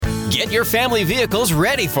Get your family vehicles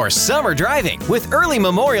ready for summer driving with early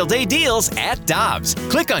Memorial Day deals at Dobbs.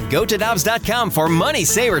 Click on GoToDobbs.com for money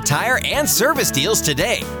saver tire and service deals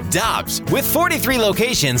today. Dobbs, with 43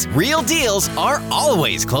 locations, real deals are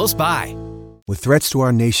always close by. With threats to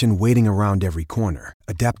our nation waiting around every corner,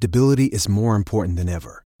 adaptability is more important than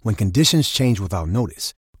ever. When conditions change without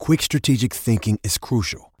notice, quick strategic thinking is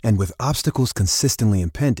crucial. And with obstacles consistently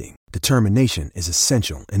impending, determination is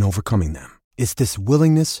essential in overcoming them. It's this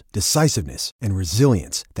willingness, decisiveness, and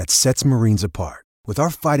resilience that sets Marines apart. With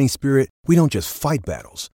our fighting spirit, we don't just fight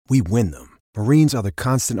battles, we win them. Marines are the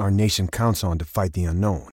constant our nation counts on to fight the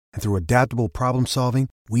unknown. And through adaptable problem solving,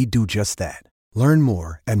 we do just that. Learn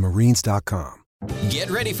more at marines.com. Get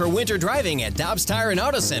ready for winter driving at Dobbs Tire and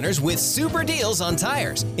Auto Centers with super deals on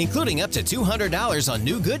tires, including up to $200 on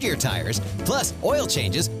new Goodyear tires, plus oil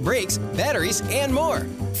changes, brakes, batteries, and more.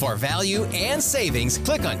 For value and savings,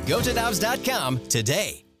 click on GoToDobbs.com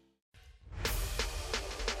today.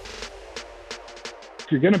 If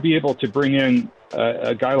you're going to be able to bring in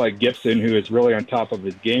a guy like Gibson, who is really on top of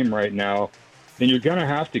his game right now, then you're going to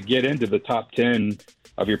have to get into the top 10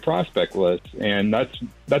 of your prospect list. And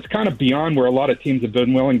that's kind of beyond where a lot of teams have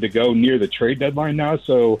been willing to go near the trade deadline now.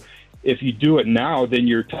 So if you do it now, then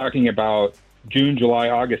you're talking about June, July,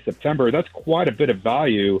 August, September. That's quite a bit of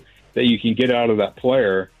value that you can get out of that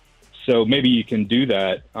player. So maybe you can do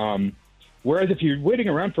that. Whereas if you're waiting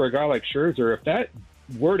around for a guy like Scherzer, if that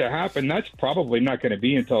were to happen, that's probably not going to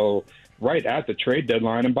be until right at the trade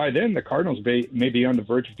deadline, and by then the Cardinals may be on the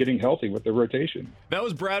verge of getting healthy with their rotation. That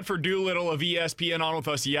was Bradford Doolittle of ESPN on with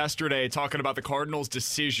us yesterday talking about the Cardinals'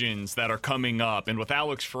 decisions that are coming up. And with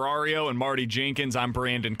Alex Ferrario and Marty Jenkins, I'm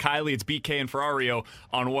Brandon Kiley. It's BK and Ferrario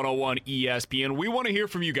on 101 ESPN. We want to hear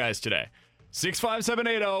from you guys today.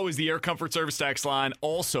 65780 is the Air Comfort Service text line.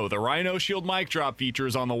 Also, the Rhino Shield mic drop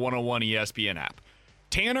features on the 101 ESPN app.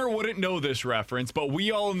 Tanner wouldn't know this reference, but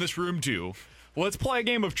we all in this room do. Let's play a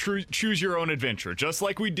game of choose your own adventure, just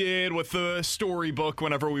like we did with the storybook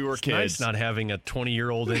whenever we were kids. It's nice not having a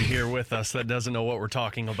 20-year-old in here with us that doesn't know what we're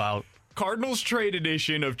talking about. Cardinals trade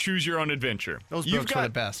edition of choose your own adventure. Those books were the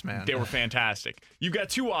best, man. They were fantastic. You've got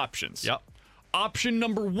two options. Yep. Option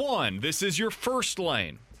number one, this is your first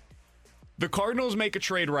lane. The Cardinals make a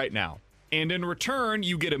trade right now. And in return,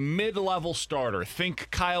 you get a mid-level starter. Think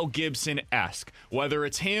Kyle Gibson-esque. Whether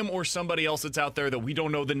it's him or somebody else that's out there that we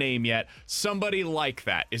don't know the name yet, somebody like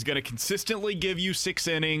that is going to consistently give you 6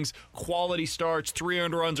 innings, quality starts, 3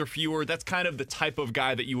 earned runs or fewer. That's kind of the type of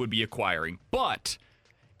guy that you would be acquiring. But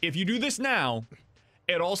if you do this now,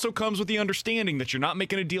 it also comes with the understanding that you're not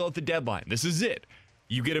making a deal at the deadline. This is it.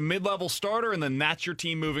 You get a mid-level starter, and then that's your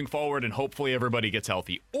team moving forward, and hopefully everybody gets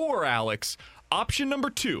healthy. Or, Alex, option number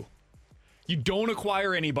 2. You don't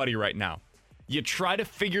acquire anybody right now. You try to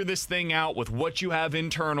figure this thing out with what you have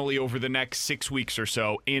internally over the next 6 weeks or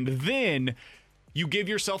so, and then you give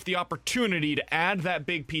yourself the opportunity to add that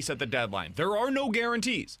big piece at the deadline. There are no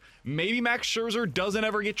guarantees. Maybe Max Scherzer doesn't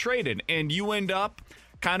ever get traded, and you end up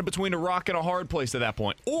kind of between a rock and a hard place at that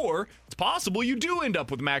point. Or it's possible you do end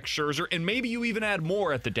up with Max Scherzer, and maybe you even add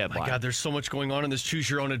more at the deadline. My God, there's so much going on in this choose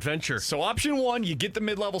your own adventure. So option 1, you get the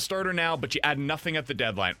mid-level starter now, but you add nothing at the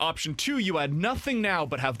deadline. Option 2, you add nothing now,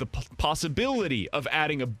 but have the possibility of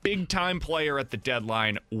adding a big-time player at the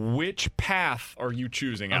deadline. Which path are you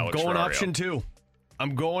choosing, Alex I'm going Ferrario? option 2.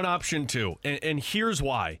 I'm going option 2. And here's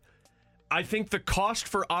why. I think the cost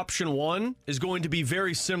for option 1 is going to be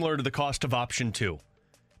very similar to the cost of option 2.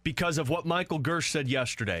 Because of what Michael Gersh said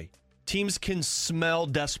yesterday. Teams can smell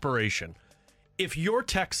desperation. If you're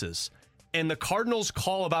Texas and the Cardinals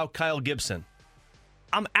call about Kyle Gibson,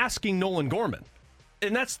 I'm asking Nolan Gorman.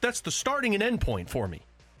 And that's the starting and end point for me.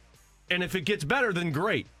 And if it gets better, then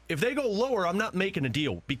great. If they go lower, I'm not making a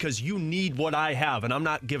deal because you need what I have and I'm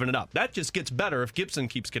not giving it up. That just gets better if Gibson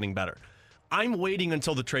keeps getting better. I'm waiting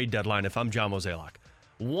until the trade deadline if I'm John Mozeliak.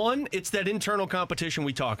 1, it's that internal competition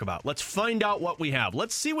we talk about. Let's find out what we have.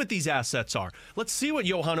 Let's see what these assets are. Let's see what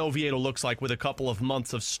Johan Oviedo looks like with a couple of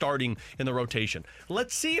months of starting in the rotation.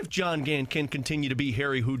 Let's see if John Gant can continue to be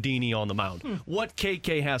Harry Houdini on the mound. What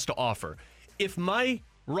KK has to offer. If my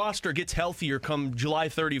roster gets healthier come July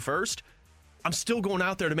 31st, I'm still going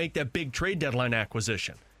out there to make that big trade deadline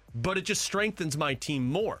acquisition. But it just strengthens my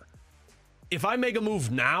team more. If I make a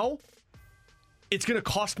move now, it's going to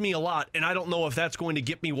cost me a lot, and I don't know if that's going to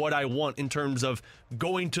get me what I want in terms of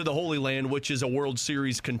going to the Holy Land, which is a World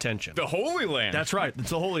Series contention. The Holy Land? That's right. It's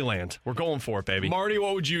the Holy Land. We're going for it, baby. Marty,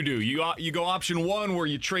 what would you do? You go option 1 where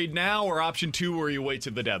you trade now, or option 2 where you wait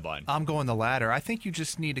to the deadline? I'm going the latter. I think you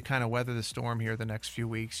just need to kind of weather the storm here the next few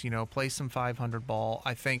weeks. Play some 500 ball.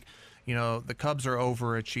 I think The Cubs are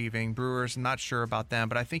overachieving. Brewers, I'm not sure about them,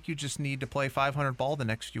 but I think you just need to play 500 ball the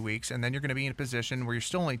next few weeks, and then you're going to be in a position where you're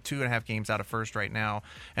still only 2.5 games out of first right now.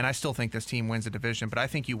 And I still think this team wins the division, but I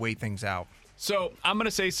think you wait things out. So I'm going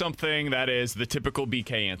to say something that is the typical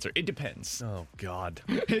BK answer. It depends. Oh, God.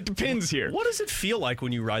 It depends here. What does it feel like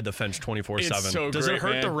when you ride the fence 24/7? It's so Does great, it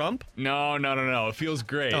hurt man. the rump? No. It feels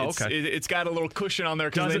great. Oh, okay. It's got a little cushion on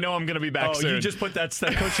there because they know I'm going to be back soon. You just put that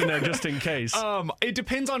cushion there just in case. It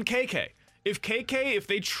depends on KK. If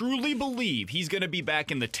they truly believe he's going to be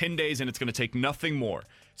back in the 10 days and it's going to take nothing more.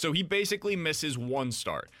 So he basically misses one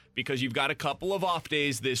start because you've got a couple of off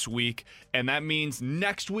days this week, and that means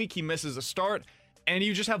next week he misses a start, and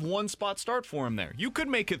you just have one spot start for him there. You could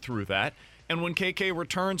make it through that, and when KK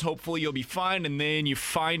returns, hopefully you'll be fine, and then you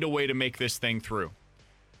find a way to make this thing through.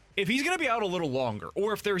 If he's going to be out a little longer,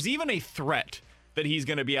 or if there's even a threat that he's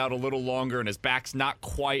going to be out a little longer and his back's not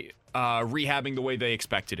quite rehabbing the way they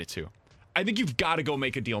expected it to, I think you've got to go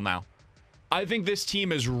make a deal now. I think this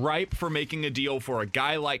team is ripe for making a deal for a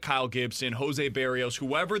guy like Kyle Gibson, Jose Barrios,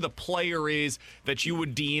 whoever the player is that you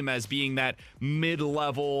would deem as being that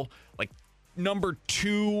mid-level, like number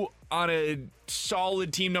 2 on a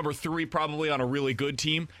solid team, number 3 probably on a really good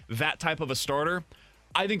team, that type of a starter.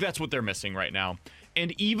 I think that's what they're missing right now.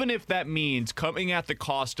 And even if that means coming at the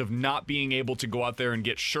cost of not being able to go out there and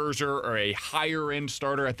get Scherzer or a higher-end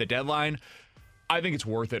starter at the deadline, I think it's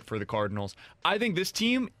worth it for the Cardinals. I think this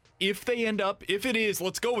team, if it is,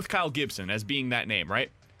 let's go with Kyle Gibson as being that name,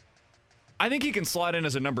 right? I think he can slot in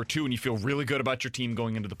as a number 2 and you feel really good about your team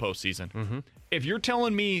going into the postseason. Mm-hmm. If you're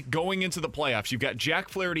telling me going into the playoffs, you've got Jack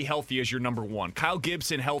Flaherty healthy as your number 1, Kyle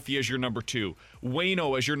Gibson healthy as your number 2,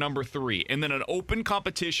 Waino as your number 3, and then an open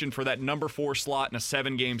competition for that number 4 slot in a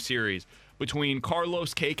 7-game series between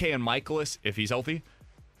Carlos, KK, and Michaelis, if he's healthy,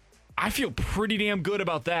 I feel pretty damn good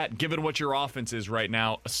about that, given what your offense is right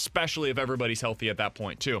now, especially if everybody's healthy at that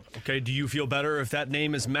point, too. Okay, do you feel better if that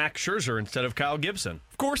name is Max Scherzer instead of Kyle Gibson?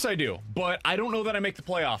 Of course I do, but I don't know that I make the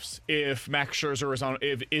playoffs if Max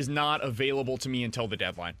Scherzer is not available to me until the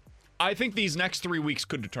deadline. I think these next 3 weeks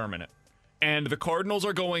could determine it. And the Cardinals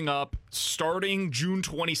are going up starting June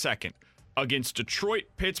 22nd against Detroit,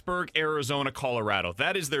 Pittsburgh, Arizona, Colorado.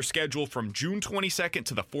 That is their schedule from June 22nd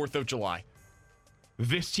to the 4th of July.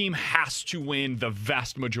 This team has to win the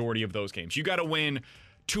vast majority of those games. You got to win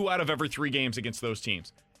 2 out of every 3 games against those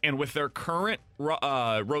teams. And with their current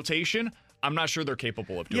rotation, I'm not sure they're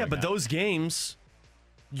capable of doing that. Yeah, but those games,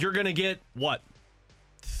 you're going to get,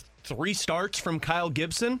 3 starts from Kyle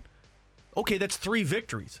Gibson? Okay, that's 3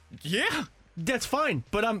 victories. Yeah. That's fine,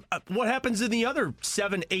 but what happens in the other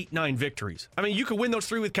 7, 8, 9 victories? I mean, you could win those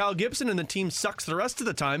 3 with Kyle Gibson, and the team sucks the rest of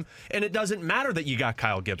the time, and it doesn't matter that you got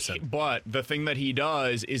Kyle Gibson. But the thing that he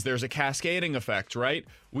does is there's a cascading effect, right?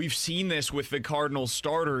 We've seen this with the Cardinals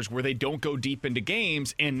starters where they don't go deep into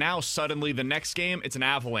games, and now suddenly the next game, it's an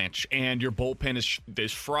avalanche, and your bullpen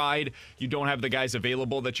is fried. You don't have the guys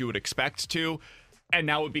available that you would expect to. And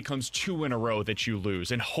now it becomes 2 in a row that you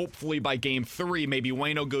lose. And hopefully by game 3, maybe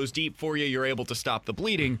Waino goes deep for you. You're able to stop the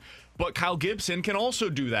bleeding. But Kyle Gibson can also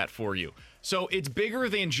do that for you. So it's bigger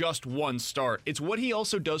than just one start. It's what he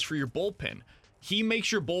also does for your bullpen. He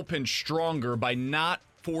makes your bullpen stronger by not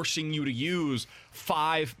forcing you to use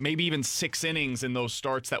 5, maybe even 6 innings in those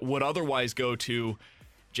starts that would otherwise go to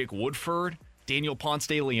Jake Woodford, Daniel Ponce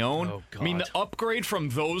de Leon. Oh, God. I mean, the upgrade from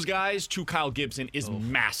those guys to Kyle Gibson is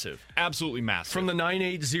massive. Absolutely massive. From the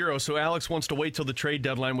 980, so Alex wants to wait till the trade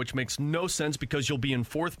deadline, which makes no sense because you'll be in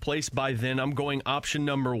 4th place by then. I'm going option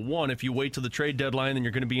number 1. If you wait till the trade deadline, then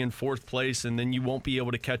you're going to be in 4th place, and then you won't be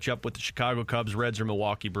able to catch up with the Chicago Cubs, Reds, or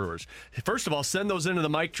Milwaukee Brewers. First of all, send those into the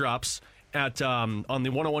mic drops at on the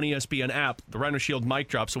 101 ESPN app, the Rhino Shield mic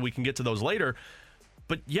drop, so we can get to those later.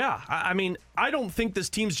 But yeah, I mean, I don't think this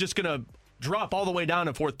team's just going to drop all the way down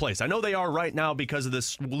to 4th place. I know they are right now because of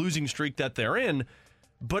this losing streak that they're in,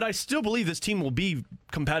 but I still believe this team will be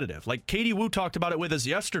competitive. Like Katie Wu talked about it with us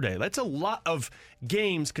yesterday. That's a lot of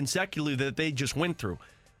games consecutively that they just went through.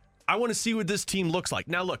 I want to see what this team looks like.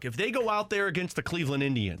 Now, look, if they go out there against the Cleveland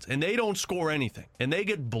Indians and they don't score anything and they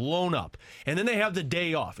get blown up and then they have the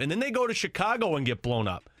day off and then they go to Chicago and get blown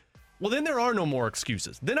up, well, then there are no more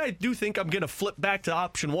excuses. Then I do think I'm going to flip back to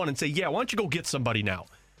option 1 and say, yeah, why don't you go get somebody now?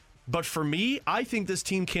 But for me, I think this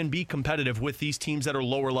team can be competitive with these teams that are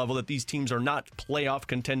lower level, that these teams are not playoff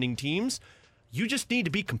contending teams. You just need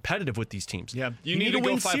to be competitive with these teams. Yeah, you need to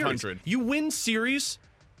win go 500. Series. You win series,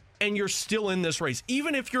 and you're still in this race.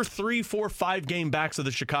 Even if you're 3, 4, 5 game backs of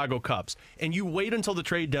the Chicago Cubs, and you wait until the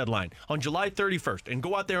trade deadline on July 31st and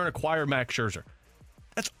go out there and acquire Max Scherzer,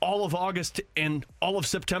 that's all of August and all of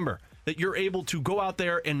September that you're able to go out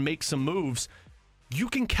there and make some moves. you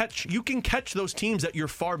can catch those teams that you're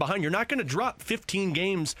far behind. You're not going to drop 15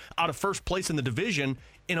 games out of first place in the division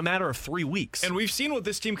in a matter of 3 weeks. And we've seen what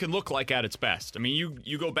this team can look like at its best. I mean,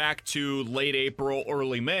 you go back to late April,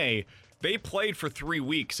 early May, they played for 3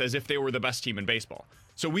 weeks as if they were the best team in baseball.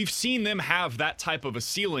 So we've seen them have that type of a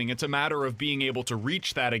ceiling. It's a matter of being able to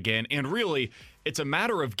reach that again. And really, it's a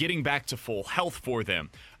matter of getting back to full health for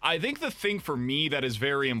them. I think the thing for me that is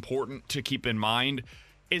very important to keep in mind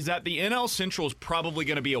is that the NL Central is probably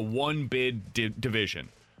going to be a one-bid division.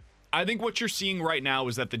 I think what you're seeing right now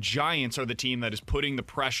is that the Giants are the team that is putting the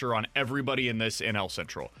pressure on everybody in this NL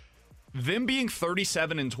Central. Them being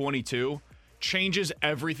 37-22 changes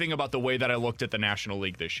everything about the way that I looked at the National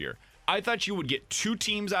League this year. I thought you would get 2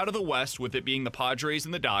 teams out of the West, with it being the Padres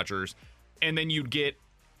and the Dodgers, and then you'd get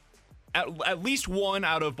at least one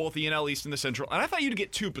out of both the NL East and the Central. And I thought you'd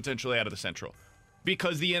get 2 potentially out of the Central,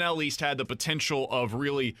 because the NL East had the potential of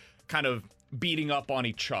really kind of beating up on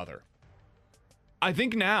each other. I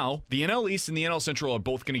think now the NL East and the NL Central are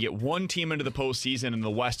both going to get 1 team into the postseason, and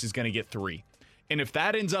the West is going to get 3. And if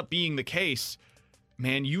that ends up being the case,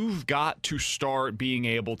 man, you've got to start being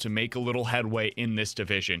able to make a little headway in this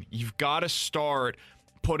division. You've got to start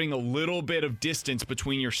putting a little bit of distance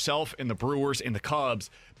between yourself and the Brewers and the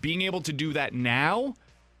Cubs. Being able to do that now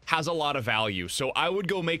has a lot of value. So I would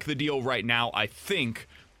go make the deal right now, I think.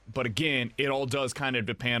 But again, it all does kind of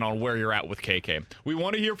depend on where you're at with KK. We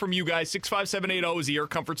want to hear from you guys. 65780 is the Air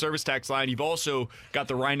Comfort Service text line. You've also got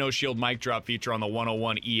the Rhino Shield mic drop feature on the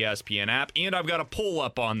 101 ESPN app. And I've got a poll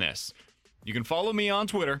up on this. You can follow me on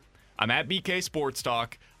Twitter. I'm at BK Sports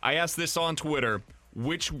Talk. I asked this on Twitter.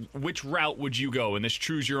 Which route would you go in this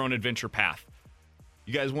choose your own adventure path?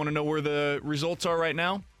 You guys want to know where the results are right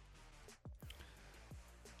now?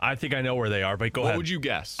 I think I know where they are, but go ahead. What would you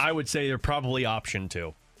guess? I would say they're probably option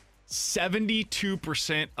 2.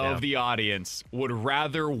 72% of the audience would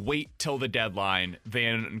rather wait till the deadline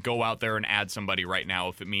than go out there and add somebody right now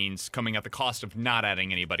if it means coming at the cost of not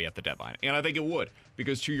adding anybody at the deadline. And I think it would,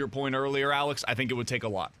 because to your point earlier, Alex, I think it would take a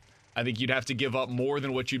lot. I think you'd have to give up more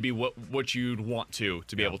than what you'd want to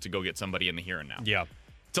be able to go get somebody in the here and now. Yeah.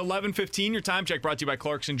 It's 11:15. Your time check brought to you by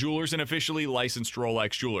Clarkson Jewelers, an officially licensed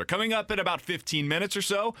Rolex jeweler. Coming up in about 15 minutes or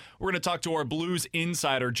so, we're going to talk to our Blues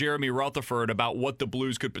insider, Jeremy Rutherford, about what the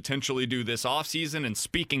Blues could potentially do this offseason. And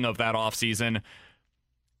speaking of that offseason,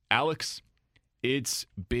 Alex, it's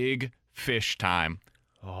big fish time.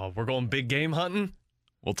 Oh, we're going big game hunting?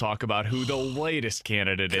 We'll talk about who the latest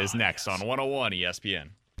candidate is next on 101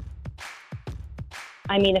 ESPN.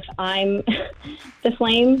 I mean, if I'm the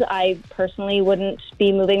Flames, I personally wouldn't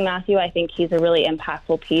be moving Matthew. I think he's a really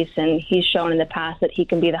impactful piece, and he's shown in the past that he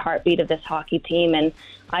can be the heartbeat of this hockey team, and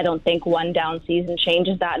I don't think one down season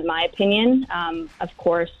changes that, in my opinion. Of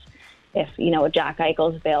course, if, a Jack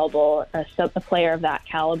Eichel's available, a player of that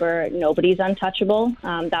caliber, nobody's untouchable.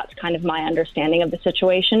 That's kind of my understanding of the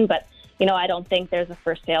situation, but, I don't think there's a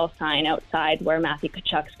for sale sign outside where Matthew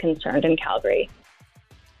Tkachuk's concerned in Calgary.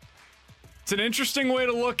 It's an interesting way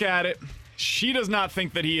to look at it. She does not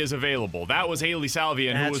think that he is available. That was Haley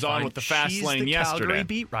Salvian, who was on with the Fast Lane yesterday. She's the Calgary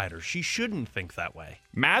beat writer. She shouldn't think that way.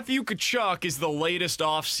 Matthew Tkachuk is the latest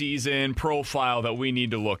offseason profile that we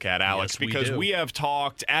need to look at, Alex, because we have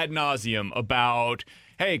talked ad nauseum about,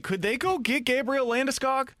 hey, could they go get Gabriel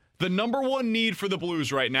Landeskog? The number one need for the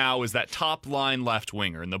Blues right now is that top line left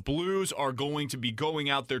winger, and the Blues are going to be going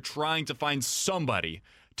out there trying to find somebody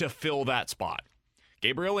to fill that spot.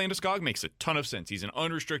 Gabriel Landeskog makes a ton of sense. He's an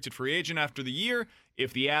unrestricted free agent after the year.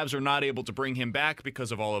 If the Avs are not able to bring him back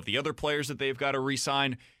because of all of the other players that they've got to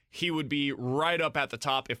re-sign, he would be right up at the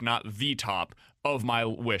top, if not the top, of my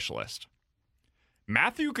wish list.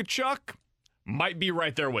 Matthew Tkachuk might be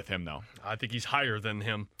right there with him, though. I think he's higher than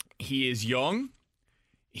him. He is young.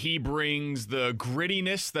 He brings the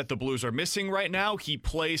grittiness that the Blues are missing right now. He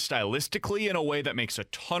plays stylistically in a way that makes a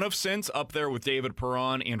ton of sense, up there with David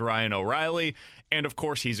Perron and Ryan O'Reilly. And, of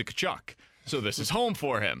course, he's a Tkachuk. So this is home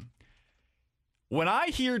for him. When I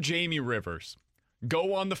hear Jamie Rivers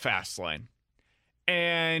go on the fast lane,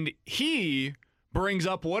 and he brings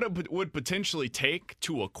up what it would potentially take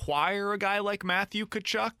to acquire a guy like Matthew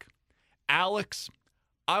Tkachuk, Alex,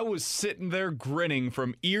 I was sitting there grinning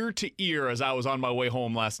from ear to ear as I was on my way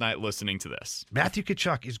home last night listening to this. Matthew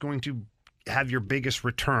Tkachuk is going to have your biggest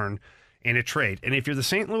return in a trade. And if you're the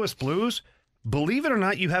St. Louis Blues, believe it or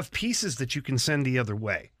not, you have pieces that you can send the other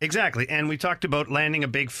way. Exactly. And we talked about landing a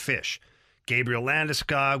big fish. Gabriel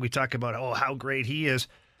Landeskog, we talk about, how great he is.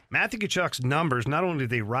 Matthew Tkachuk's numbers, not only do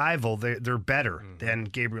they rival, they're better than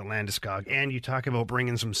Gabriel Landeskog. And you talk about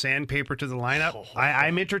bringing some sandpaper to the lineup.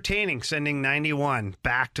 I'm entertaining sending 91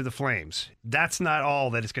 back to the Flames. That's not all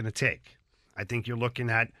that it's going to take. I think you're looking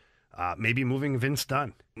at maybe moving Vince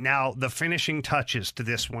Dunn. Now, the finishing touches to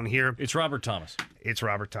this one here. It's Robert Thomas. It's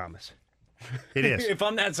Robert Thomas. It is. If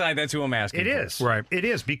I'm that side, that's who I'm asking. It is. Right. It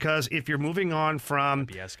is, because if you're moving on from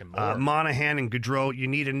Monahan and Gaudreau, you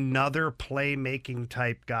need another playmaking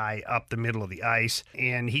type guy up the middle of the ice,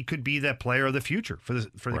 and he could be that player of the future for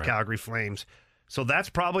the Calgary Flames. So that's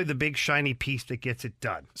probably the big shiny piece that gets it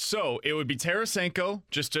done. So it would be Tarasenko,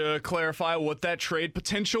 just to clarify what that trade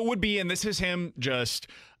potential would be, and this is him just...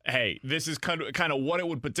 Hey, this is kind of what it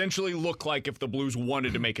would potentially look like if the Blues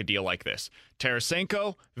wanted to make a deal like this.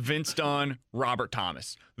 Tarasenko, Vince Dunn, Robert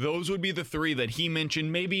Thomas. Those would be the three that he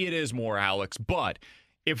mentioned. Maybe it is more, Alex. But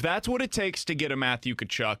if that's what it takes to get a Matthew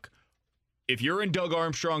Tkachuk, if you're in Doug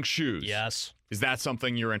Armstrong's shoes, yes, is that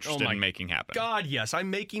something you're interested in making happen? God, yes. I'm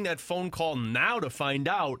making that phone call now to find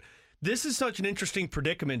out. This is such an interesting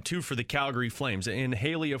predicament, too, for the Calgary Flames. And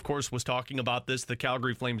Haley, of course, was talking about this, the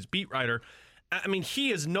Calgary Flames beat writer. I mean,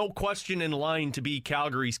 he is no question in line to be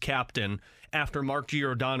Calgary's captain after Mark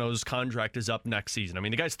Giordano's contract is up next season. I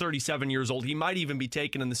mean, the guy's 37 years old. He might even be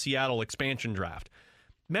taken in the Seattle expansion draft.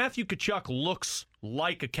 Matthew Tkachuk looks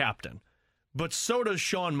like a captain, but so does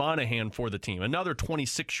Sean Monahan for the team, another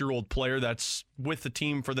 26-year-old player that's with the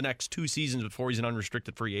team for the next 2 seasons before he's an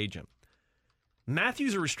unrestricted free agent.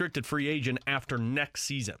 Matthew's a restricted free agent after next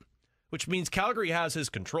season, which means Calgary has his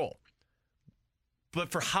control. But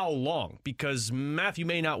for how long? Because Matthew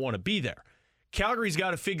may not want to be there. Calgary's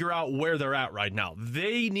got to figure out where they're at right now.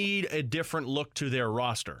 They need a different look to their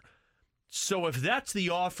roster. So if that's the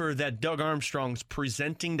offer that Doug Armstrong's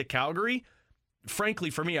presenting to Calgary, frankly,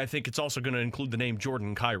 for me, I think it's also going to include the name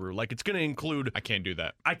Jordan Kyrou. Like, it's going to include... I can't do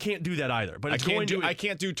that. I can't do that either. But I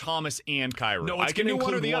can't do Thomas and Kyrou. No, it's going to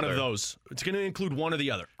include one of other. those. It's going to include one or the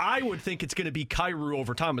other. I would think it's going to be Kyrou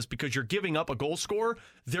over Thomas because you're giving up a goal scorer.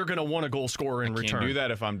 They're going to want a goal scorer in return. I can't do that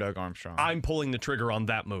if I'm Doug Armstrong. I'm pulling the trigger on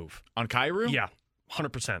that move. On Kyrou? Yeah,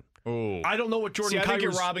 100%. Oh, I don't know what Jordan Kyrou's... I think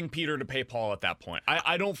you're robbing Peter to pay Paul at that point.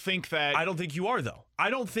 I don't think that... I don't think you are, though.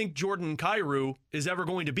 I don't think Jordan Kyrou is ever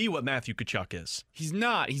going to be what Matthew Tkachuk is. He's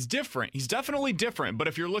not. He's different. He's definitely different. But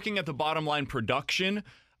if you're looking at the bottom line production,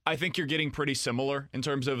 I think you're getting pretty similar in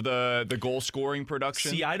terms of the goal scoring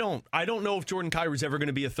production. See, I don't know if Jordan Kyrou is ever going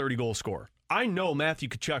to be a 30-goal scorer. I know Matthew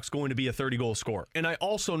Tkachuk's going to be a 30-goal scorer. And I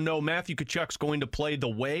also know Matthew Tkachuk's going to play the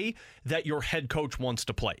way that your head coach wants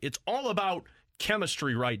to play. It's all about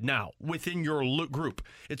chemistry right now within your group.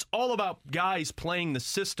 It's all about guys playing the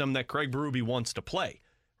system that Craig Berube wants to play,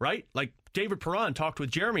 right? Like David Perron talked with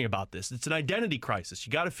Jeremy about this. It's an identity crisis.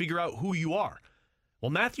 You got to figure out who you are. Well,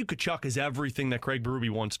 Matthew Tkachuk is everything that Craig Berube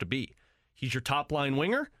wants to be. He's your top-line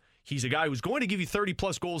winger. He's a guy who's going to give you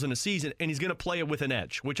 30-plus goals in a season, and he's going to play it with an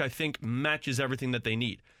edge, which I think matches everything that they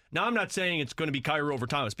need. Now, I'm not saying it's going to be Kyrou over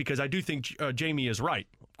Thomas because I do think Jamie is right.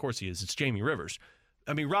 Of course he is. It's Jamie Rivers.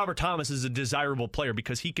 I mean, Robert Thomas is a desirable player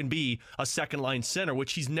because he can be a second-line center,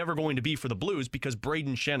 which he's never going to be for the Blues because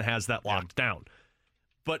Braden Shen has that locked down.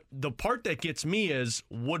 But the part that gets me is,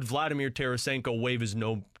 would Vladimir Tarasenko waive his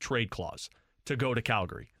no-trade clause to go to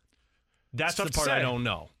Calgary? That's the part I don't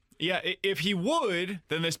know. Yeah, if he would,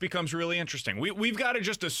 then this becomes really interesting. We've got to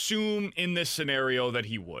just assume in this scenario that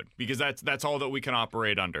he would, because that's all that we can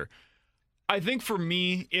operate under. I think for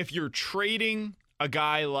me, if you're trading a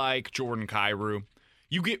guy like Jordan Kyrou,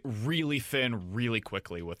 you get really thin really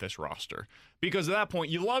quickly with this roster. Because at that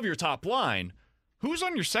point, you love your top line. Who's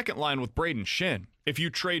on your second line with Braden Shen if you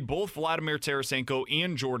trade both Vladimir Tarasenko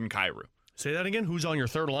and Jordan Kyrou? Say that again? Who's on your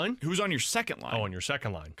third line? Who's on your second line? Oh, on your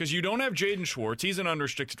second line. Because you don't have Jaden Schwartz. He's an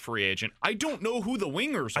unrestricted free agent. I don't know who the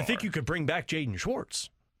wingers are. I think you could bring back Jaden Schwartz.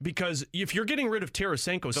 Because if you're getting rid of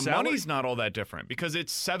Tarasenko's the salary, money's not all that different because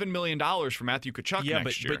it's $7 million for Matthew Tkachuk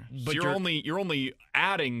next year. But so you're only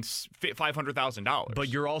adding $500,000. But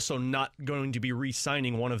you're also not going to be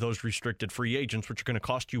re-signing one of those restricted free agents, which are going to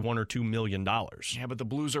cost you $1 or $2 million. Yeah, but the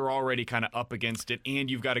Blues are already kind of up against it, and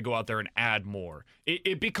you've got to go out there and add more.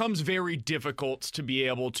 It becomes very difficult to be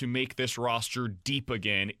able to make this roster deep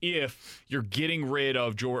again if you're getting rid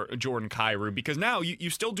of Jordan Kyrou, because now you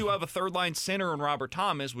still do have a third-line center in Robert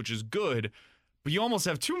Thomas, which is good, but you almost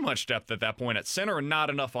have too much depth at that point at center and not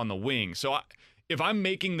enough on the wing. So if I'm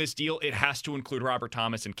making this deal, it has to include Robert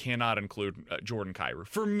Thomas and cannot include Jordan Kyrou.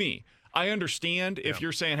 For me, I understand if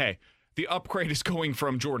you're saying, hey, the upgrade is going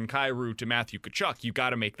from Jordan Kyrou to Matthew Tkachuk, you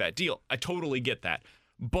got to make that deal. I totally get that.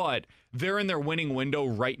 But they're in their winning window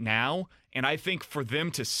right now, and I think for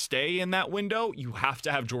them to stay in that window, you have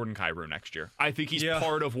to have Jordan Kyrou next year. I think he's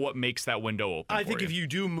part of what makes that window open. I think if you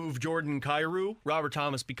do move Jordan Kyrou, Robert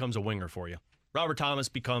Thomas becomes a winger for you. Robert Thomas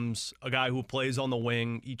becomes a guy who plays on the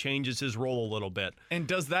wing. He changes his role a little bit. And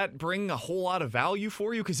does that bring a whole lot of value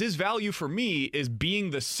for you? Because his value for me is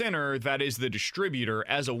being the center that is the distributor.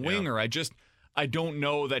 As a winger, I don't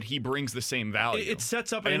know that he brings the same value. It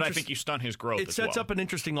sets up I think you stunt his growth. It sets up an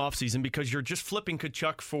interesting offseason because you're just flipping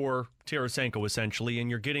Tkachuk for Tarasenko, essentially, and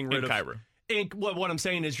you're getting rid of Kyrou. And what I'm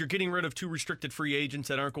saying is you're getting rid of 2 restricted free agents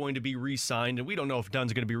that aren't going to be re-signed, and we don't know if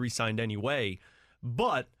Dunn's going to be re-signed anyway.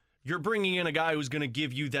 But you're bringing in a guy who's going to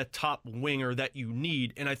give you that top winger that you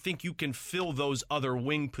need, and I think you can fill those other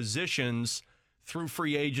wing positions through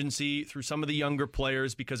free agency, through some of the younger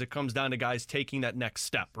players, because it comes down to guys taking that next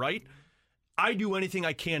step, right? I do anything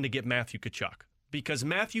I can to get Matthew Tkachuk because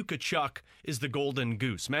Matthew Tkachuk is the golden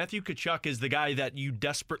goose. Matthew Tkachuk is the guy that you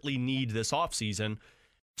desperately need this offseason.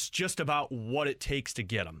 It's just about what it takes to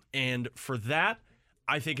get him. And for that,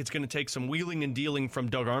 I think it's going to take some wheeling and dealing from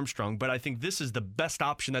Doug Armstrong, but I think this is the best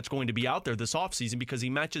option that's going to be out there this offseason because he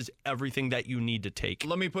matches everything that you need to take.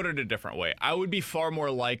 Let me put it a different way. I would be far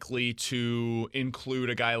more likely to include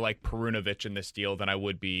a guy like Perunovic in this deal than I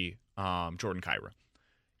would be Jordan Kyrou.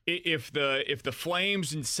 If the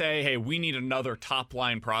Flames say, hey, we need another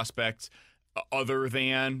top-line prospect other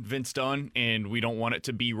than Vince Dunn, and we don't want it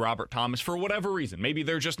to be Robert Thomas for whatever reason. Maybe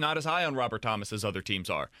they're just not as high on Robert Thomas as other teams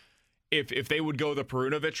are. If they would go the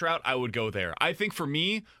Perunovic route, I would go there. I think for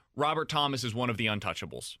me, Robert Thomas is one of the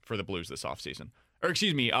untouchables for the Blues this offseason. Or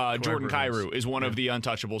excuse me, Jordan Kyrou is one of the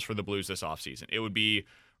untouchables for the Blues this offseason. It would be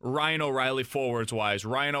Ryan O'Reilly forwards-wise.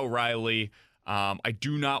 Ryan O'Reilly, I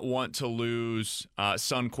do not want to lose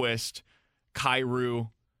Sundqvist, Kyrou.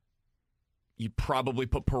 You probably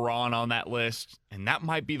put Perron on that list, and that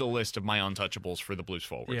might be the list of my untouchables for the Blues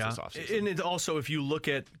forwards this offseason. And it also, if you look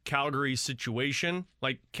at Calgary's situation,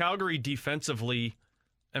 like Calgary defensively,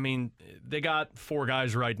 I mean, they got 4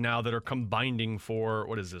 guys right now that are combining for,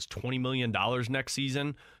 $20 million next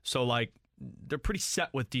season. So, like, they're pretty set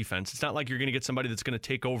with defense. It's not like you're going to get somebody that's going to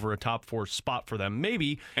take over a top 4 spot for them.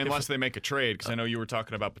 Maybe. Unless they make a trade, because I know you were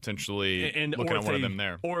talking about potentially looking at one of them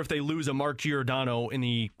there. Or if they lose a Mark Giordano in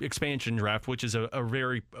the expansion draft, which is a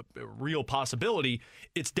very real possibility,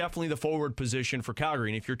 it's definitely the forward position for Calgary.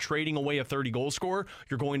 And if you're trading away a 30-goal scorer,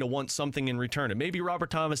 you're going to want something in return. And maybe Robert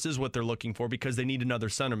Thomas is what they're looking for because they need another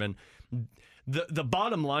centerman. The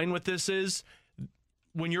bottom line with this is,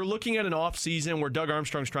 when you're looking at an offseason where Doug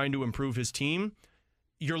Armstrong's trying to improve his team,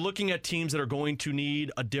 you're looking at teams that are going to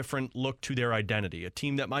need a different look to their identity, a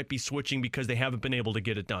team that might be switching because they haven't been able to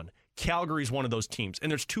get it done. Calgary's one of those teams,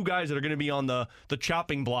 and there's 2 guys that are going to be on the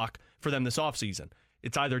chopping block for them this offseason.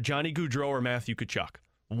 It's either Johnny Gaudreau or Matthew Tkachuk,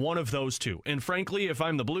 one of those 2. And frankly, if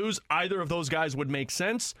I'm the Blues, either of those guys would make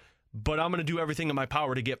sense, but I'm going to do everything in my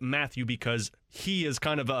power to get Matthew because he is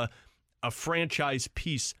kind of a franchise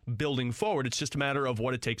piece building forward. It's just a matter of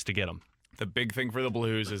what it takes to get him. The big thing for the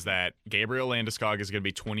Blues is that Gabriel Landeskog is going to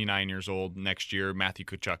be 29 years old next year. Matthew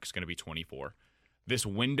Tkachuk is going to be 24. This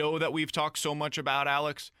window that we've talked so much about,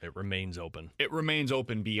 Alex, it remains open. It remains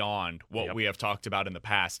open beyond what we have talked about in the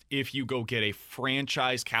past. If you go get a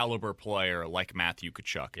franchise caliber player like Matthew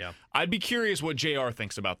Tkachuk, I'd be curious what JR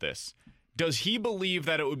thinks about this. Does he believe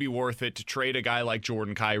that it would be worth it to trade a guy like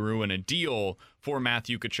Jordan Kyrou in a deal for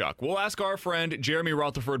Matthew Tkachuk? We'll ask our friend Jeremy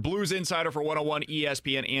Rutherford, Blues insider for 101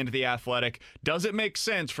 ESPN and The Athletic. Does it make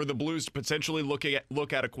sense for the Blues to potentially look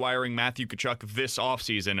at acquiring Matthew Tkachuk this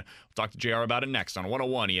offseason? We'll talk to JR about it next on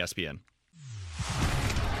 101 ESPN.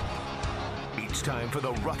 It's time for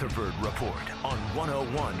the Rutherford Report on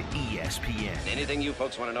 101 ESPN. Anything you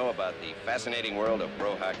folks want to know about the fascinating world of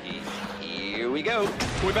pro hockey, here we go.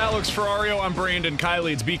 With Alex Ferrario, I'm Brandon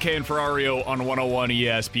Kiley. It's BK and Ferrario on 101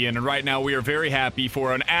 ESPN. And right now we are very happy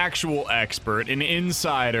for an actual expert, an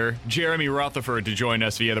insider, Jeremy Rutherford, to join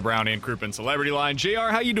us via the Brown and Crouppen Celebrity Line.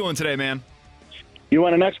 JR, how you doing today, man? You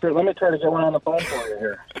want an expert? Let me try to get one on the phone for you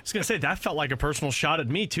here. I was going to say, that felt like a personal shot at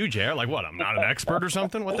me too, JR. Like, what, I'm not an expert or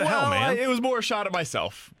something? What the hell, man? It was more a shot at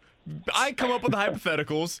myself. I come up with the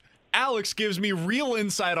hypotheticals. Alex gives me real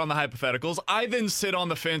insight on the hypotheticals. I then sit on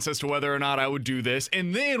the fence as to whether or not I would do this,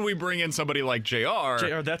 and then we bring in somebody like JR.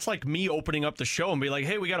 JR, that's like me opening up the show and be like,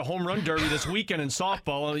 hey, we got a home run derby this weekend in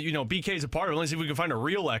softball. You know, BK's a part of it. Let's see if we can find a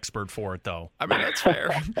real expert for it, though. I mean, that's fair.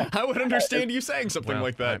 I would understand you saying something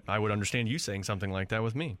like that. I would understand you saying something like that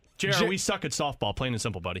with me. JR, we suck at softball, plain and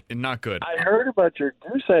simple, buddy. Not good. I heard about your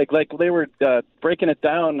goose egg. Like, they were breaking it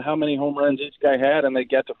down, how many home runs each guy had, and they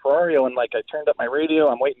get to Ferrario, and, like, I turned up my radio.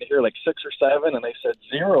 I'm waiting to hear, like, 6 or 7, and they said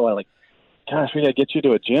 0. I'm like, gosh, we got to get you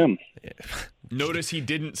to a gym. Notice he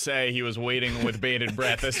didn't say he was waiting with bated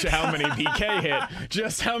breath as to how many PK hit,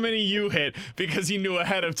 just how many you hit, because he knew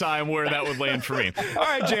ahead of time where that would land for me. All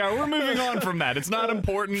right, JR, we're moving on from that. It's not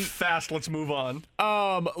important. Fast, let's move on.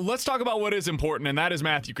 Let's talk about what is important, and that is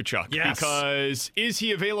Matthew Tkachuk. Yes. Because is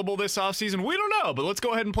he available this offseason? We don't know, but let's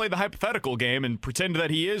go ahead and play the hypothetical game and pretend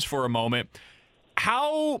that he is for a moment.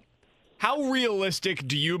 How realistic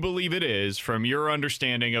do you believe it is, from your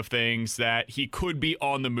understanding of things, that he could be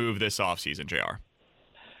on the move this offseason, JR?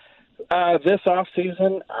 This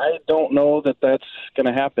offseason, I don't know that that's going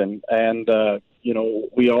to happen. And,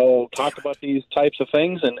 we all talk about these types of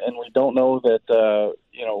things, and we don't know that,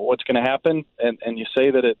 what's going to happen. And you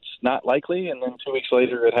say that it's not likely, and then 2 weeks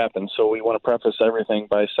later it happens. So we want to preface everything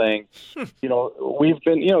by saying, we've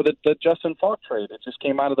been, the Justin Falk trade, it just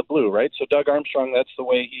came out of the blue, right? So Doug Armstrong, that's the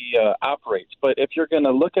way he operates. But if you're going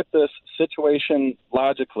to look at this situation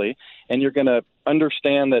logically, and you're going to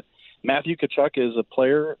understand that Matthew Tkachuk is a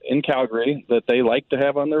player in Calgary that they like to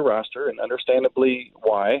have on their roster, and understandably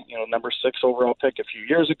why. Number 6 overall pick a few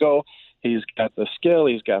years ago. He's got the skill.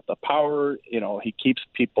 He's got the power. He keeps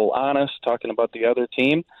people honest, talking about the other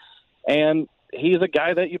team. And he's a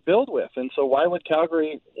guy that you build with. And so why would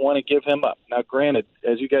Calgary want to give him up? Now, granted,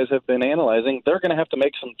 as you guys have been analyzing, they're going to have to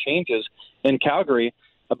make some changes in Calgary.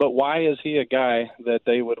 But why is he a guy that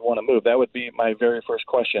they would want to move? That would be my very first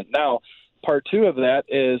question. Now, part 2 of that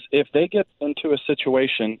is if they get into a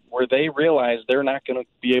situation where they realize they're not going to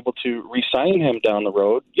be able to re-sign him down the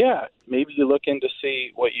road, yeah, maybe you look in to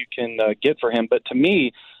see what you can get for him. But to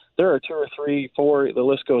me, there are 2 or 3, 4, the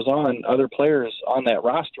list goes on, other players on that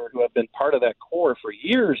roster who have been part of that core for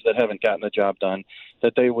years that haven't gotten the job done,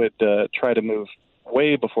 that they would try to move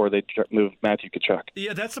way before they move Matthew Tkachuk.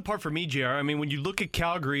 Yeah, that's the part for me, JR. I mean, when you look at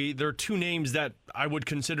Calgary, there are 2 names that I would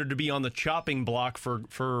consider to be on the chopping block for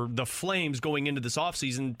the Flames going into this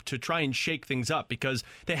offseason to try and shake things up, because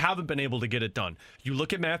they haven't been able to get it done. You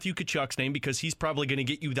look at Matthew Tkachuk's name because he's probably going to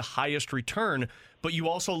get you the highest return, but you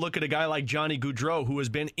also look at a guy like Johnny Gaudreau, who has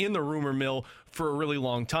been in the rumor mill for a really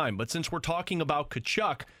long time. But since we're talking about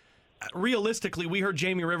Tkachuk, realistically, we heard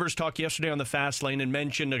Jamie Rivers talk yesterday on the Fast Lane and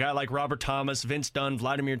mentioned a guy like Robert Thomas, Vince Dunn,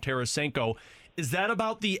 Vladimir Tarasenko. Is that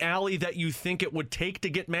about the alley that you think it would take to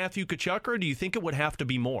get Matthew Tkachuk, or do you think it would have to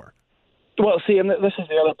be more? Well, see, and this is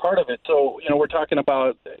the other part of it. So, we're talking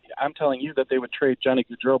about, I'm telling you that they would trade Johnny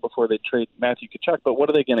Gaudreau before they trade Matthew Tkachuk, but what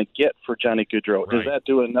are they going to get for Johnny Gaudreau? Right. Does that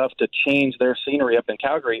do enough to change their scenery up in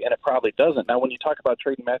Calgary? And it probably doesn't. Now, when you talk about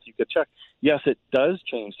trading Matthew Tkachuk, yes, it does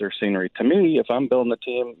change their scenery. To me, if I'm building a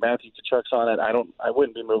team, Matthew Tkachuk's on it, I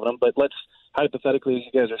wouldn't be moving him. But let's, hypothetically, as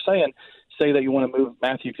you guys are saying, say that you want to move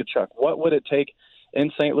Matthew Tkachuk. What would it take in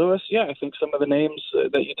St. Louis? Yeah, I think some of the names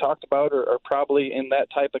that you talked about are probably in that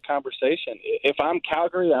type of conversation. If I'm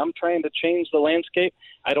Calgary, I'm trying to change the landscape.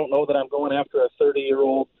 I don't know that I'm going after a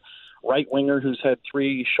 30-year-old right winger who's had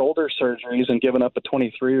 3 shoulder surgeries and given up a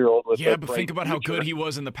 23-year-old with but think about how good he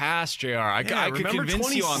was in the past, JR. I could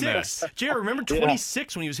convince you on this. JR, remember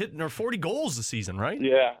 26 when he was hitting 40 goals this season, right?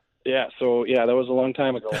 Yeah, so, that was a long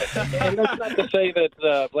time ago. And that's not to say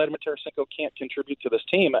that Vladimir Tarasenko can't contribute to this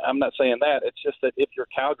team. I'm not saying that. It's just that if you're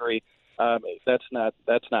Calgary, that's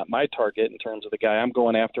not my target in terms of the guy I'm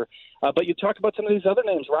going after. But you talk about some of these other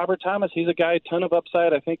names. Robert Thomas, he's a guy, ton of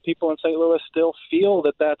upside. I think people in St. Louis still feel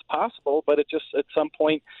that that's possible, but it just at some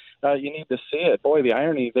point you need to see it. Boy, the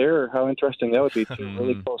irony there, how interesting that would be. 2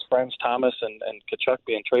 really close friends, Thomas and Tkachuk,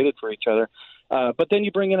 being traded for each other. But then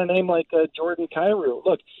you bring in a name like Jordan Kyrou.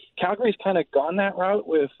 Look, Calgary's kind of gone that route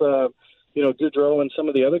with, Gaudreau and some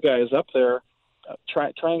of the other guys up there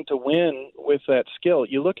trying to win with that skill.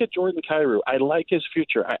 You look at Jordan Kyrou. I like his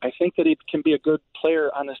future. I think that he can be a good player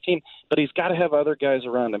on this team, but he's got to have other guys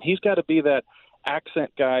around him. He's got to be that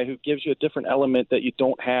accent guy who gives you a different element that you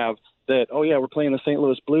don't have. That, we're playing the St.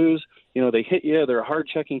 Louis Blues. They hit you. They're a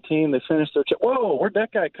hard-checking team. They finished their whoa, where'd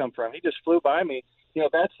that guy come from? He just flew by me.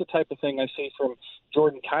 That's the type of thing I see from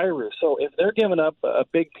Jordan Kyrou. So if they're giving up a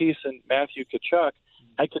big piece in Matthew Tkachuk,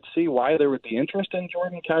 I could see why there would be interest in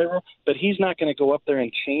Jordan Kyrou, but he's not going to go up there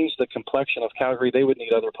and change the complexion of Calgary. They would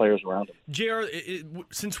need other players around him. JR,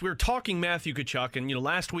 since we're talking Matthew Tkachuk, and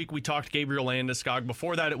last week we talked Gabriel Landeskog.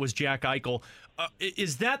 Before that, it was Jack Eichel.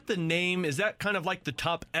 Is that the name? Is that kind of like the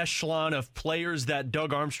top echelon of players that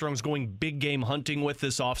Doug Armstrong's going big game hunting with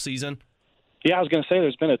this offseason? Yeah, I was going to say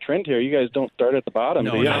there's been a trend here. You guys don't start at the bottom.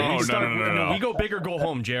 No. We go big or go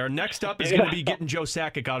home, JR. Next up is going to be getting Joe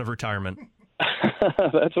Sakic out of retirement.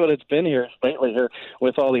 That's what it's been here lately here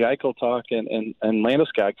with all the Eichel talk and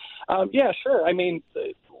Landeskog. Yeah, sure. I mean,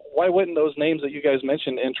 why wouldn't those names that you guys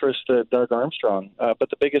mentioned interest Doug Armstrong? But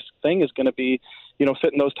the biggest thing is going to be,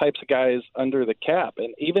 fitting those types of guys under the cap.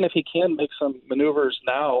 And even if he can make some maneuvers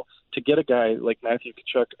now to get a guy like Matthew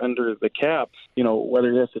Tkachuk under the cap,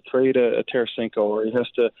 whether he has to trade a Tarasenko or he has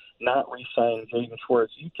to not re-sign Jaden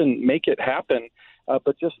Schwartz, you can make it happen.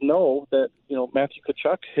 But just know that, Matthew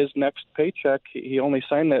Tkachuk, his next paycheck, he only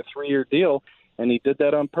signed that 3-year deal, and he did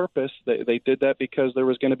that on purpose. They did that because there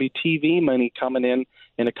was going to be TV money coming in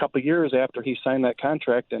a couple of years after he signed that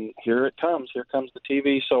contract, and here it comes. Here comes the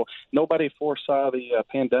TV. So nobody foresaw the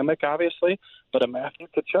pandemic, obviously, but a Matthew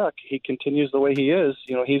Tkachuk, he continues the way he is.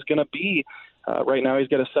 He's going to be right now. He's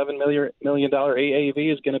got a $7 million AAV.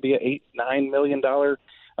 He's going to be an $8-9 million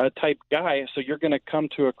type guy. So you're going to come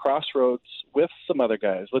to a crossroads with some other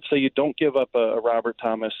guys. Let's say you don't give up a Robert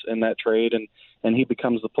Thomas in that trade, and he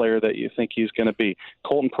becomes the player that you think he's going to be.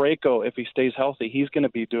 Colton Parayko, if he stays healthy, he's going to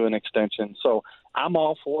be doing extension. So I'm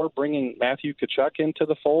all for bringing Matthew Tkachuk into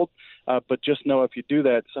the fold, but just know if you do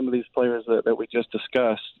that, some of these players that we just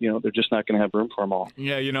discussed, they're just not going to have room for them all.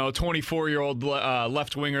 Yeah, 24-year-old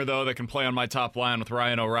left winger, though, that can play on my top line with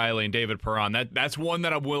Ryan O'Reilly and David Perron. That's one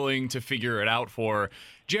that I'm willing to figure it out for.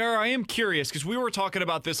 JR, I am curious because we were talking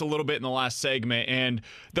about this a little bit in the last segment, and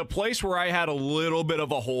the place where I had a little bit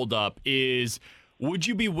of a holdup is, would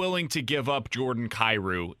you be willing to give up Jordan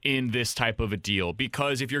Kyrou in this type of a deal?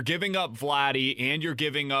 Because if you're giving up Vladdy and you're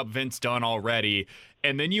giving up Vince Dunn already,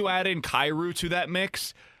 and then you add in Kyrou to that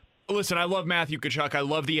mix, listen, I love Matthew Tkachuk. I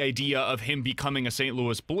love the idea of him becoming a St.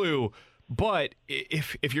 Louis Blue. But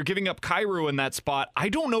if you're giving up Kyrou in that spot, I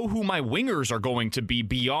don't know who my wingers are going to be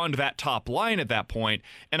beyond that top line at that point.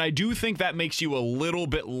 And I do think that makes you a little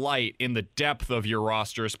bit light in the depth of your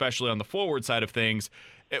roster, especially on the forward side of things.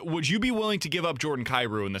 Would you be willing to give up Jordan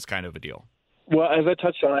Kyrou in this kind of a deal? Well, as I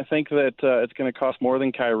touched on, I think that it's going to cost more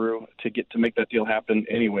than Kyrou to make that deal happen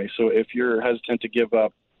anyway. So if you're hesitant to give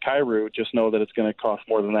up Kyrou, just know that it's going to cost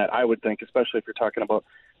more than that, I would think, especially if you're talking about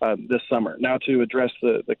this summer. Now, to address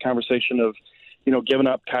the conversation of, giving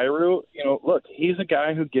up Kyrou, look, he's a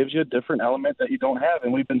guy who gives you a different element that you don't have.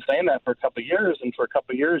 And we've been saying that for a couple of years. And for a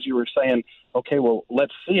couple of years, you were saying, okay, well,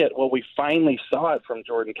 let's see it. Well, we finally saw it from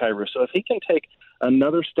Jordan Kyrou. So if he can take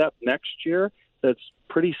another step next year that's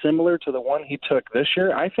pretty similar to the one he took this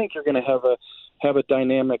year, I think you're going to have a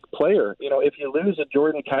dynamic player. If you lose a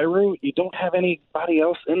Jordan Kyrou, you don't have anybody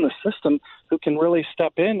else in the system who can really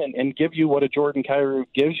step in and give you what a Jordan Kyrou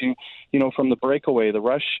gives you, from the breakaway, the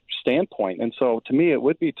rush standpoint. And so to me, it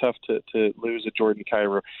would be tough to lose a Jordan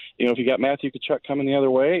Kyrou. If you got Matthew Tkachuk coming the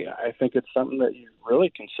other way, I think it's something that you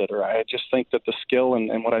really consider. I just think that the skill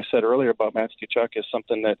and what I said earlier about Matthew Tkachuk is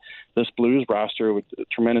something that this Blues roster would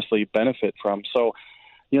tremendously benefit from. So,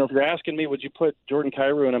 if you're asking me, would you put Jordan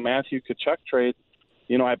Kyrou in a Matthew Tkachuk trade?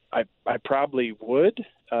 I probably would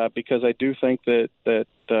because I do think that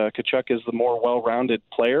Tkachuk is the more well-rounded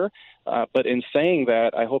player. But in saying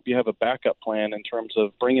that, I hope you have a backup plan in terms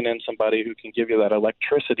of bringing in somebody who can give you that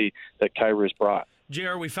electricity that Kyrou's brought.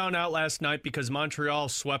 JR, we found out last night because Montreal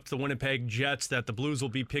swept the Winnipeg Jets that the Blues will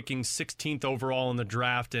be picking 16th overall in the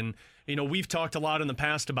draft. And, we've talked a lot in the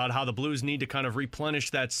past about how the Blues need to kind of replenish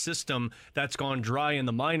that system that's gone dry in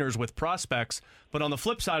the minors with prospects. But on the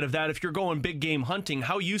flip side of that, if you're going big game hunting,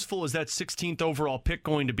 how useful is that 16th overall pick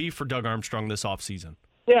going to be for Doug Armstrong this offseason?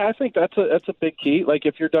 Yeah, I think that's a big key. Like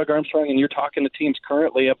if you're Doug Armstrong and you're talking to teams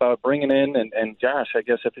currently about bringing in, and gosh, I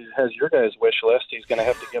guess if he has your guys' wish list, he's going to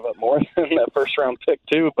have to give up more than that first-round pick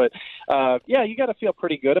too. But, yeah, you got to feel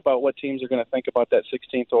pretty good about what teams are going to think about that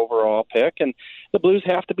 16th overall pick. And the Blues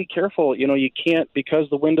have to be careful. You can't, because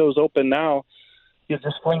the window's open now, you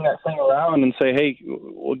just fling that thing around and say, hey,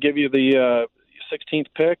 we'll give you the 16th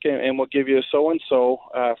pick and we'll give you a so-and-so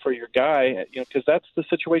for your guy, because that's the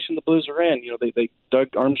situation the Blues are in. Doug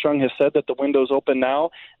Armstrong has said that the window's open now.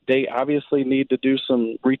 They obviously need to do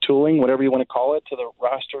some retooling, whatever you want to call it, to the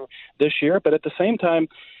roster this year. But at the same time,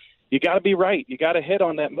 you got to be right. You got to hit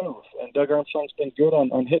on that move. And Doug Armstrong's been good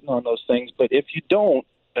on hitting on those things. But if you don't,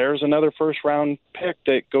 there's another first-round pick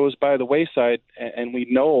that goes by the wayside, and we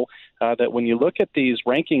know that when you look at these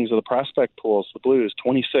rankings of the prospect pools, the Blues,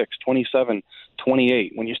 26, 27,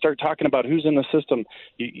 28, when you start talking about who's in the system,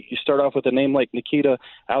 you start off with a name like Nikita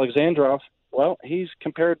Alexandrov. Well, he's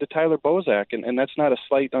compared to Tyler Bozak, and that's not a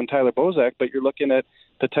slight on Tyler Bozak, but you're looking at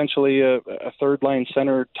potentially a third-line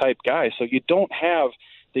center-type guy. So you don't have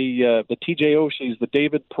the TJ Oshie's, the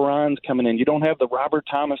David Perrons coming in. You don't have the Robert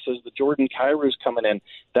Thomases, the Jordan Kyrous coming in.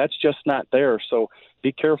 That's just not there. So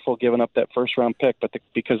be careful giving up that first-round pick,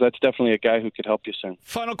 because that's definitely a guy who could help you soon.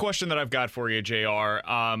 Final question that I've got for you, JR.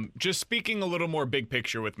 Just speaking a little more big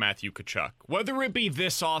picture with Matthew Tkachuk, whether it be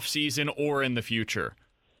this offseason or in the future,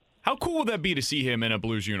 How cool would that be to see him in a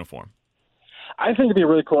Blues uniform? I think it'd be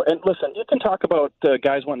really cool. And listen, you can talk about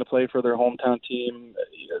guys wanting to play for their hometown team.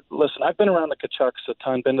 Listen, I've been around the Kachucks a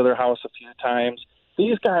ton, been to their house a few times.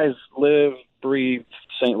 These guys live, breathe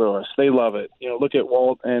St. Louis. They love it. Look at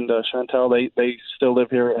Walt and Chantel. They still live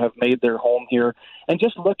here, have made their home here. And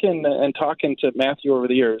just looking and talking to Matthew over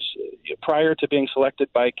the years, prior to being selected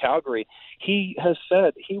by Calgary, he has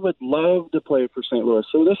said he would love to play for St. Louis.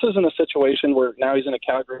 So this isn't a situation where now he's in a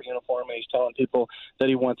Calgary uniform and he's telling people that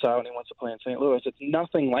he wants out and he wants to play in St. Louis. It's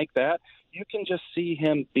nothing like that. You can just see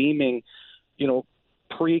him beaming,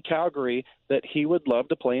 pre-Calgary, that he would love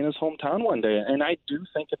to play in his hometown one day. And I do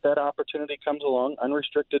think if that opportunity comes along,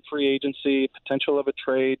 unrestricted free agency, potential of a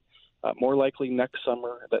trade, more likely next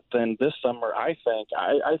summer than this summer, I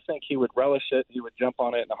think he would relish it. He would jump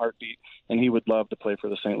on it in a heartbeat, and he would love to play for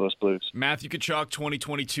the St. Louis Blues. Matthew Tkachuk,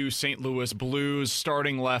 2022 St. Louis Blues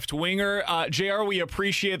starting left winger. JR, we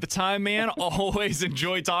appreciate the time, man. Always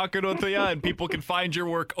enjoy talking with you, and people can find your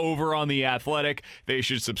work over on The Athletic. They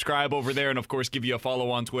should subscribe over there and, of course, give you a follow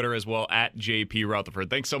on Twitter as well, at JP Rutherford.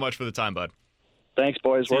 Thanks so much for the time, bud. Thanks,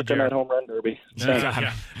 boys. Working that home run derby.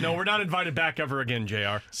 Yeah. No, we're not invited back ever again,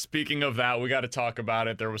 JR. Speaking of that, we got to talk about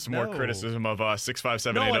it. There was some more criticism of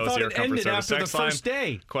 65780's Air Comfort Service after text the first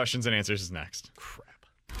day. Questions and answers is next. Crap.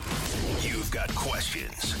 You've got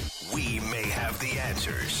questions. We may have the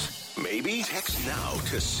answers. Maybe? Text now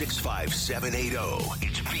to 65780.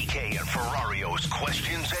 It's BK and Ferrario's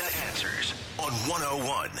Questions and Answers on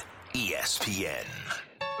 101 ESPN.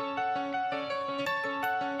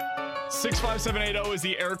 65780 is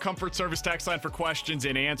the Air Comfort Service text line for questions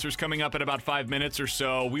and answers. Coming up in about 5 minutes or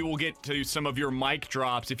so, we will get to some of your mic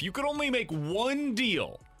drops. If you could only make one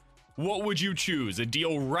deal, what would you choose? A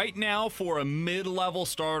deal right now for a mid-level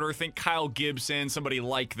starter, think Kyle Gibson, somebody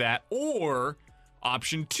like that, or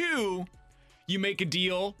option 2, you make a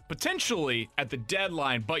deal potentially at the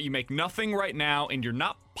deadline, but you make nothing right now and you're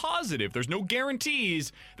not positive. There's no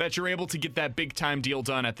guarantees that you're able to get that big time deal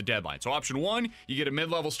done at the deadline. So option 1, you get a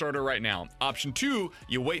mid-level starter right now. Option 2,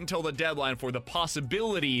 you wait until the deadline for the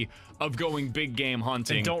possibility of going big game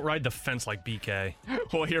hunting. And don't ride the fence like BK.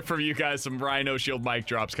 We'll hear from you guys some Rhino Shield mic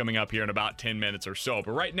drops coming up here in about 10 minutes or so.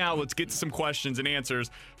 But right now, let's get to some questions and answers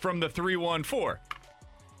from the 314.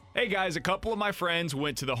 Hey guys, a couple of my friends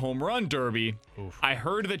went to the home run derby. Oof. I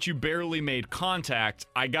heard that you barely made contact.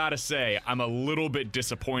 I gotta say, I'm a little bit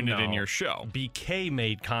disappointed in your show. BK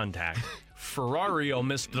made contact. Ferrario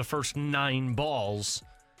missed the first 9 balls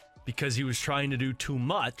because he was trying to do too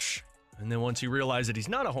much. And then once he realized that he's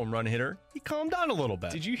not a home run hitter, he calmed down a little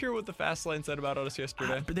bit. Did you hear what the Fast Lane said about us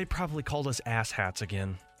yesterday? But they probably called us asshats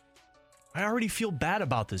again. I already feel bad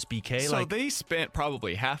about this, BK. So they spent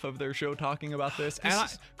probably half of their show talking about this. And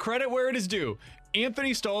credit where it is due.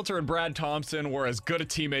 Anthony Stalter and Brad Thompson were as good of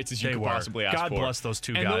teammates as you could possibly ask for. God bless those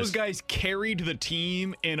two guys. And those guys carried the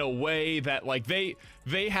team in a way that, like, they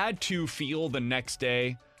had to feel the next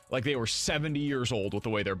day like they were 70 years old with the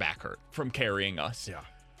way their back hurt from carrying us. Yeah.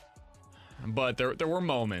 But there were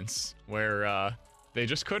moments where they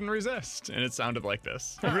just couldn't resist, and it sounded like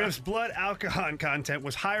this. Riv's blood alcohol content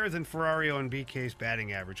was higher than Ferrario and BK's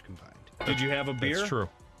batting average combined. Did you have a beer? That's true.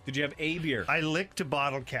 Did you have a beer? I licked a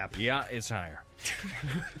bottle cap. Yeah, it's higher.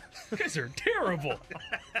 You guys are terrible.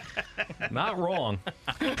 Not wrong,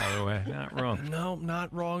 by the way. Not wrong. No,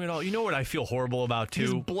 not wrong at all. You know what I feel horrible about, too?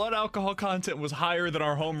 His blood alcohol content was higher than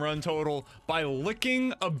our home run total by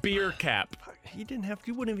licking a beer cap. He wouldn't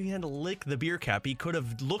have even had to lick the beer cap. He could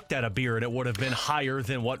have looked at a beer and it would have been higher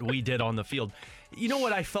than what we did on the field. You know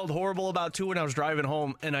what I felt horrible about, too, when I was driving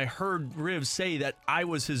home and I heard Riv say that I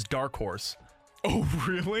was his dark horse. Oh,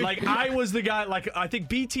 really? Like, I was the guy, like, I think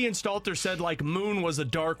BT and Stalter said, like, Moon was a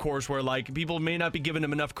dark horse where, like, people may not be giving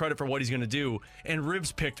him enough credit for what he's going to do, and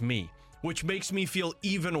Rivs picked me, which makes me feel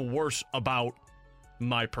even worse about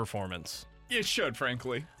my performance. It should,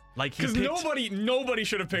 frankly. Like, because nobody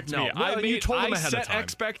should have picked me. Well, you told him I ahead of set time.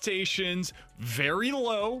 expectations very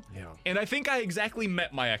low, and I think I exactly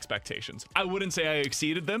met my expectations. I wouldn't say I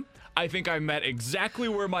exceeded them. I think I met exactly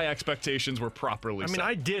where my expectations were properly set.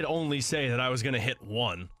 I did only say that I was going to hit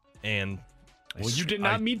 1, and... Well, you did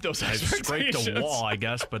not meet those expectations. I scraped a wall, I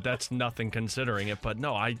guess, but that's nothing considering it. But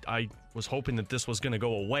no, I was hoping that this was going to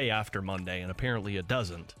go away after Monday, and apparently it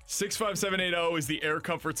doesn't. 65780 is the Air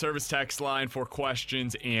Comfort Service text line for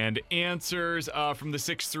questions and answers from the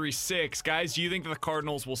 636. Guys, do you think that the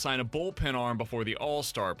Cardinals will sign a bullpen arm before the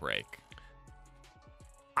All-Star break?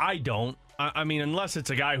 I don't. I mean, unless it's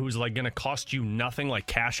a guy who's like going to cost you nothing, like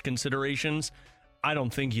cash considerations, I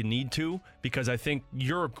don't think you need to, because I think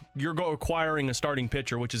you're acquiring a starting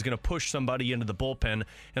pitcher, which is going to push somebody into the bullpen,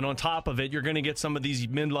 and on top of it, you're going to get some of these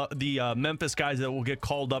Memphis guys that will get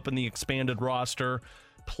called up in the expanded roster.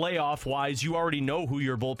 Playoff-wise, you already know who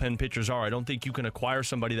your bullpen pitchers are. I don't think you can acquire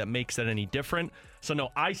somebody that makes that any different. So, no,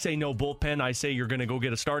 I say no bullpen. I say you're going to go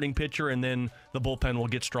get a starting pitcher, and then the bullpen will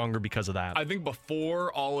get stronger because of that. I think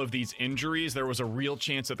before all of these injuries, there was a real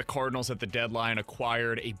chance that the Cardinals at the deadline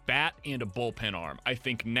acquired a bat and a bullpen arm. I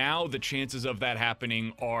think now the chances of that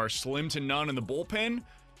happening are slim to none in the bullpen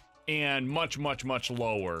and much, much, much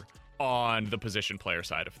lower on the position player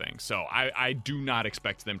side of things. So I do not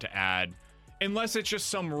expect them to add, unless it's just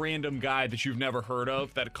some random guy that you've never heard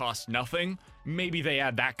of that costs nothing. Maybe they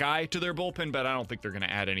add that guy to their bullpen, but I don't think they're going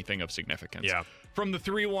to add anything of significance. Yeah. From the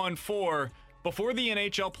 314, before the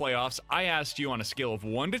NHL playoffs, I asked you on a scale of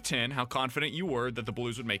 1 to 10 how confident you were that the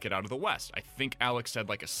Blues would make it out of the West. I think Alex said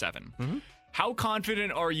like a 7. Mm-hmm. How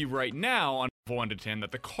confident are you right now on 1 to 10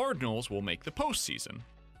 that the Cardinals will make the postseason?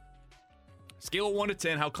 Scale of 1 to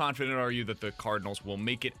 10, how confident are you that the Cardinals will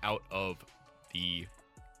make it out of the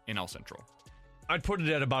NL Central? I'd put it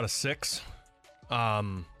at about a 6.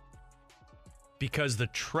 Because the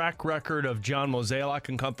track record of John Mozeliak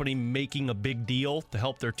and company making a big deal to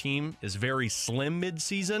help their team is very slim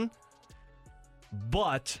mid-season.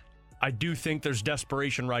 But I do think there's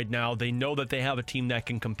desperation right now. They know that they have a team that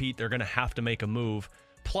can compete. They're going to have to make a move.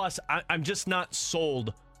 Plus, I'm just not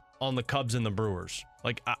sold on the Cubs and the Brewers.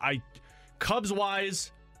 Like,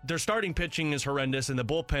 Cubs-wise, their starting pitching is horrendous, and the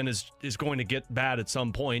bullpen is going to get bad at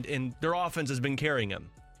some point, and their offense has been carrying them.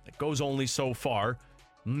 It goes only so far.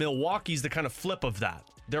 Milwaukee's the kind of flip of that.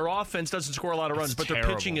 Their offense doesn't score a lot of runs, but their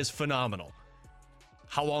pitching is phenomenal.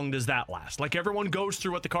 How long does that last? Like, everyone goes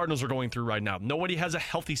through what the Cardinals are going through right now. Nobody has a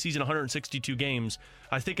healthy season, 162 games.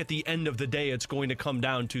 I think at the end of the day, it's going to come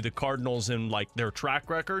down to the Cardinals and, like, their track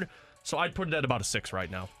record. So I'd put it at about a 6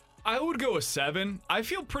 right now. I would go a 7. I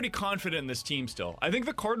feel pretty confident in this team still. I think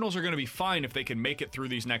the Cardinals are going to be fine if they can make it through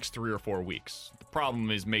these next 3 or 4 weeks. The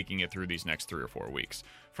problem is making it through these next 3 or 4 weeks.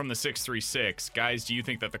 From the 636, guys, do you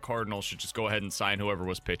think that the Cardinals should just go ahead and sign whoever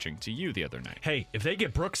was pitching to you the other night? Hey, if they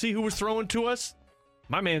get Brooksy, who was throwing to us,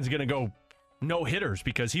 my man's going to go no hitters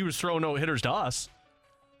because he was throwing no hitters to us.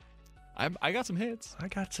 I got some hits. I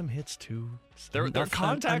got some hits too. Their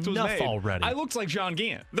contact was made already. I looked like John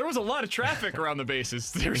Gant. There was a lot of traffic around the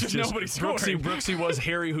bases. There was just nobody scoring. Brooksy was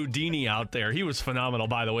Harry Houdini out there. He was phenomenal,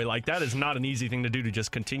 by the way. Like, that is not an easy thing to do, to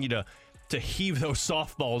just continue to heave those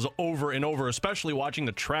softballs over and over, especially watching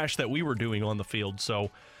the trash that we were doing on the field.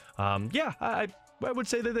 So, I would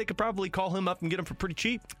say that they could probably call him up and get him for pretty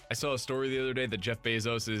cheap. I saw a story the other day that Jeff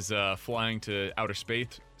Bezos is flying to outer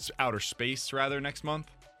space next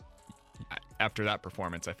month. After that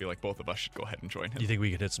performance, I feel like both of us should go ahead and join him. You think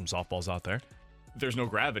we could hit some softballs out there? There's no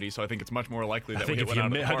gravity, so I think it's much more likely that we hit one out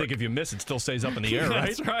of the park. I think if you miss, it still stays up in the air,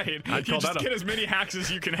 right? That's right. Get as many hacks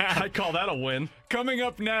as you can have. I'd call that a win. Coming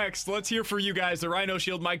up next, let's hear for you guys. The Rhino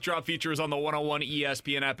Shield mic drop feature is on the 101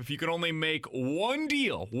 ESPN app. If you can only make one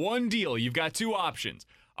deal, you've got 2 options.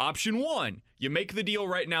 Option 1, you make the deal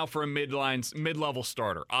right now for a mid-level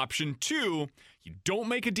starter. Option 2, you don't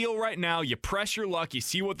make a deal right now, you press your luck, you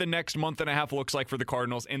see what the next month and a half looks like for the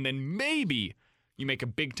Cardinals, and then maybe you make a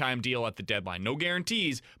big-time deal at the deadline. No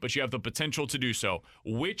guarantees, but you have the potential to do so.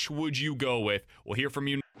 Which would you go with? We'll hear from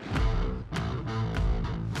you.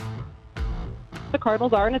 The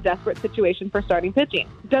Cardinals are in a desperate situation for starting pitching.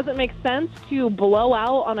 Does it make sense to blow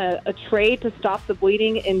out on a trade to stop the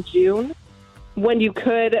bleeding in June when you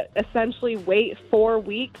could essentially wait 4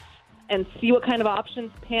 weeks and see what kind of options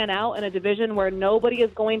pan out in a division where nobody is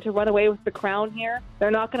going to run away with the crown here?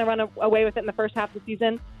 They're not going to run away with it in the first half of the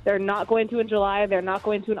season. They're not going to in July. They're not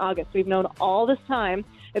going to in August. We've known all this time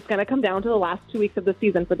it's going to come down to the last 2 weeks of the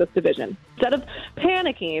season for this division. Instead of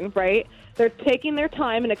panicking, right, they're taking their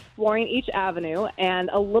time and exploring each avenue, and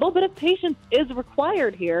a little bit of patience is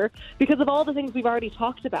required here because of all the things we've already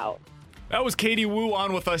talked about. That was Katie Wu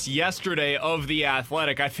on with us yesterday of The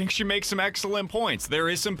Athletic. I think she makes some excellent points. There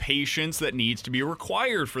is some patience that needs to be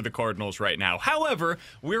required for the Cardinals right now. However,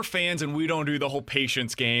 we're fans and we don't do the whole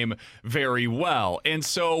patience game very well. And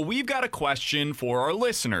so we've got a question for our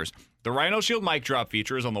listeners. The Rhino Shield mic drop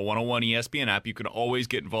feature is on the 101 ESPN app. You can always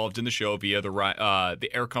get involved in the show via the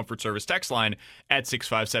Air Comfort Service text line at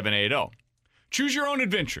 65780. Choose your own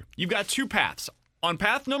adventure. You've got 2 paths. On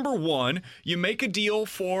path number 1, you make a deal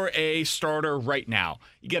for a starter right now.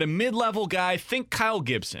 You get a mid-level guy, think Kyle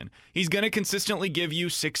Gibson. He's going to consistently give you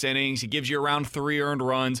 6 innings. He gives you around 3 earned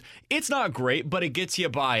runs. It's not great, but it gets you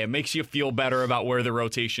by. It makes you feel better about where the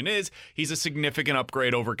rotation is. He's a significant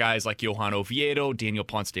upgrade over guys like Johan Oviedo, Daniel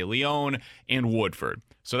Ponce de Leon, and Woodford.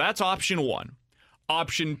 So that's option 1.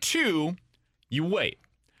 Option 2, you wait.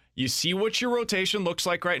 You see what your rotation looks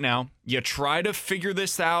like right now. You try to figure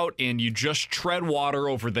this out, and you just tread water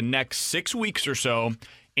over the next 6 weeks or so.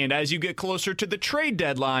 And as you get closer to the trade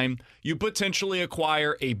deadline, you potentially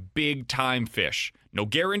acquire a big-time fish. No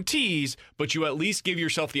guarantees, but you at least give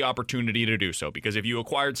yourself the opportunity to do so. Because if you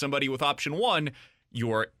acquired somebody with option 1, you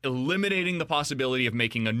are eliminating the possibility of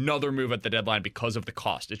making another move at the deadline because of the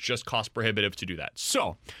cost. It's just cost prohibitive to do that.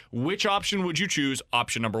 So, which option would you choose?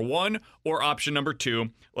 Option number 1 or option number 2?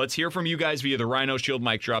 Let's hear from you guys via the Rhino Shield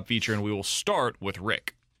mic drop feature, and we will start with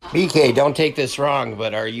Rick. BK, don't take this wrong,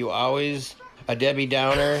 but are you always a Debbie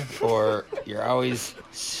Downer, or you're always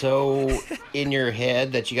so in your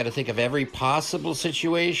head that you got to think of every possible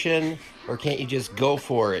situation, or can't you just go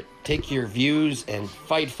for it? Take your views and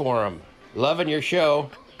fight for them. Loving your show.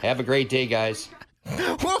 Have a great day, guys.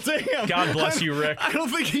 Well, damn. God bless you, Rick. I don't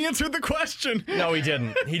think he answered the question. No, he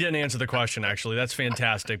didn't. He didn't answer the question, actually. That's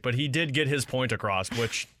fantastic. But he did get his point across,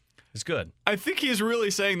 which is good. I think he's really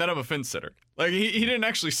saying that I'm a fence sitter. Like, he didn't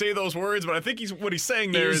actually say those words, but I think what he's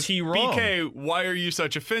saying there is he wrong? BK, why are you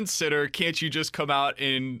such a fence sitter? Can't you just come out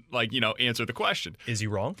and, answer the question? Is he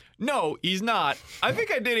wrong? No, he's not. I think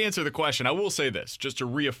I did answer the question. I will say this, just to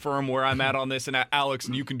reaffirm where I'm at on this, and Alex,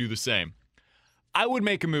 and you can do the same. I would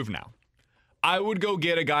make a move now. I would go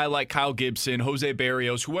get a guy like Kyle Gibson, Jose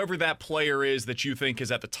Barrios, whoever that player is that you think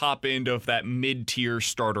is at the top end of that mid-tier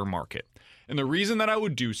starter market. And the reason that I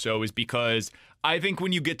would do so is because I think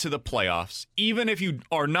when you get to the playoffs, even if you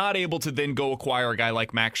are not able to then go acquire a guy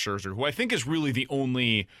like Max Scherzer, who I think is really the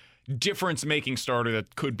only difference-making starter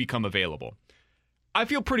that could become available, I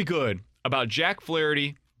feel pretty good about Jack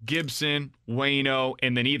Flaherty, Gibson, Waino,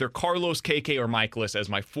 and then either Carlos, KK, or Michaelis as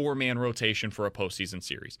my 4-man rotation for a postseason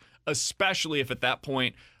series, especially if at that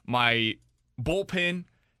point my bullpen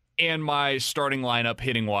and my starting lineup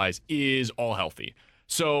hitting-wise is all healthy.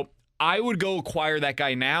 So I would go acquire that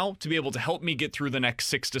guy now to be able to help me get through the next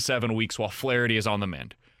 6 to 7 weeks while Flaherty is on the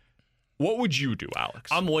mend. What would you do, Alex?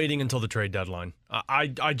 I'm waiting until the trade deadline.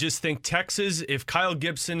 I just think Texas, if Kyle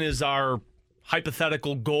Gibson is our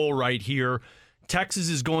hypothetical goal right here, Texas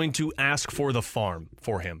is going to ask for the farm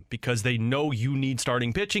for him because they know you need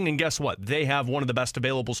starting pitching, and guess what? They have one of the best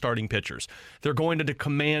available starting pitchers. They're going to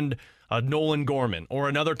command Nolan Gorman or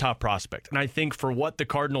another top prospect, and I think for what the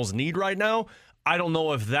Cardinals need right now, I don't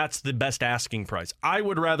know if that's the best asking price. I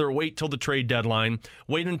would rather wait till the trade deadline,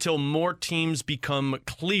 wait until more teams become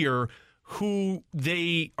clear who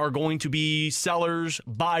they are going to be sellers,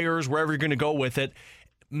 buyers, wherever you're going to go with it.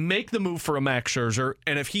 Make the move for a Max Scherzer,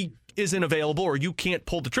 and if he isn't available or you can't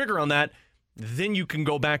pull the trigger on that, then you can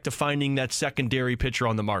go back to finding that secondary pitcher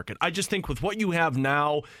on the market. I just think with what you have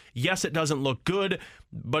now, yes, it doesn't look good,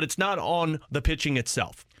 but it's not on the pitching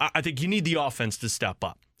itself. I think you need the offense to step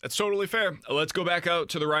up. That's totally fair. Let's go back out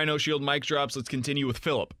to the Rhino Shield mic drops. Let's continue with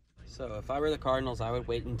Philip. So if I were the Cardinals, I would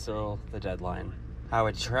wait until the deadline. I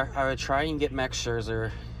would try and get Max Scherzer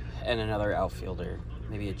and another outfielder,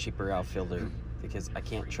 maybe a cheaper outfielder, because I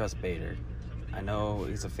can't trust Bader. I know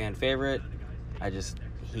he's a fan favorite.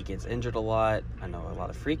 He gets injured a lot. I know a lot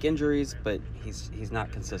of freak injuries, but he's not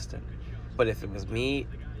consistent. But if it was me,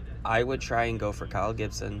 I would try and go for Kyle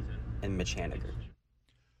Gibson and Mitch Haniger.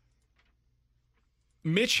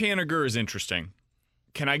 Mitch Haniger is interesting.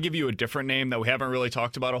 Can I give you a different name that we haven't really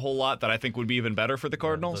talked about a whole lot that I think would be even better for the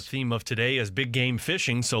Cardinals? The theme of today is big game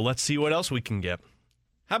fishing, so let's see what else we can get.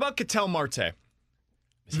 How about Ketel Marte?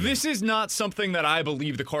 This is not something that I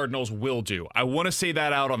believe the Cardinals will do. I want to say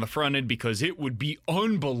that out on the front end because it would be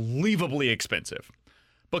unbelievably expensive.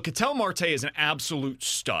 But Ketel Marte is an absolute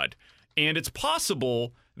stud. And it's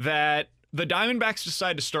possible that the Diamondbacks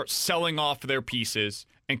decide to start selling off their pieces,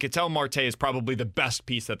 and Ketel Marte is probably the best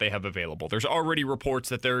piece that they have available. There's already reports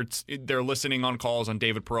that they're listening on calls on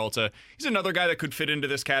David Peralta. He's another guy that could fit into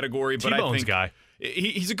this category, but I think guy.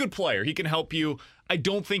 He's a good player. He can help you. I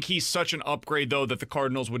don't think he's such an upgrade, though, that the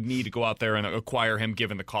Cardinals would need to go out there and acquire him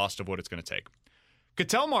given the cost of what it's going to take.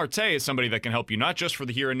 Ketel Marte is somebody that can help you not just for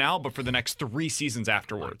the here and now, but for the next 3 seasons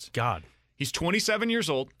afterwards. God. He's 27 years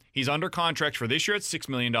old. He's under contract for this year at $6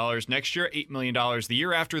 million, next year $8 million. The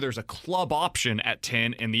year after, there's a club option at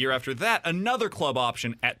 10, and the year after that, another club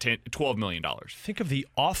option at $12 million. Think of the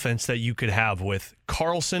offense that you could have with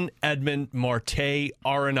Carlson, Edman, Marte,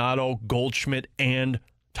 Arenado, Goldschmidt, and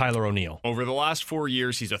Tyler O'Neill. Over the last 4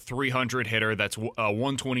 years, he's a 300 hitter. That's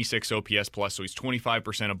 126 OPS plus, so he's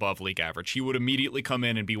 25% above league average. He would immediately come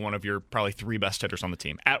in and be one of your probably 3 best hitters on the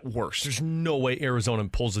team, at worst. There's no way Arizona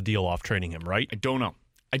pulls a deal off trading him, right? I don't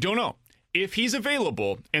know. If he's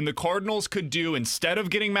available and the Cardinals could do, instead of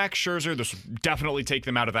getting Max Scherzer, this would definitely take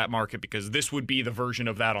them out of that market because this would be the version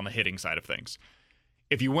of that on the hitting side of things.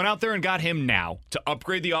 If you went out there and got him now to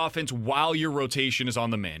upgrade the offense while your rotation is on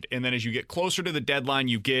the mend, and then as you get closer to the deadline,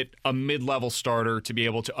 you get a mid-level starter to be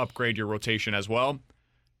able to upgrade your rotation as well,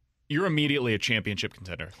 you're immediately a championship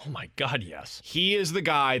contender. Oh my God, yes. He is the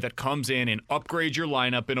guy that comes in and upgrades your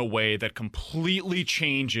lineup in a way that completely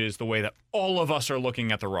changes the way that all of us are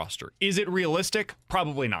looking at the roster. Is it realistic?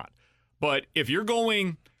 Probably not. But if you're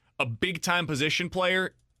going a big-time position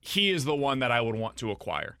player, he is the one that I would want to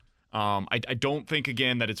acquire. I don't think,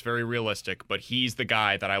 again, that it's very realistic, but he's the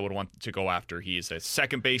guy that I would want to go after. He is a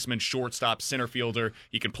second baseman, shortstop, center fielder.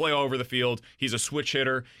 He can play all over the field. He's a switch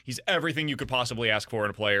hitter. He's everything you could possibly ask for in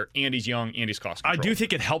a player, and he's young, and he's cost control. I do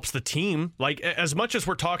think it helps the team. Like, as much as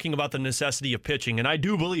we're talking about the necessity of pitching, and I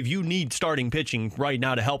do believe you need starting pitching right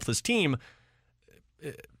now to help this team.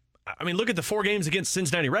 I mean, look at the 4 games against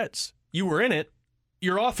Cincinnati Reds. You were in it.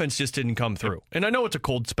 Your offense just didn't come through. And I know it's a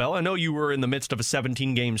cold spell. I know you were in the midst of a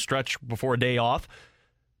 17-game stretch before a day off.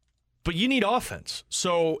 But you need offense.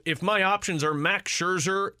 So if my options are Max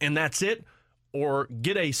Scherzer and that's it, or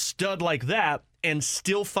get a stud like that and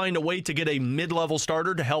still find a way to get a mid-level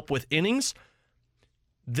starter to help with innings,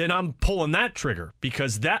 then I'm pulling that trigger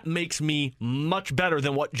because that makes me much better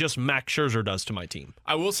than what just Max Scherzer does to my team.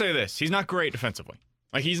 I will say this. He's not great defensively.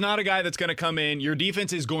 Like, he's not a guy that's going to come in. Your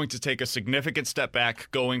defense is going to take a significant step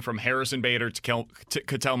back going from Harrison Bader to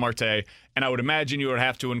Ketel Marte, and I would imagine you would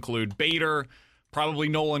have to include Bader, probably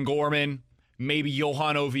Nolan Gorman, maybe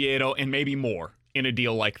Johan Oviedo, and maybe more in a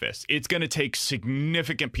deal like this. It's going to take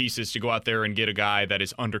significant pieces to go out there and get a guy that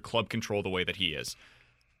is under club control the way that he is.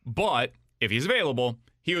 But if he's available,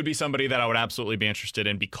 he would be somebody that I would absolutely be interested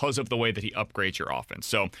in because of the way that he upgrades your offense.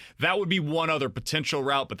 So that would be one other potential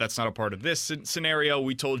route, but that's not a part of this scenario.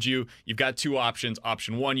 We told you you've got 2 options.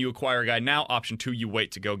 Option 1, you acquire a guy now. Option 2, you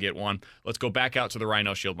wait to go get one. Let's go back out to the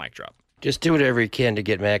Rhino Shield mic drop. Just do whatever you can to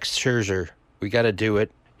get Max Scherzer. We got to do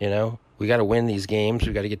it, you know. We got to win these games.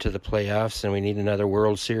 We got to get to the playoffs, and we need another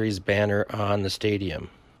World Series banner on the stadium.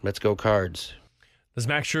 Let's go Cards. Does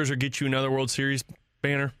Max Scherzer get you another World Series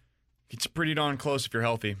banner? It's pretty darn close if you're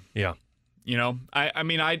healthy. Yeah. You know, I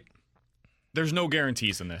mean, there's no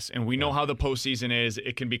guarantees in this, and we know how the postseason is.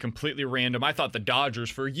 It can be completely random. I thought the Dodgers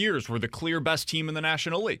for years were the clear best team in the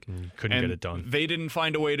National League. Couldn't get it done. They didn't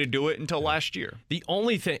find a way to do it until last year. The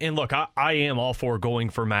only thing, and look, I am all for going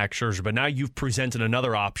for Max Scherzer, but now you've presented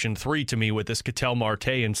another option, 3 to me, with this Ketel Marte,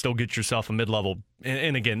 and still get yourself a mid-level.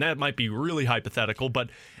 And again, that might be really hypothetical,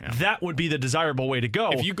 but that would be the desirable way to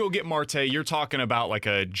go. If you go get Marte, you're talking about like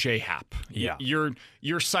a J-Hap. Yeah.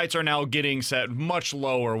 Your sights are now getting set much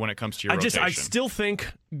lower when it comes to your rotation. I still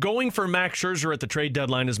think going for Max Scherzer at the trade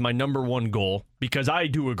deadline is my number 1 goal because I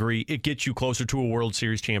do agree it gets you closer to a World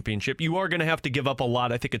Series championship. You are going to have to give up a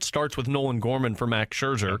lot. I think it starts with Nolan Gorman for Max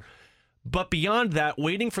Scherzer. Yeah. But beyond that,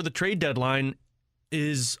 waiting for the trade deadline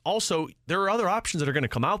is also, there are other options that are going to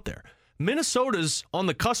come out there. Minnesota's on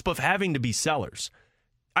the cusp of having to be sellers.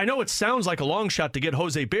 I know it sounds like a long shot to get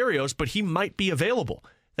Jose Berrios, but he might be available.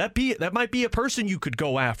 That might be a person you could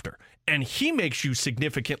go after, and he makes you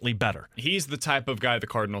significantly better. He's the type of guy the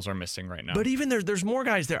Cardinals are missing right now. But even there's more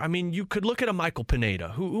guys there. I mean, you could look at a Michael Pineda,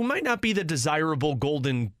 who might not be the desirable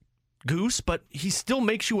golden goose, but he still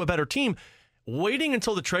makes you a better team. Waiting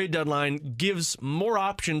until the trade deadline gives more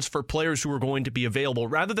options for players who are going to be available,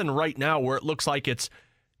 rather than right now where it looks like it's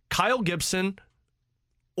Kyle Gibson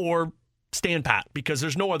or Stan Pat, because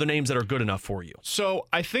there's no other names that are good enough for you. So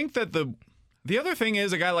I think that the other thing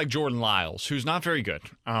is a guy like Jordan Lyles, who's not very good.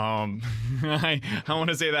 I want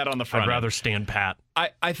to say that on the front. I'd rather Stan Pat.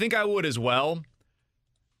 I think I would as well.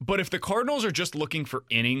 But if the Cardinals are just looking for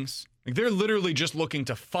innings, like they're literally just looking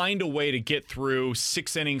to find a way to get through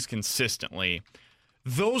 6 innings consistently,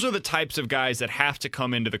 those are the types of guys that have to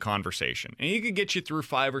come into the conversation. And he could get you through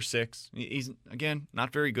 5 or 6. He's, again,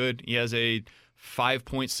 not very good. He has a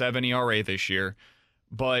 5.7 ERA this year.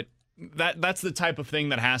 But that's the type of thing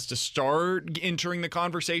that has to start entering the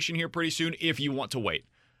conversation here pretty soon if you want to wait.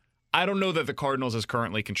 I don't know that the Cardinals as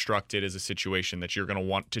currently constructed is a situation that you're going to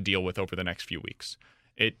want to deal with over the next few weeks.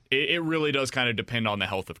 It really does kind of depend on the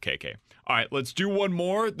health of KK. All right, let's do one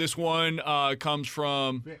more. This one comes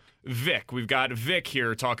from Vic. We've got Vic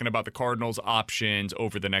here talking about the Cardinals' options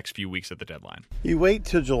over the next few weeks at the deadline. You wait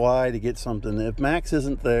till July to get something. If Max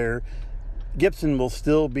isn't there, Gibson will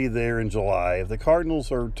still be there in July. If the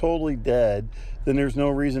Cardinals are totally dead, then there's no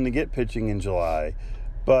reason to get pitching in July.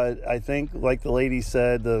 But I think, like the lady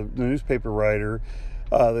said, the newspaper writer,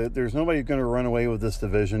 there's nobody going to run away with this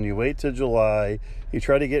division. You wait till July, you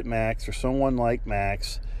try to get Max or someone like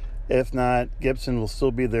Max. If not, Gibson will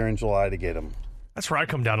still be there in July to get him. That's where I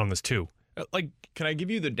come down on this too. Can I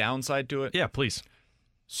give you the downside to it? Yeah, please.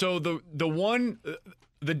 So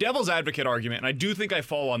the devil's advocate argument, and I do think I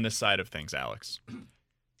fall on this side of things, Alex.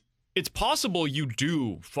 It's possible you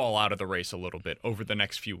do fall out of the race a little bit over the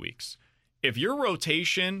next few weeks. If your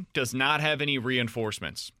rotation does not have any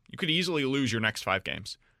reinforcements, you could easily lose your next 5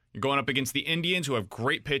 games. You're going up against the Indians, who have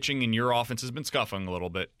great pitching, and your offense has been scuffling a little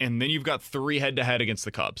bit. And then you've got 3 head-to-head against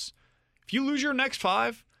the Cubs. If you lose your next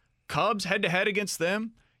 5, Cubs head-to-head against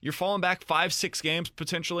them, you're falling back 5-6 games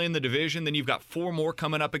potentially in the division. Then you've got 4 more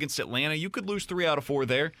coming up against Atlanta. You could lose 3 out of 4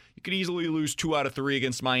 there. You could easily lose 2 out of 3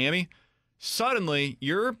 against Miami. Suddenly,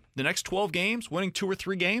 you're the next 12 games winning 2 or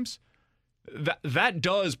 3 games. That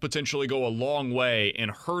does potentially go a long way in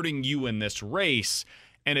hurting you in this race.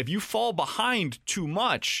 And if you fall behind too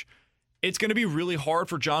much, it's going to be really hard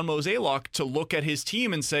for John Mozeliak to look at his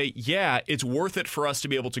team and say, yeah, it's worth it for us to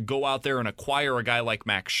be able to go out there and acquire a guy like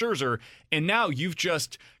Max Scherzer. And now you've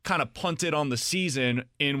just kind of punted on the season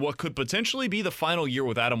in what could potentially be the final year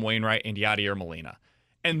with Adam Wainwright and Yadier Molina.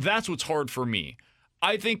 And that's what's hard for me.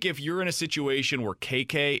 I think if you're in a situation where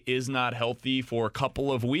KK is not healthy for a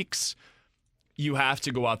couple of weeks, you have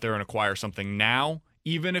to go out there and acquire something now,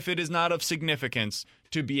 even if it is not of significance,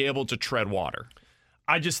 to be able to tread water.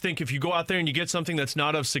 I just think if you go out there and you get something that's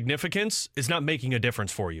not of significance, it's not making a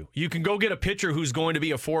difference for you. You can go get a pitcher who's going to be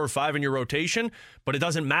a 4 or 5 in your rotation, but it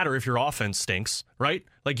doesn't matter if your offense stinks, right?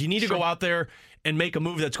 Like, you need to go out there and make a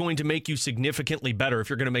move that's going to make you significantly better if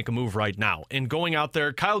you're going to make a move right now. And going out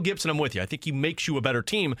there, Kyle Gibson, I'm with you. I think he makes you a better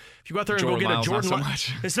team. If you go out there and go get a Jordan Lyles,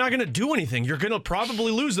 it's not going to do anything. You're going to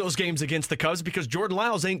probably lose those games against the Cubs because Jordan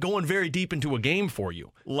Lyles ain't going very deep into a game for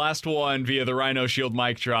you. Last one via the Rhino Shield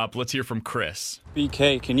mic drop. Let's hear from Chris.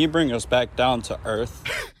 BK, can you bring us back down to earth?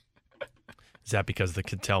 Is that because of the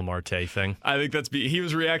Ketel Marte thing? I think he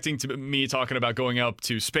was reacting to me talking about going up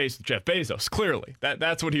to space with Jeff Bezos. Clearly,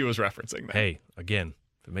 that's what he was referencing there. Hey, again,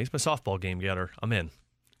 if it makes my softball game better, I'm in.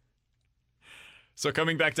 So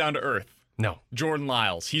coming back down to earth. No. Jordan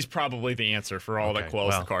Lyles. He's probably the answer for all that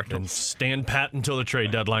quells the Cardinals. Then stand pat until the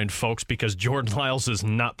trade deadline, folks, because Jordan Lyles is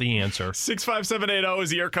not the answer. 65780 is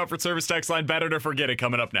the Air Comfort Service text line. Better to forget it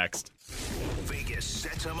coming up next. Vegas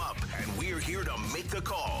sets them up, and we're here to make the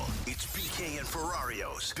call. It's BK and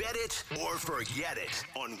Ferrario's Bet It or Forget It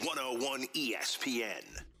on 101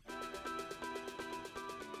 ESPN.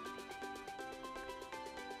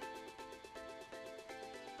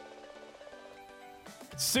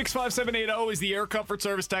 $65780 is the Air Comfort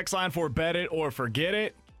Service text line for Bet It or Forget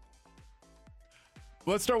It.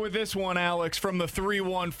 Let's start with this one, Alex, from the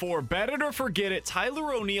 314. Bet it or forget it,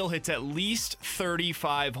 Tyler O'Neill hits at least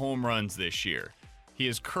 35 home runs this year. He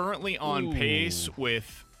is currently on pace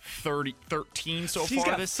with 13 so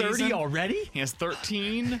far this season. He's got 30 already? He has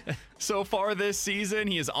 13 so far this season.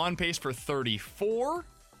 He is on pace for 34.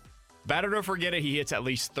 Bet it or forget it, he hits at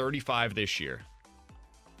least 35 this year.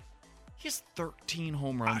 He has 13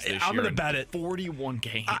 home runs this year. I'm going to bet it. 41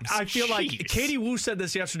 games. I feel like Katie Woo said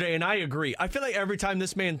this yesterday, and I agree. I feel like every time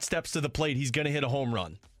this man steps to the plate, he's going to hit a home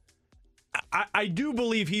run. I do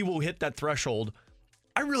believe he will hit that threshold.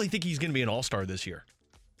 I really think he's going to be an all-star this year.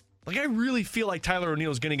 Like, I really feel like Tyler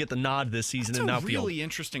O'Neill is going to get the nod this season in outfield. That's a really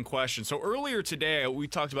interesting question. So earlier today, we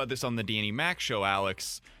talked about this on the Danny Mac show,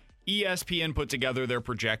 Alex. ESPN put together their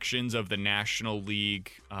projections of the National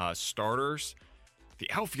League starters. The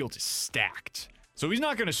outfield is stacked. So he's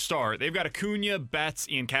not going to start. They've got Acuna, Betts,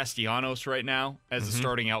 and Castellanos right now as the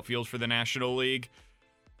starting outfield for the National League.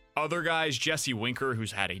 Other guys, Jesse Winker,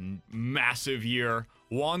 who's had a massive year,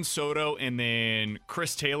 Juan Soto, and then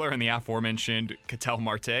Chris Taylor and the aforementioned Ketel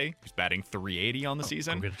Marte, who's batting .380 on the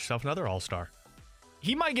season. Go get yourself another all-star.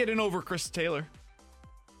 He might get in over Chris Taylor.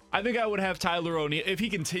 I think I would have Tyler O'Neill. If he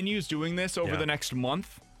continues doing this over the next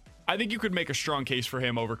month, I think you could make a strong case for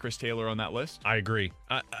him over Chris Taylor on that list. I agree.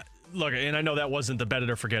 Look, and I know that wasn't the bet it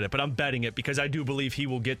or forget it, but I'm betting it because I do believe he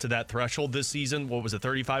will get to that threshold this season. What was it,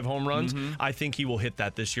 35 home runs? I think he will hit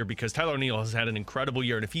that this year because Tyler O'Neill has had an incredible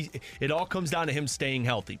year, and it all comes down to him staying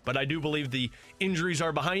healthy. But I do believe the injuries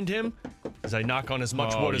are behind him. As I knock on as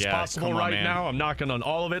much wood as possible now, I'm knocking on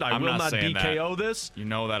all of it. I will not BKO this. You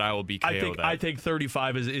know that I will BKO that. I think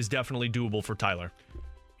 35 is definitely doable for Tyler.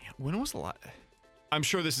 When was the last? I'm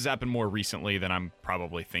sure this has happened more recently than I'm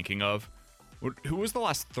probably thinking of. Who was the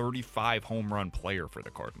last 35 home run player for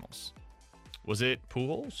the Cardinals? Was it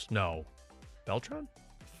Pujols? No. Beltran?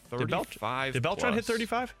 35. Did Beltran hit plus.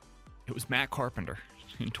 35? It was Matt Carpenter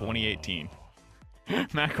in 2018.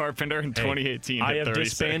 Matt Carpenter in 2018. I hit have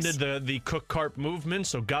 36. disbanded the Cook Carp movement,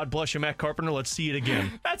 so God bless you, Matt Carpenter. Let's see it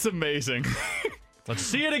again. That's amazing. Let's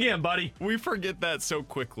see it again, buddy. We forget that so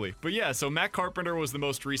quickly. But yeah, so Matt Carpenter was the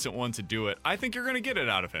most recent one to do it. I think you're going to get it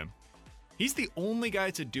out of him. He's the only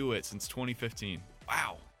guy to do it since 2015.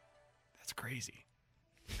 Wow. That's crazy.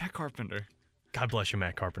 Matt Carpenter. God bless you,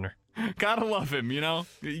 Matt Carpenter. Gotta love him, you know?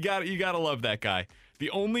 You gotta love that guy. The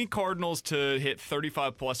only Cardinals to hit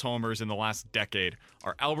 35-plus homers in the last decade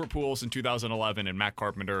are Albert Pujols in 2011 and Matt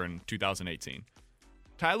Carpenter in 2018.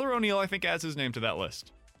 Tyler O'Neill, I think, adds his name to that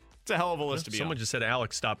list. It's a hell of a list to be Someone on. just said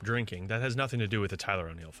Alex stopped drinking. That has nothing to do with the Tyler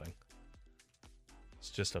O'Neill thing. It's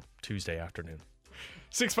just a Tuesday afternoon.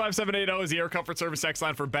 65780 is the Air Comfort Service X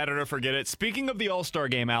line for Better to Forget It. Speaking of the All-Star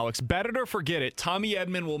game, Alex, Better to Forget It, Tommy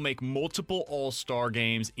Edman will make multiple All-Star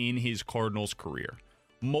games in his Cardinals career.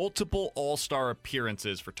 Multiple All-Star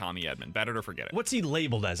appearances for Tommy Edman. Better to Forget It. What's he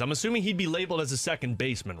labeled as? I'm assuming he'd be labeled as a second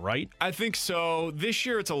baseman, right? I think so. This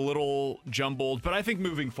year it's a little jumbled, but I think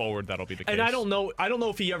moving forward that'll be the case. And I don't know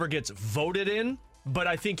if he ever gets voted in, but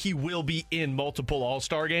I think he will be in multiple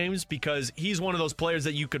All-Star games because he's one of those players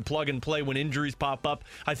that you could plug and play when injuries pop up.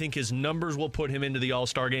 I think his numbers will put him into the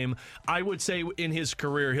All-Star game. I would say in his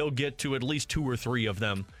career he'll get to at least 2 or 3 of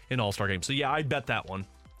them in All-Star games. So yeah, I'd bet that one.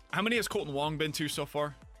 How many has Colton Wong been to so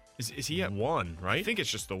far? Is he at 1, right? I think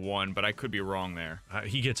it's just the 1, but I could be wrong there.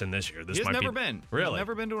 He gets in this year. He's never been. Really? He's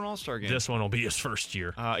never been to an All-Star game. This one will be his first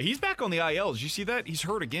year. He's back on the IL. Did you see that? He's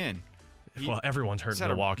hurt again. Well, everyone's hurt in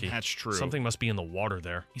Milwaukee. That's true. Something must be in the water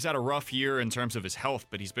there. He's had a rough year in terms of his health,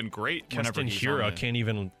 but he's been great whenever Keston he's Hiura on it. can't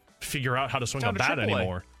even figure out how to swing a Down to bat AAA.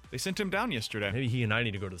 anymore. They sent him down yesterday. Maybe he and I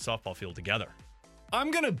need to go to the softball field together. I'm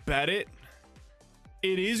going to bet it.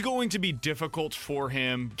 It is going to be difficult for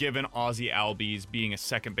him given Ozzie Albies being a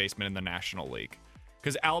second baseman in the National League.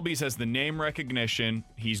 Because Albies has the name recognition.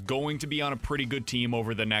 He's going to be on a pretty good team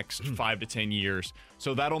over the next 5 to 10 years.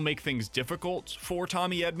 So that'll make things difficult for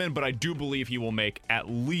Tommy Edman, but I do believe he will make at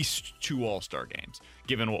least 2 All-Star games,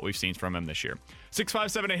 given what we've seen from him this year.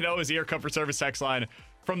 65780 is the Air Comfort Service text line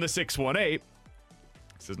from the 618.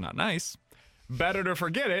 This is not nice. Better to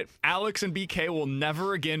Forget It, Alex and BK will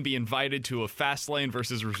never again be invited to a Fastlane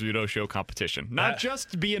versus Rizzuto show competition. Not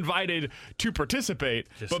just be invited to participate,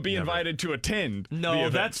 but be invited to attend. No,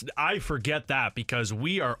 I forget that because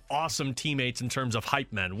we are awesome teammates in terms of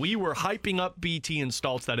hype men. We were hyping up BT and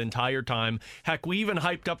Stoltz that entire time. Heck, we even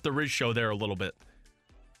hyped up the Riz show there a little bit.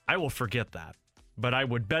 I will forget that. But I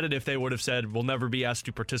would bet it if they would have said, we'll never be asked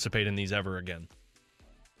to participate in these ever again.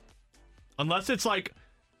 Unless it's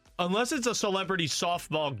a celebrity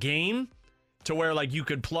softball game to where like you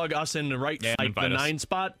could plug us in the the 9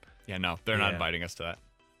 spot. Yeah, no, they're not inviting us to that.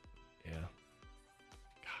 Yeah.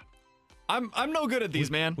 I'm no good at these,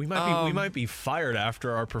 man. We might be fired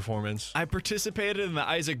after our performance. I participated in the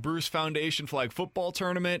Isaac Bruce Foundation flag football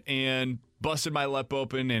tournament and busted my lip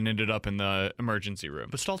open and ended up in the emergency room.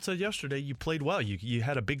 But Stoltz said yesterday you played well. You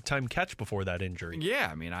had a big time catch before that injury. Yeah,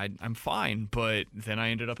 I mean I'm fine, but then I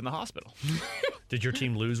ended up in the hospital. Did your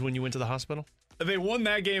team lose when you went to the hospital? They won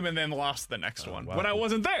that game and then lost the next one wow. when I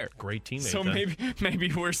wasn't there. Great teammate. So then.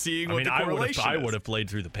 maybe we're seeing what the correlation is. I would have played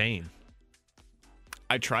through the pain.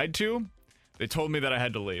 I tried to. They told me that I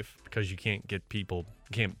had to leave because you can't get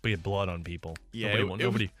blood on people. Yeah,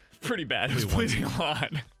 nobody. Pretty bad. It was bleeding a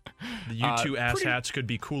lot. You two asshats could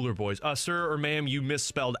be cooler boys. Sir or ma'am, you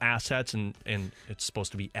misspelled assets and it's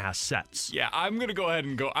supposed to be assets. Yeah, I'm going to go ahead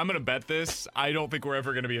and go. I'm going to bet this. I don't think we're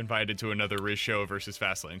ever going to be invited to another Riz Show versus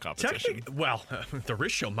Fastlane competition. Well, the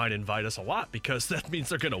Riz Show might invite us a lot because that means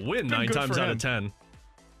they're going to win 9 times out of 10.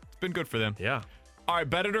 It's been good for them. Yeah. All right,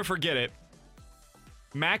 better to forget it.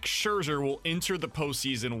 Max Scherzer will enter the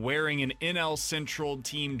postseason wearing an NL Central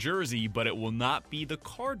team jersey, but it will not be the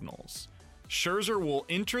Cardinals. Scherzer will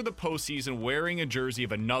enter the postseason wearing a jersey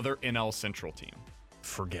of another NL Central team.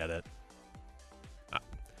 Forget it.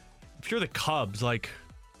 If you're the Cubs, you're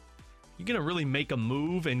going to really make a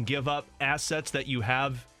move and give up assets that you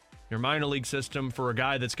have in your minor league system for a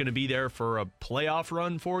guy that's going to be there for a playoff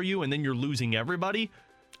run for you, and then you're losing everybody?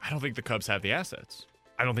 I don't think the Cubs have the assets.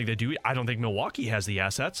 I don't think they do. I don't think Milwaukee has the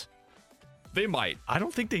assets. They might. I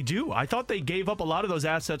don't think they do. I thought they gave up a lot of those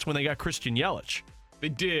assets when they got Christian Yelich. They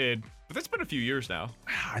did, But that's been a few years now.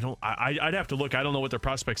 I'd have to look. I don't know what their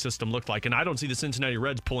prospect system looked like, and I don't see the Cincinnati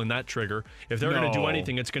Reds pulling that trigger. If they're going to do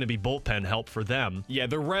anything, it's going to be bullpen help for them. Yeah,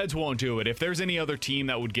 the Reds won't do it. If there's any other team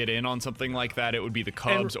that would get in on something like that, it would be the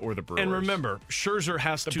Cubs or the Brewers. And remember, Scherzer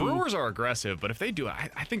has the Brewers are aggressive, but if they do it,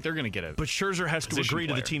 I think they're going to get it. But Scherzer has to agree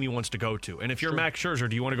to the team he wants to go to. And if you're Max Scherzer,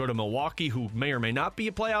 do you want to go to Milwaukee, who may or may not be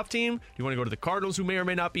a playoff team? Do you want to go to the Cardinals, who may or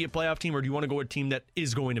may not be a playoff team? Or do you want to go to a team that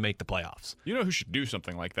is going to make the playoffs? You know who should do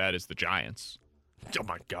something like that is the Giants. Oh,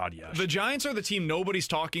 my God, yes. The Giants are the team nobody's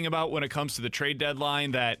talking about when it comes to the trade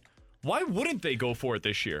deadline. Why wouldn't they go for it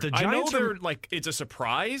this year? The Giants it's a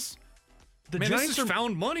surprise. The Giants have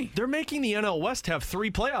found money. They're making the NL West have 3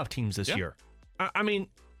 playoff teams this year. I mean,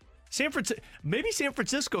 maybe San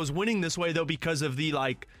Francisco's winning this way, though, because of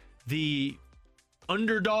the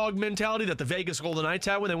underdog mentality that the Vegas Golden Knights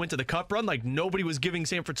had when they went to the Cup run. Like, nobody was giving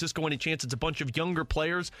San Francisco any chance. It's a bunch of younger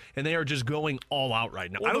players, and they are just going all out right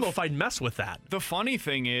now. I don't know if I'd mess with that. The funny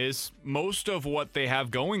thing is, most of what they have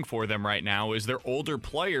going for them right now is their older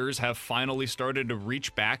players have finally started to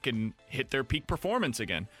reach back and hit their peak performance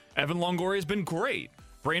again. Evan Longoria has been great.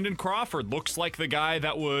 Brandon Crawford looks like the guy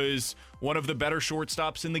that was one of the better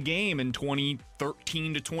shortstops in the game in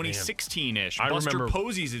 2013 to 2016-ish. Buster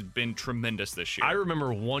Posey's has been tremendous this year. I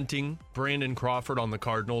remember wanting Brandon Crawford on the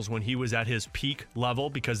Cardinals when he was at his peak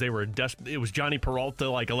level because they were it was Johnny Peralta,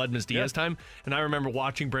 like Aledmus Diaz time. And I remember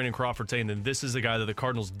watching Brandon Crawford saying that this is the guy that the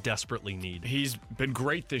Cardinals desperately need. He's been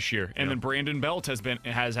great this year. And then Brandon Belt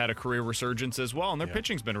has had a career resurgence as well, and their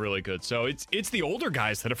pitching's been really good. So it's the older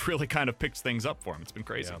guys that have really kind of picked things up for him. It's been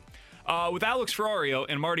crazy. With Alex Ferrario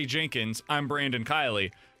and Marty Jenkins, I'm Brandon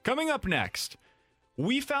Kiley. Coming up next,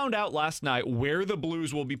 we found out last night where the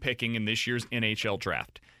Blues will be picking in this year's NHL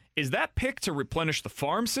draft. Is that pick to replenish the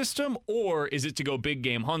farm system, or is it to go big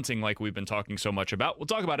game hunting like we've been talking so much about? We'll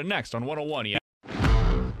talk about it next on 101. Yeah.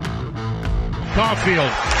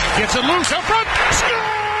 Caulfield gets it loose up front. Score!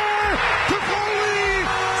 Toffoli!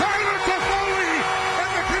 Tyler Toffoli!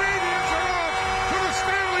 And the Canadiens are off to the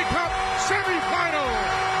Stanley Cup semifinal.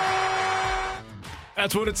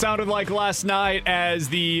 That's what it sounded like last night as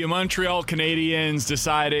the Montreal Canadiens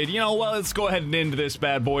decided, let's go ahead and end this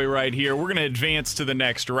bad boy right here. We're going to advance to the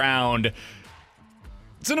next round.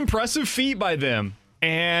 It's an impressive feat by them.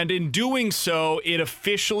 And in doing so, it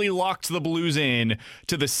officially locked the Blues in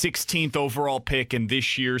to the 16th overall pick in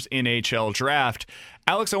this year's NHL draft.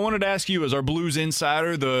 Alex, I wanted to ask you, as our Blues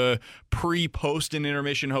insider, the pre-post and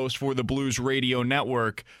intermission host for the Blues Radio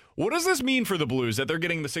Network, what does this mean for the Blues that they're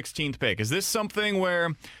getting the 16th pick? Is this something where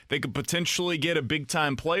they could potentially get a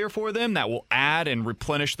big-time player for them that will add and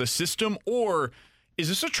replenish the system? Or is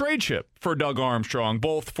this a trade chip for Doug Armstrong,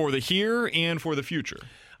 both for the here and for the future?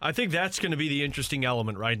 I think that's going to be the interesting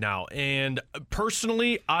element right now. And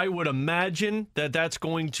personally, I would imagine that that's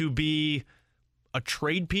going to be a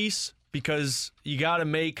trade piece because you got to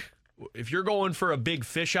make, if you're going for a big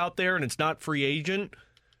fish out there and it's not free agent,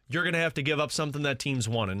 you're going to have to give up something that teams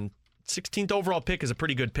want. And 16th overall pick is a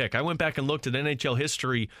pretty good pick. I went back and looked at NHL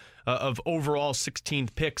history of overall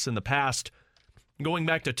 16th picks in the past. Going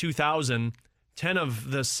back to 2000, 10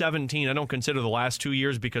 of the 17, I don't consider the last 2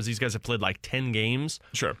 years because these guys have played like 10 games.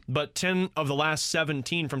 Sure. But 10 of the last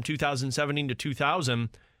 17 from 2017 to 2000,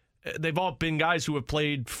 they've all been guys who have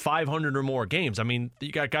played 500 or more games. I mean,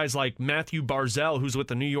 you got guys like Matthew Barzal, who's with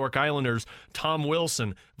the New York Islanders, Tom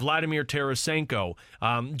Wilson, Vladimir Tarasenko,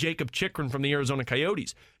 Jacob Chychrun from the Arizona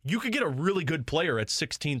Coyotes. You could get a really good player at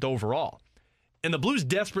 16th overall. And the Blues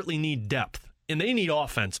desperately need depth, and they need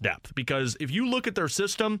offense depth because if you look at their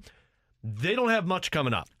system, they don't have much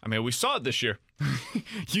coming up. I mean, we saw it this year.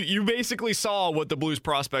 You basically saw what the Blues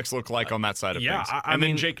prospects look like on that side of things. I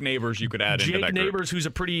mean, then Jake Neighbors you could add into that group. Jake Neighbors, who's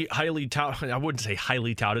a pretty highly touted, I wouldn't say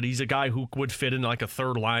highly touted. He's a guy who would fit in like a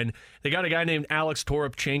third line. They got a guy named Alex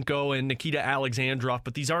Toropchenko and Nikita Alexandrov,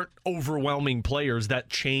 but these aren't overwhelming players that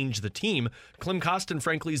change the team. Klim Kostin,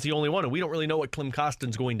 frankly, is the only one, and we don't really know what Klim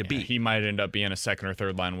Kostin's going to be. He might end up being a second or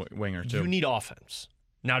third line winger, too. You need offense.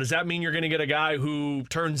 Now, does that mean you're going to get a guy who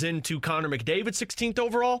turns into Connor McDavid 16th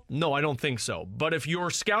overall? No, I don't think so. But if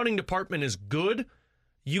your scouting department is good,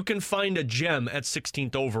 you can find a gem at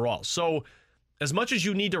 16th overall. So as much as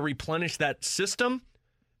you need to replenish that system,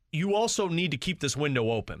 you also need to keep this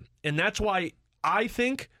window open. And that's why I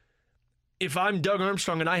think if I'm Doug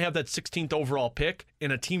Armstrong and I have that 16th overall pick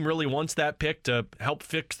and a team really wants that pick to help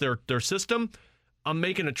fix their system, I'm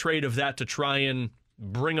making a trade of that to try and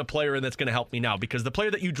bring a player in that's going to help me now, because the player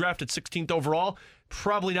that you drafted 16th overall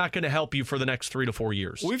probably not going to help you for the next 3 to 4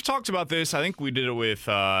 years. We've talked about this. I think we did it with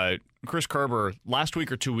Chris Kerber last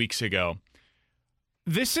week or 2 weeks ago.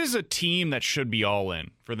 This is a team that should be all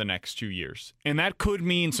in for the next 2 years. And that could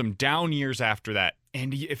mean some down years after that.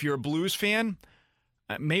 And if you're a Blues fan,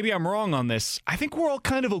 maybe I'm wrong on this. I think we're all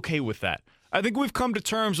kind of okay with that. I think we've come to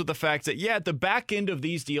terms with the fact that, at the back end of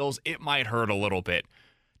these deals, it might hurt a little bit.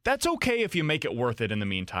 That's okay if you make it worth it in the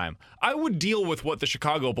meantime. I would deal with what the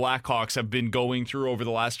Chicago Blackhawks have been going through over the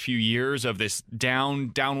last few years of this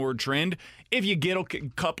downward trend if you get a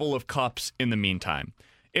couple of cups in the meantime.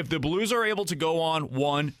 If the Blues are able to go on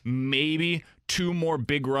one, maybe two more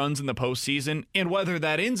big runs in the postseason, and whether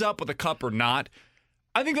that ends up with a cup or not,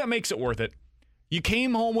 I think that makes it worth it. You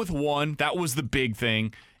came home with one. That was the big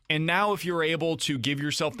thing. And now if you're able to give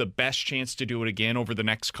yourself the best chance to do it again over the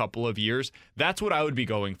next couple of years, that's what I would be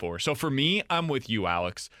going for. So for me, I'm with you,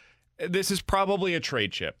 Alex. This is probably a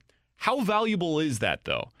trade chip. How valuable is that,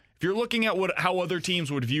 though? If you're looking at how other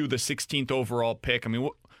teams would view the 16th overall pick, I mean,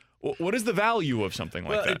 what is the value of something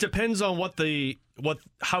like that? It depends on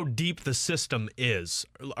how deep the system is,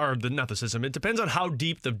 or not the system. It depends on how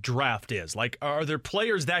deep the draft is. Like, are there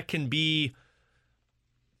players that can be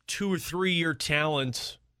 2 or 3 year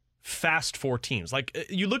talent fast for teams? Like,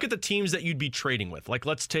 you look at the teams that you'd be trading with. Like,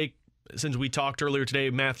 let's take, since we talked earlier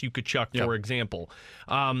today, Matthew Tkachuk, for example.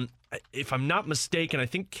 If I'm not mistaken, I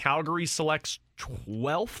think Calgary selects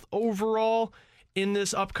 12th overall in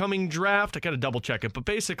this upcoming draft. I got to double check it, but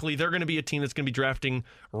basically they're going to be a team that's going to be drafting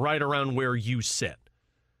right around where you sit.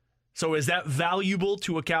 So is that valuable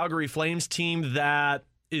to a Calgary Flames team that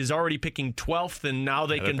is already picking 12th and now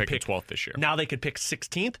they can pick 12th this year? Now they could pick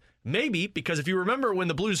 16th? Maybe, because if you remember when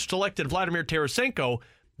the Blues selected Vladimir Tarasenko,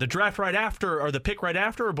 the draft right after, or the pick right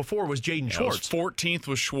after or before, was Jaden Schwartz. 14th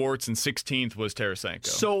was Schwartz and 16th was Tarasenko.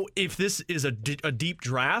 So if this is a deep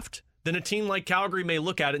draft, then a team like Calgary may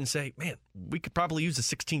look at it and say, man, we could probably use a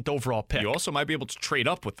 16th overall pick. You also might be able to trade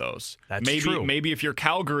up with those. That's true. Maybe if you're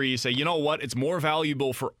Calgary, you say, you know what, it's more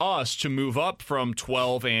valuable for us to move up from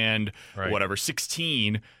 12 and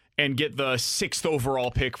 16 and get the 6th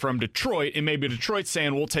overall pick from Detroit, and maybe Detroit's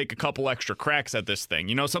saying, we'll take a couple extra cracks at this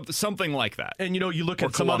thing. Something like that. And, you look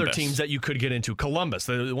at some other teams that you could get into. Columbus,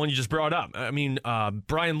 the one you just brought up. I mean,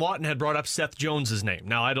 Brian Lawton had brought up Seth Jones's name.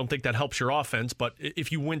 Now, I don't think that helps your offense, but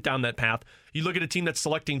if you went down that path, you look at a team that's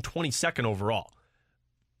selecting 22nd overall.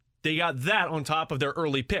 They got that on top of their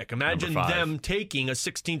early pick. Imagine them taking a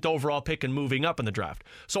 16th overall pick and moving up in the draft.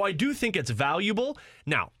 So I do think it's valuable.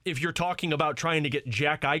 Now, if you're talking about trying to get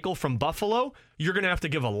Jack Eichel from Buffalo, you're going to have to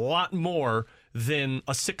give a lot more than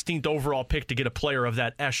a 16th overall pick to get a player of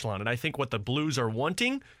that echelon. And I think what the Blues are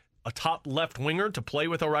wanting, a top left winger to play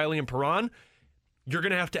with O'Reilly and Perron, you're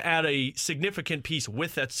going to have to add a significant piece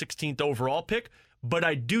with that 16th overall pick. But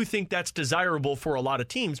I do think that's desirable for a lot of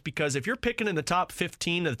teams, because if you're picking in the top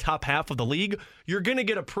 15 to the top half of the league, you're going to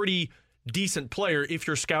get a pretty decent player if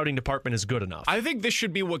your scouting department is good enough. I think this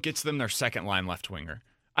should be what gets them their second line left winger.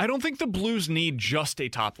 I don't think the Blues need just a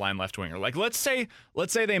top line left winger. Like, let's say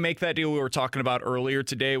they make that deal we were talking about earlier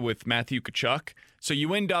today with Matthew Tkachuk. So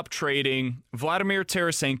you end up trading Vladimir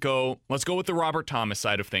Tarasenko. Let's go with the Robert Thomas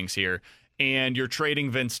side of things here. And you're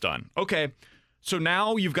trading Vince Dunn. Okay, so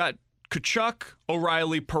now you've got Tkachuk,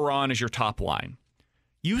 O'Reilly, Perron is your top line.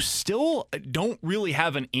 You still don't really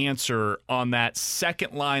have an answer on that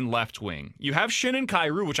second line left wing. You have Shin and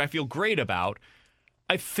Kyrou, which I feel great about.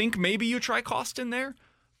 I think maybe you try Kostin there,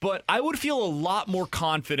 but I would feel a lot more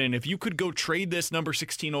confident if you could go trade this number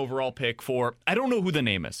 16 overall pick for, I don't know who the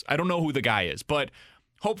name is. I don't know who the guy is, but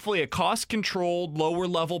hopefully a cost-controlled,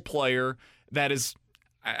 lower-level player that is,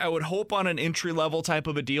 I would hope, on an entry-level type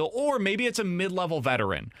of a deal, or maybe it's a mid-level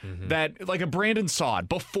veteran that, like a Brandon Saad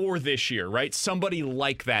before this year, right? Somebody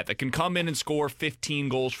like that can come in and score 15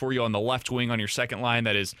 goals for you on the left wing on your second line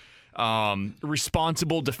that is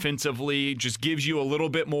responsible defensively, just gives you a little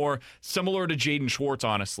bit more, similar to Jaden Schwartz,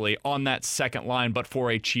 honestly, on that second line, but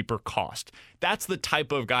for a cheaper cost. That's the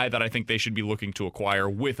type of guy that I think they should be looking to acquire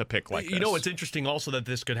with a pick like this. You know, it's interesting also that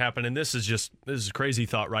this could happen, and this is a crazy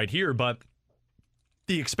thought right here, but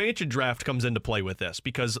the expansion draft comes into play with this,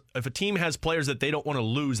 because if a team has players that they don't want to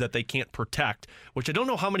lose that they can't protect, which I don't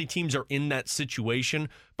know how many teams are in that situation,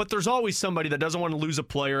 but there's always somebody that doesn't want to lose a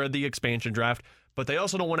player at the expansion draft, but they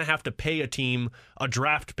also don't want to have to pay a team a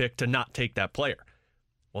draft pick to not take that player.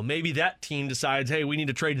 Well, maybe that team decides, hey, we need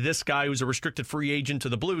to trade this guy who's a restricted free agent to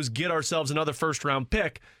the Blues, get ourselves another first-round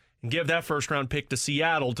pick, and give that first-round pick to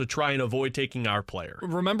Seattle to try and avoid taking our player.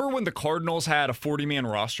 Remember when the Cardinals had a 40-man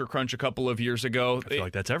roster crunch a couple of years ago? I feel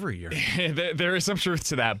like that's every year. There is some truth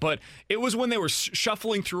to that, but it was when they were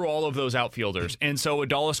shuffling through all of those outfielders. And so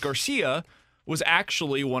Adolis Garcia was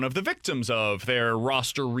actually one of the victims of their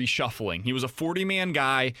roster reshuffling. He was a 40-man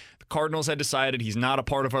guy. The Cardinals had decided he's not a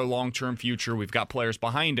part of our long-term future. We've got players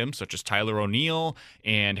behind him, such as Tyler O'Neill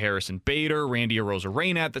and Harrison Bader, Randy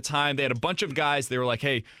Arozarena at the time. They had a bunch of guys. They were like,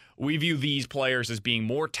 hey, we view these players as being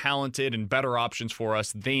more talented and better options for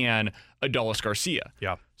us than Adolis Garcia.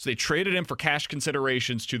 Yeah. So they traded him for cash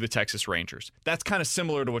considerations to the Texas Rangers. That's kind of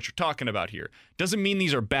similar to what you're talking about here. Doesn't mean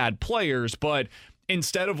these are bad players, but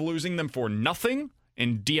instead of losing them for nothing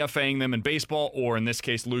and DFAing them in baseball, or in this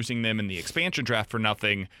case, losing them in the expansion draft for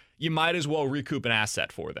nothing, you might as well recoup an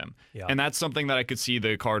asset for them. Yeah. And that's something that I could see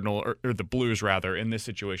the Cardinal, or the Blues rather, in this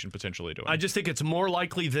situation potentially doing. I just think it's more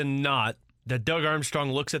likely than not that Doug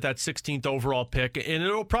Armstrong looks at that 16th overall pick, and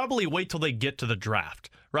it'll probably wait till they get to the draft,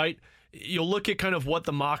 right? You'll look at kind of what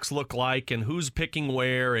the mocks look like and who's picking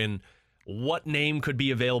where and what name could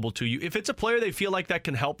be available to you. If it's a player they feel like that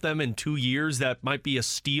can help them in 2 years, that might be a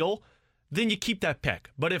steal, then you keep that pick.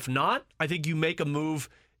 But if not, I think you make a move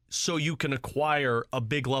so you can acquire a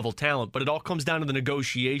big level talent. But it all comes down to the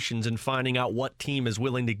negotiations and finding out what team is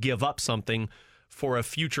willing to give up something for a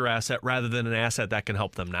future asset rather than an asset that can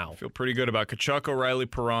help them now. Feel pretty good about Kachuk, O'Reilly,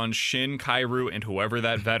 Perron, Shin, Kyrou, and whoever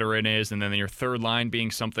that veteran is. And then your third line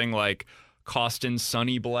being something like Costin,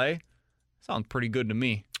 Sonny, Blais. Sounds pretty good to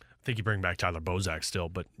me. I think you bring back Tyler Bozak still,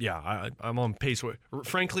 but yeah, I'm on pace.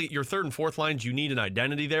 Frankly, your third and fourth lines, you need an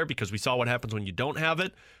identity there because we saw what happens when you don't have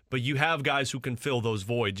it, but you have guys who can fill those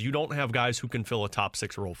voids. You don't have guys who can fill a top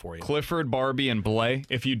six role for you. Clifford, Barbie, and Blais.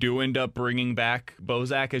 If you do end up bringing back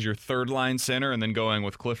Bozak as your third line center and then going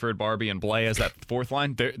with Clifford, Barbie, and Blais as that fourth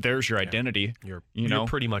line, there's your identity. You're know?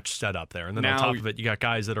 pretty much set up there. And then now, on top of it, you got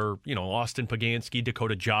guys that are, Austin Pagansky,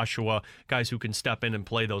 Dakota Joshua, guys who can step in and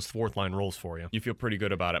play those fourth line roles for you. You feel pretty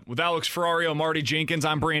good about it. With Alex Ferrario, Marty Jenkins,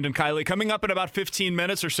 I'm Brandon Kiley. Coming up in about 15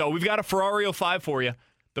 minutes or so, we've got a Ferrario 5 for you.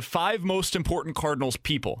 The 5 most important Cardinals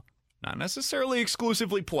people. Not necessarily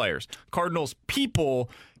exclusively players. Cardinals people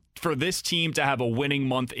for this team to have a winning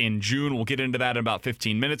month in June. We'll get into that in about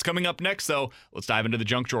 15 minutes. Coming up next, though, let's dive into the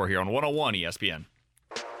junk drawer here on 101 ESPN.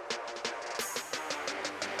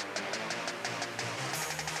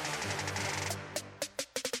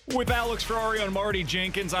 With Alex Ferrario and Marty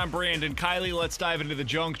Jenkins, I'm Brandon Kiley. Let's dive into the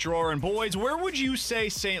junk drawer. And boys, where would you say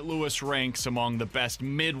St. Louis ranks among the best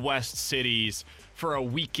Midwest cities for a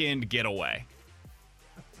weekend getaway?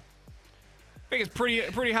 I think it's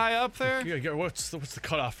pretty high up there. Yeah, what's the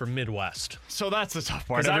cutoff for Midwest? So that's the tough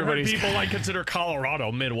part. Because I've heard people consider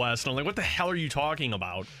Colorado Midwest. And I'm like, what the hell are you talking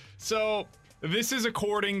about? So this is a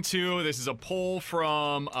poll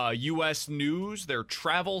from U.S. News, their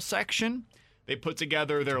travel section. They put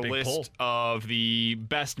together their list of the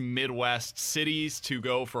best Midwest cities to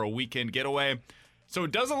go for a weekend getaway. So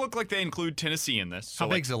it doesn't look like they include Tennessee in this. So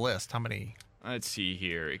how big's the list? How many? Let's see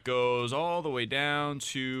here. It goes all the way down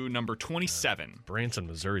to number 27. Branson,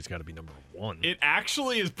 Missouri's got to be number 1. It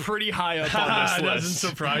actually is pretty high up on this list. Doesn't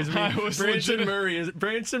surprise me.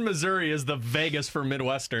 Branson, Missouri is the Vegas for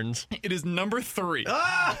Midwesterns. It is number 3.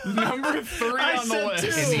 Number 3 on the list.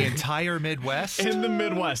 In the entire Midwest? In the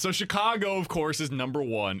Midwest. So Chicago, of course, is number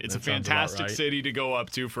 1. It's a fantastic city to go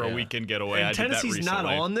up to for a weekend getaway. And Tennessee's not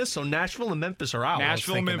on this, so Nashville and Memphis are out.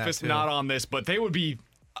 Nashville and Memphis not on this, but they would be...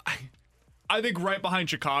 I think right behind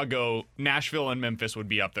Chicago, Nashville and Memphis would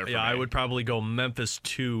be up there for me. I would probably go Memphis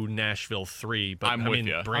 2, Nashville 3, but I'm with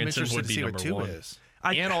you. Branson would be number 1.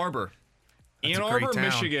 Ann Arbor. Ann Arbor,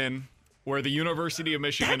 Michigan, where the University of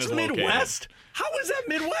Michigan is located. Midwest? How is that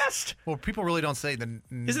Midwest? Well, people really don't say the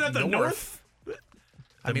Isn't that the North?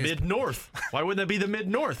 The Mid-North. Why wouldn't that be the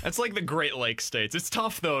Mid-North? That's like the Great Lakes states. It's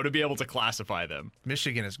tough, though, to be able to classify them.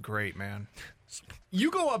 Michigan is great, man.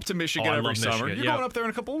 You go up to Michigan every summer. You're going up there in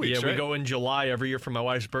a couple of weeks, right? right? We go in July every year for my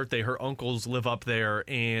wife's birthday. Her uncles live up there,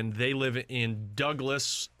 and they live in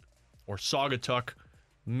Douglas or Saugatuck,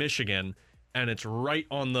 Michigan, and it's right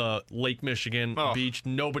on the Lake Michigan beach.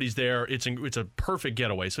 Nobody's there. It's a perfect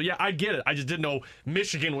getaway. So, yeah, I get it. I just didn't know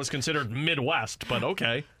Michigan was considered Midwest, but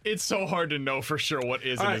okay. It's so hard to know for sure what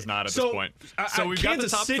is and is not at this point. So we've got the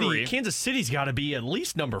top 3. Kansas City's got to be at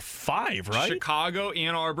least number 5, right? Chicago,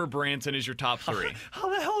 Ann Arbor, Branson is your top 3. How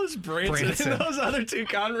the hell is Branson in those other 2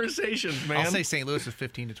 conversations, man? I'll say St. Louis is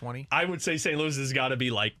 15 to 20. I would say St. Louis has got to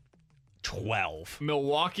be like 12.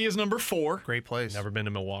 Milwaukee is number 4. Great place. Never been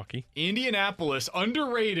to Milwaukee. Indianapolis,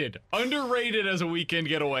 underrated as a weekend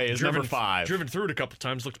getaway, is number 5. Driven through it a couple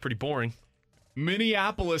times, looked pretty boring.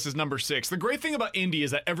 Minneapolis is number 6. The great thing about Indy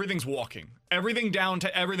is that everything's walking. Everything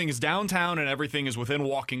is downtown, and everything is within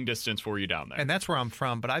walking distance for you down there. And that's where I'm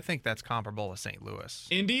from, but I think that's comparable to St. Louis.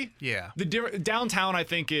 Indy? Yeah. The downtown, I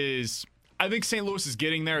think, is... I think St. Louis is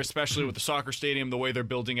getting there, especially with the soccer stadium, the way they're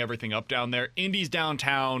building everything up down there. Indy's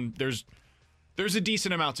downtown. There's a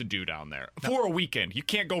decent amount to do down there for a weekend. You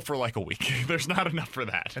can't go for like a week. There's not enough for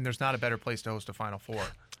that. And there's not a better place to host a Final Four.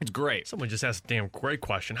 It's great. Someone just asked a damn great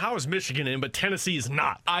question. How is Michigan in, but Tennessee is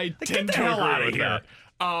not? I tend the to hell out agree of with here.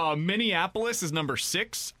 that. Minneapolis is number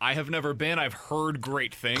 6. I have never been. I've heard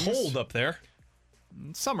great things. Cold up there.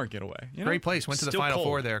 Summer getaway. You know? Great place. Went to the Still Final cold.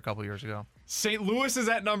 Four there a couple years ago. St. Louis is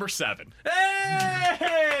at number 7.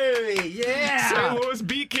 Hey, yeah. St. Louis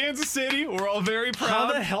beat Kansas City. We're all very proud. How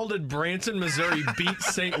the hell did Branson, Missouri beat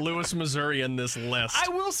St. Louis, Missouri in this list? I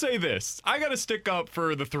will say this. I got to stick up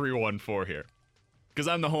for the 3-1-4 here because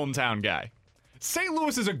I'm the hometown guy. St.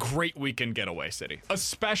 Louis is a great weekend getaway city,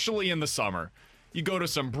 especially in the summer. You go to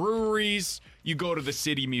some breweries. You go to the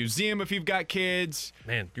City Museum if you've got kids.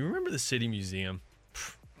 Man, do you remember the City Museum?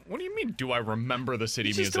 What do you mean, do I remember the City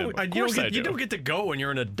You just Museum? don't, Of course I do. you don't get to go when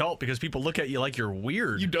you're an adult because people look at you like you're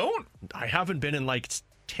weird. You don't? I haven't been in like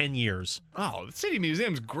 10 years. Oh, the City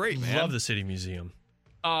Museum's great, man. Love the City Museum.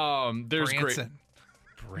 There's Branson.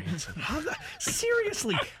 Branson.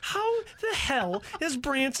 Seriously, how the hell is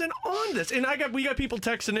Branson on this? And we got people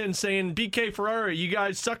texting in saying, BK Ferrari, you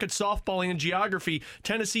guys suck at softballing and geography.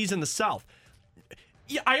 Tennessee's in the South.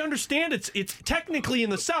 Yeah, I understand it's technically in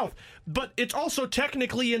the South, but it's also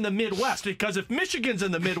technically in the Midwest, because if Michigan's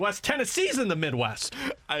in the Midwest, Tennessee's in the Midwest.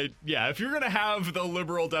 If you're going to have the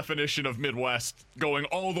liberal definition of Midwest going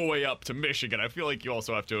all the way up to Michigan, I feel like you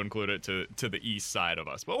also have to include it to the east side of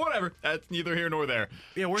us. But whatever, that's neither here nor there.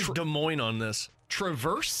 Yeah, where's Des Moines on this?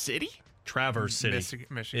 Traverse City? Traverse City.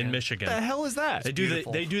 Michigan. In Michigan. What the hell is that? They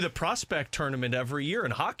do the prospect tournament every year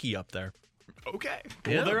in hockey up there. Okay.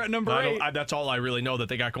 Yeah. Well, they're at number 8. That's all I really know that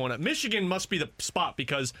they got going on. Michigan must be the spot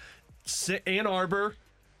because Ann Arbor,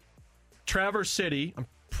 Traverse City, I'm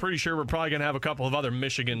pretty sure we're probably going to have a couple of other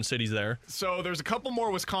Michigan cities there. So there's a couple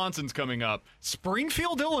more Wisconsins coming up.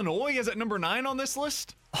 Springfield, Illinois is at number 9 on this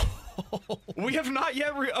list. We have not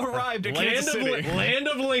yet arrived at Kansas City. Land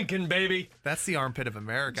of Lincoln, baby. That's the armpit of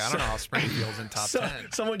America. I don't know how Springfield's in top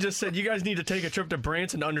 10. Someone just said, you guys need to take a trip to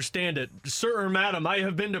Branson to understand it. Sir or madam, I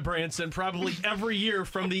have been to Branson probably every year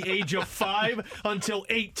from the age of 5 until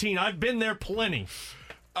 18. I've been there plenty.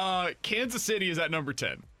 Kansas City is at number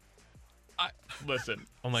 10. Listen.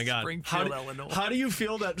 Oh, my God. Springfield, Illinois. How do you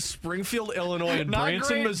feel that Springfield, Illinois, and Not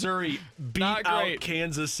Branson, great. Missouri beat Not out great.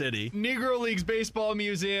 Kansas City? Negro Leagues Baseball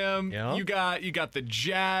Museum. Yeah. You got the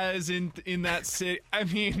Jazz in that city. I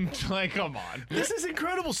mean, like, come on. This is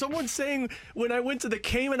incredible. Someone's saying when I went to the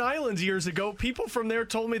Cayman Islands years ago, people from there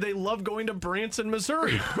told me they love going to Branson,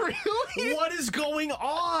 Missouri. Really? What is going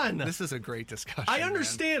on? This is a great discussion. I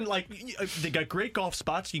understand. Like, they got great golf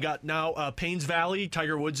spots. You got now Paynes Valley,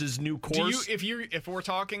 Tiger Woods' new course. If we're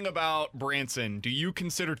talking about Branson, do you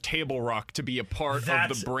consider Table Rock to be a part of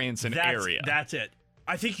the Branson area? That's it.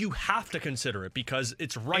 I think you have to consider it because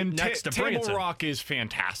it's right next to Branson. Table Rock is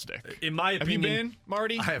fantastic. In my Have opinion, you been,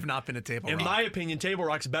 Marty? I have not been to Table in Rock. my opinion, Table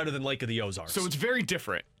Rock's better than Lake of the Ozarks. So it's very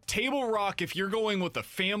different. Table Rock, if you're going with a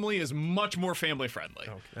family, is much more family friendly.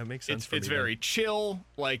 Oh, that makes sense. It's very chill.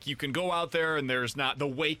 Like, you can go out there and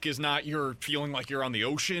the wake is not, you're feeling like you're on the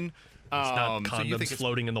ocean. It's not so you condoms think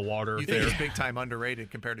floating in the water. You think it's big time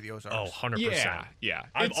underrated compared to the Ozarks? Oh, 100%. Yeah.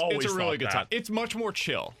 I've always it's a really thought good that. time. It's much more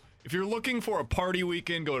chill. If you're looking for a party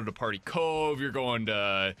weekend, go to Party Cove. You're going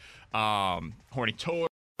to Horny Toad,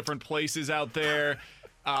 different places out there.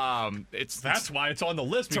 That's why it's on the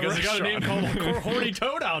list, because they got a name called Horny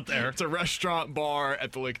Toad out there. It's a restaurant bar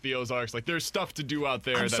at the Lake of the Ozarks. Like, there's stuff to do out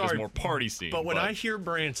there is more party scene. But when I hear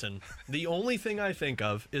Branson, the only thing I think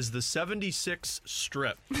of is the 76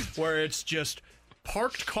 strip, where it's just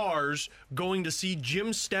parked cars going to see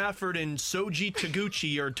Jim Stafford and Soji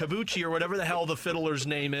Taguchi or whatever the hell the fiddler's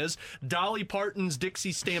name is, Dolly Parton's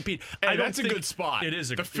Dixie Stampede. Hey, that's a good spot. It is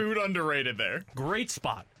the food underrated there. Great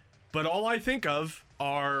spot. But all I think of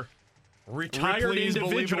are retired Ripley's,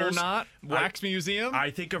 individuals. believe it or not, Wax Museum.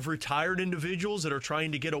 I think of retired individuals that are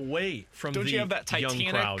trying to get away from Don't the you have that young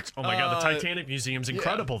Titanic, crowds. Oh my God, the Titanic Museum's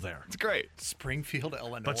incredible there. It's great. Springfield,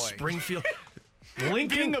 Illinois. But Springfield,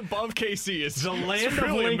 Lincoln Lincoln, above KC is the land really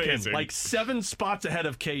of Lincoln, amazing. like 7 spots ahead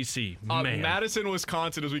of KC. Man, Madison,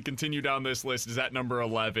 Wisconsin, as we continue down this list, is at number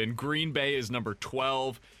 11. Green Bay is number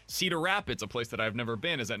 12. Cedar Rapids, a place that I've never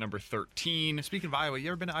been, is at number 13. Speaking of Iowa, you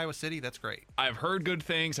ever been to Iowa City? That's great. I've heard good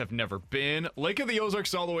things. I've never been. Lake of the Ozarks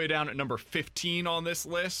is all the way down at number 15 on this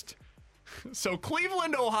list. So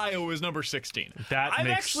Cleveland, Ohio is number 16. I've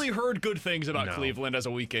actually heard good things about Cleveland as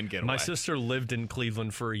a weekend getaway. My sister lived in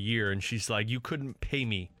Cleveland for a year, and she's like, you couldn't pay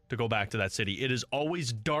me to go back to that city. It is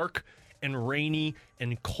always dark and rainy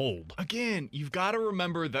and cold. Again, you've got to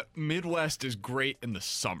remember that Midwest is great in the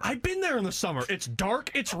summer. I've been there in the summer. It's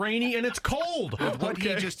dark, it's rainy, and it's cold. What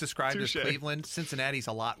he just described Touché. as Cleveland, Cincinnati's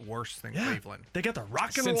a lot worse than Cleveland. They got the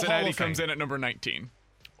Rock and Roll Hall Cincinnati of Fame. comes in at number 19.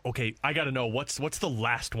 Okay, I got to know, what's the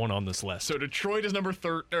last one on this list? So Detroit is number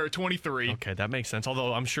 23. Okay, that makes sense.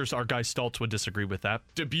 Although I'm sure our guy Stultz would disagree with that.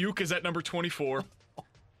 Dubuque is at number 24.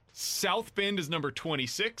 South Bend is number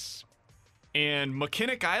 26. And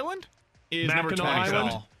Mackinac Island is number Mackinac 27.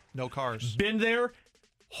 Island? No cars. Been there.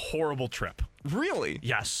 Horrible trip. Really?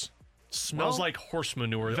 Yes. Smells Well, like horse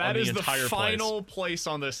manure on That the is the entire final place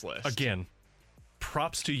on this list. Again,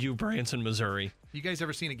 props to you, Branson, Missouri. You guys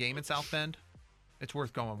ever seen a game in South Bend? It's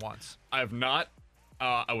worth going once. I have not.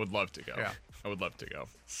 I would love to go. Yeah. I would love to go.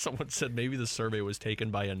 Someone said maybe the survey was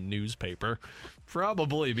taken by a newspaper.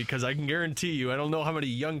 Probably, because I can guarantee you, I don't know how many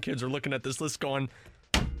young kids are looking at this list going,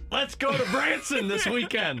 let's go to Branson this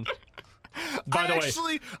weekend. By the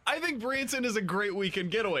way, I think Branson is a great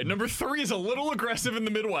weekend getaway. Number 3 is a little aggressive in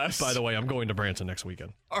the Midwest. by the way, I'm going to Branson next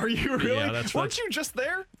weekend. Are you really? Yeah, Weren't you just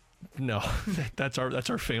there? No, that's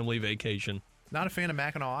our family vacation. Not a fan of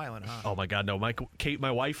Mackinac Island, huh? Oh my God, no! Kate,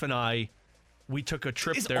 my wife and I, we took a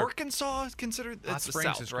trip Is there. Arkansas considered? Hot It's the Springs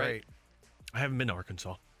South, is right? great. I haven't been to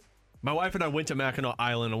Arkansas. My wife and I went to Mackinac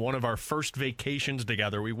Island on one of our first vacations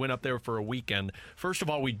together. We went up there for a weekend. First of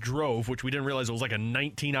all, we drove, which we didn't realize it was like a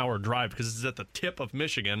 19-hour drive because it's at the tip of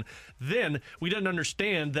Michigan. Then we didn't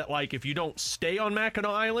understand that, like, if you don't stay on Mackinac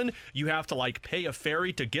Island, you have to, like, pay a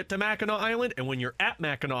ferry to get to Mackinac Island. And when you're at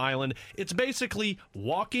Mackinac Island, it's basically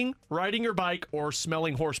walking, riding your bike, or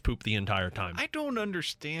smelling horse poop the entire time. I don't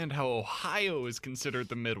understand how Ohio is considered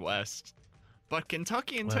the Midwest, but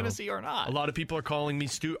Kentucky and Well, Tennessee are not. A lot of people are calling me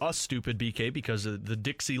us stupid, BK, because of the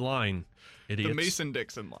Dixie line. Idiots. The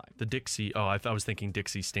Mason-Dixon line. The Dixie. Oh, I was thinking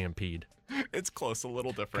Dixie Stampede. It's close, a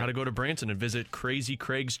little different. Got to go to Branson and visit Crazy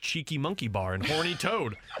Craig's Cheeky Monkey Bar and Horny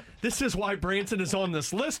Toad. This is why Branson is on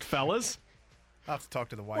this list, fellas. I'll have to talk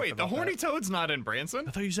to the wife Wait, the about Horny that. Toad's not in Branson?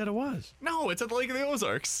 I thought you said it was. No, it's at the Lake of the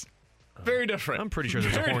Ozarks. Very different. I'm pretty sure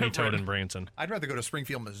there's a Very Horny different. Toad in Branson. I'd rather go to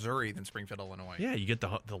Springfield, Missouri than Springfield, Illinois. Yeah, you get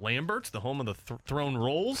the Lamberts, the home of the Throne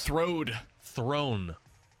Rolls. Throde. Throne.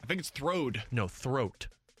 I think it's Throde. No, Throat.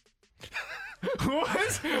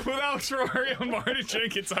 What? With Alex Ferrari and Marty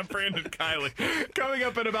Jenkins, I'm Brandon Kiley. Coming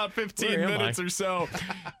up in about 15 Where am minutes I? or so.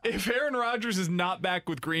 If Aaron Rodgers is not back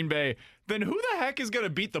with Green Bay, then who the heck is going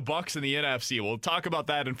to beat the Bucs in the NFC? We'll talk about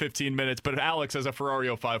that in 15 minutes, but Alex has a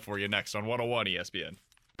Ferrari 05 for you next on 101 ESPN.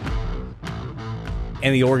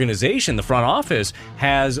 And the organization, the front office,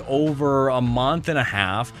 has over a month and a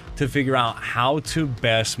half to figure out how to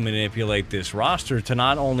best manipulate this roster to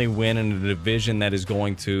not only win in a division that is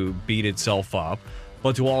going to beat itself up,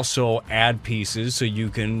 but to also add pieces so you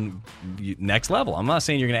can next level. I'm not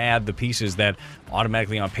saying you're going to add the pieces that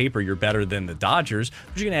automatically on paper you're better than the Dodgers,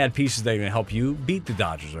 but you're going to add pieces that are going to help you beat the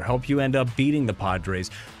Dodgers or help you end up beating the Padres.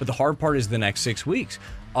 But the hard part is the next 6 weeks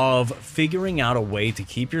of figuring out a way to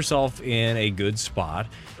keep yourself in a good spot.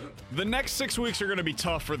 The next 6 weeks are going to be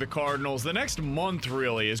tough for the Cardinals. The next month,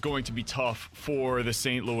 really, is going to be tough for the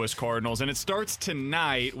St. Louis Cardinals. And it starts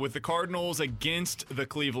tonight with the Cardinals against the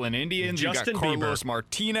Cleveland Indians. Justin You got Carlos Bieber.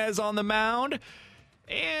 Martinez on the mound.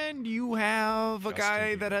 And you have a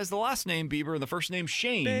guy that has the last name Bieber and the first name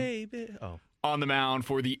Shane. Baby. Oh. On the mound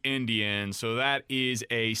for the Indians. So that is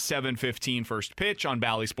a 7:15 first pitch on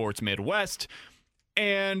Bally Sports Midwest.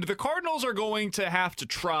 And the Cardinals are going to have to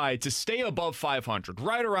try to stay above 500,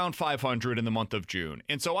 right around 500 in the month of June.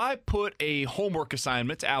 And so I put a homework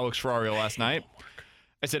assignment to Alex Ferrario last night.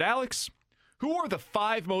 I said, Alex, who are the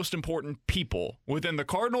 5 most important people within the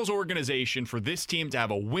Cardinals organization for this team to have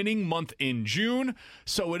a winning month in June?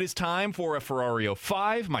 So it is time for a Ferrario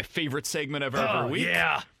 5, my favorite segment of every week.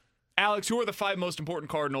 Yeah. Alex, who are the 5 most important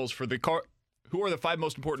Cardinals for the Who are the 5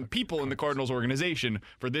 most important people in the Cardinals organization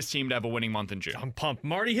for this team to have a winning month in June? I'm pumped.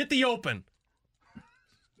 Marty, hit the open.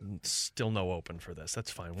 Still no open for this. That's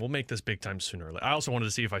fine. We'll make this big time sooner or later. I also wanted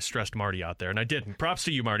to see if I stressed Marty out there, and I didn't. Props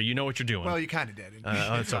to you, Marty. You know what you're doing. Well, you kind of did.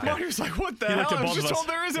 It's okay. Marty was like, what the He looked hell? at I was both just of us. told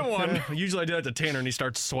there isn't one. Usually I do that to Tanner, and he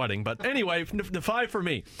starts sweating. But anyway, the 5 for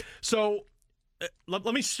me. So let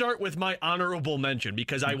me start with my honorable mention,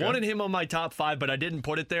 because I wanted him on my top 5, but I didn't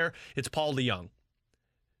put it there. It's Paul DeJong.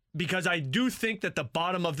 Because I do think that the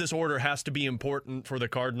bottom of this order has to be important for the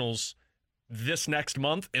Cardinals this next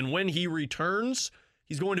month. And when he returns,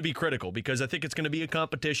 he's going to be critical, because I think it's going to be a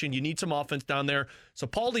competition. You need some offense down there. So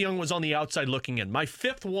Paul DeJong was on the outside looking in. My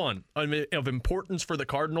 5th one of importance for the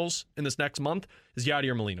Cardinals in this next month is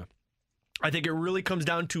Yadier Molina. I think it really comes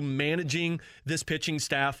down to managing this pitching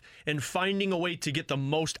staff and finding a way to get the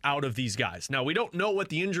most out of these guys. Now, we don't know what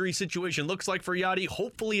the injury situation looks like for Yadi.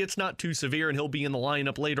 Hopefully it's not too severe and he'll be in the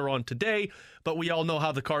lineup later on today, but we all know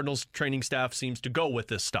how the Cardinals training staff seems to go with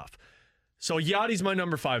this stuff. So Yadi's my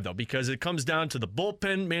number 5, though, because it comes down to the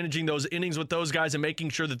bullpen, managing those innings with those guys and making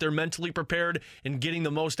sure that they're mentally prepared and getting the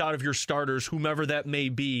most out of your starters, whomever that may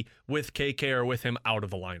be, with KK or with him out of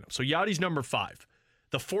the lineup. So Yadi's number 5.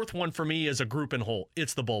 The 4th one for me is a group and whole.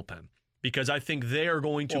 It's the bullpen, because I think they are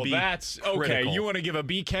going to be that's critical. Okay. You want to give a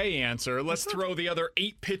BK answer. Let's throw the other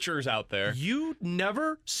 8 pitchers out there. You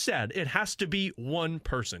never said it has to be one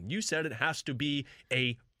person. You said it has to be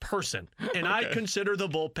a person. And I consider the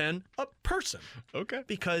bullpen a person. Okay.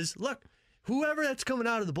 Because, look, whoever that's coming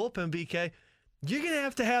out of the bullpen, BK, you're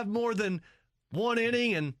going to have more than one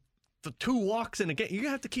inning and the 2 walks in a game. You're going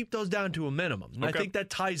to have to keep those down to a minimum. And I think that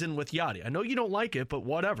ties in with Yadi. I know you don't like it, but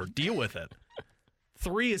whatever. Deal with it.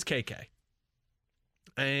 3 is KK.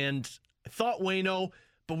 And I thought Waino,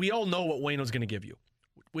 but we all know what Waino's going to give you.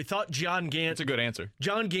 We thought John Gant. That's a good answer.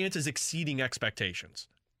 John Gant is exceeding expectations.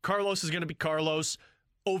 Carlos is going to be Carlos.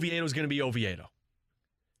 Oviedo is going to be Oviedo.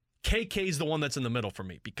 KK is the one that's in the middle for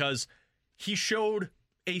me because he showed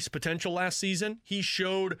ace potential last season. He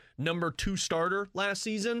showed number 2 starter last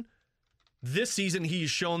season. This season,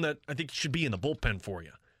 he's shown that I think he should be in the bullpen for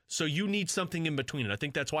you. So you need something in between. And I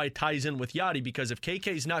think that's why it ties in with Yadi, because if KK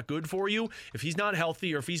is not good for you, if he's not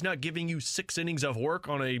healthy, or if he's not giving you 6 innings of work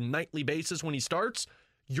on a nightly basis when he starts,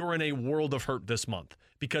 you're in a world of hurt this month.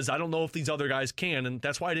 Because I don't know if these other guys can, and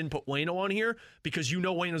that's why I didn't put Waino on here, because you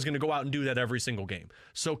know Waino's going to go out and do that every single game.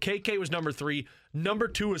 So KK was number 3. Number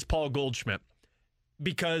 2 is Paul Goldschmidt,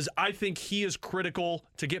 because I think he is critical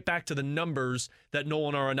to get back to the numbers that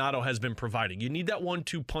Nolan Arenado has been providing. You need that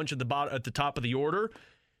 1-2 punch at the top of the order.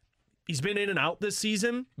 He's been in and out this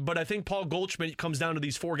season, but I think Paul Goldschmidt comes down to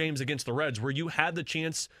these 4 games against the Reds where you had the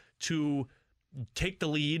chance to take the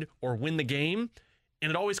lead or win the game, and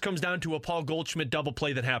it always comes down to a Paul Goldschmidt double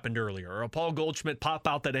play that happened earlier, or a Paul Goldschmidt pop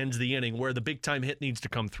out that ends the inning where the big-time hit needs to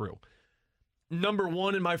come through. Number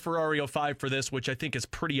 1 in my Ferrario 5 for this, which I think is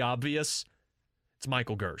pretty obvious, it's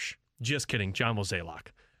Michael Gersh. Just kidding, John Mozeliak.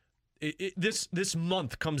 This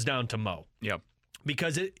month comes down to Mo. Yep.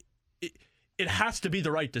 Because it has to be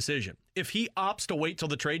the right decision. If he opts to wait till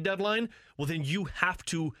the trade deadline, well, then you have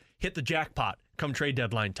to hit the jackpot come trade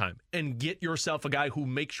deadline time and get yourself a guy who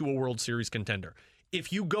makes you a World Series contender.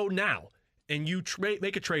 If you go now and you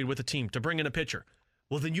make a trade with a team to bring in a pitcher,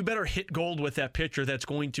 well, then you better hit gold with that pitcher that's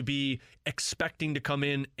going to be expecting to come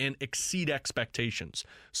in and exceed expectations.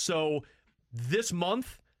 So this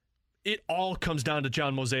month, it all comes down to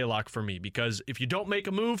John Mozeliak for me, because if you don't make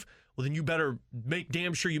a move, well, then you better make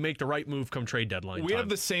damn sure you make the right move come trade deadline We time. have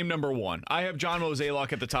the same number 1. I have John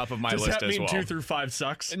Mozeliak at the top of my list as well. Does that mean 2 through 5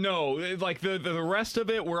 sucks? No, like the rest of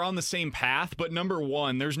it, we're on the same path, but number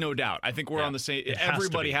 1, there's no doubt. I think we're on the same.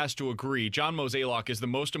 Everybody has to agree. John Mozeliak is the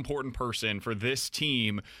most important person for this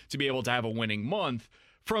team to be able to have a winning month.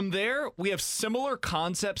 From there, we have similar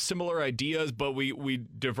concepts, similar ideas, but we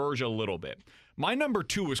diverge a little bit. My number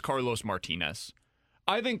 2 is Carlos Martinez.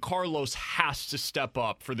 I think Carlos has to step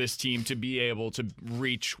up for this team to be able to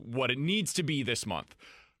reach what it needs to be this month.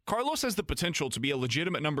 Carlos has the potential to be a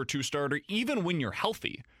legitimate number 2 starter even when you're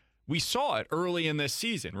healthy. We saw it early in this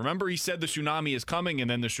season. Remember, he said the tsunami is coming, and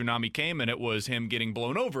then the tsunami came, and it was him getting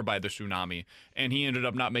blown over by the tsunami, and he ended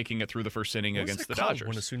up not making it through the first inning against the Dodgers.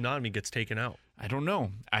 When a tsunami gets taken out? I don't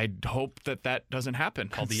know. I hope that doesn't happen.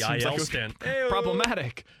 Called the Seems IL like stand.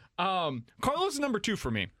 Problematic. Carlos is number 2 for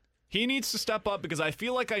me. He needs to step up because I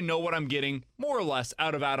feel like I know what I'm getting, more or less,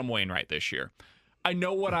 out of Adam Wainwright this year. I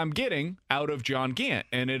know what I'm getting out of John Gant,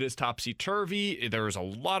 and it is topsy-turvy. There is a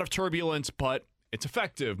lot of turbulence, but it's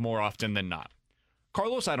effective more often than not.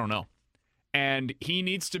 Carlos, I don't know. And he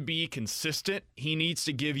needs to be consistent. He needs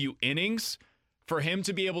to give you innings. For him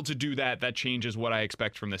to be able to do that, that changes what I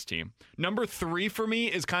expect from this team. Number 3 for me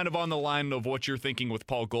is kind of on the line of what you're thinking with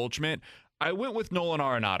Paul Goldschmidt. I went with Nolan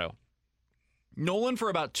Arenado. Nolan, for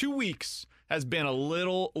about 2 weeks, has been a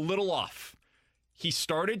little off. He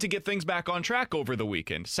started to get things back on track over the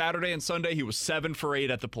weekend. Saturday and Sunday, he was 7 for 8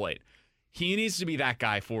 at the plate. He needs to be that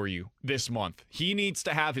guy for you this month. He needs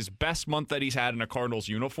to have his best month that he's had in a Cardinals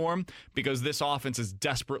uniform, because this offense is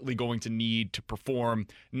desperately going to need to perform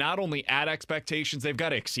not only at expectations, they've got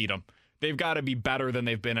to exceed them. They've got to be better than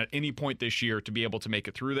they've been at any point this year to be able to make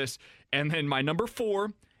it through this. And then my number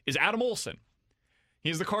 4 is Adam Olson.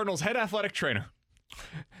 He's the Cardinals' head athletic trainer.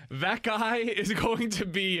 That guy is going to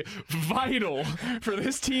be vital for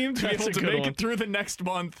this team to be able to make it through the next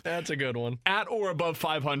month. That's a good one. At or above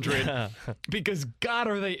 500 because, God,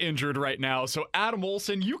 are they injured right now. So, Adam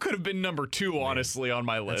Olsen, you could have been number 2, honestly, on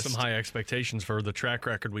my list. That's some high expectations for the track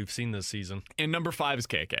record we've seen this season. And number 5 is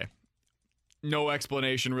KK. No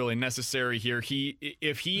explanation really necessary here.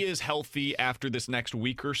 If he is healthy after this next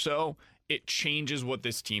week or so, it changes what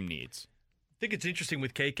this team needs. I think it's interesting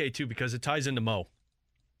with KK, too, because it ties into Mo,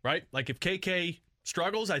 right? Like, if KK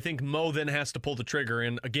struggles, I think Mo then has to pull the trigger.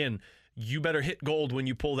 And, again, you better hit gold when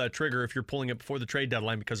you pull that trigger if you're pulling it before the trade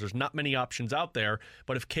deadline because there's not many options out there.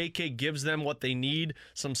 But if KK gives them what they need,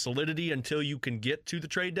 some solidity until you can get to the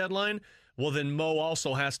trade deadline, well, then Mo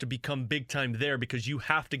also has to become big time there because you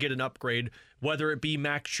have to get an upgrade, whether it be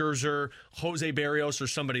Max Scherzer, Jose Barrios, or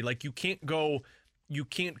somebody. Like, you can't go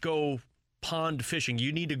pond fishing.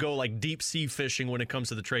 You need to go like deep sea fishing when it comes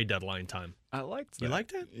to the trade deadline time. I liked that. You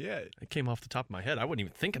liked it? Yeah. It came off the top of my head. I wasn't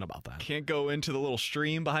even thinking about that. Can't go into the little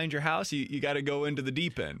stream behind your house. You got to go into the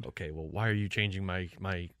deep end. Okay, well, why are you changing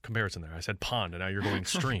my comparison there? I said pond, and now you're going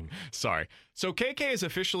stream. Sorry. So KK is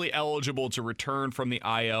officially eligible to return from the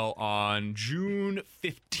IL on June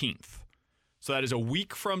 15th. So that is a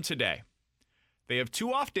week from today. They have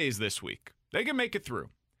 2 off days this week. They can make it through.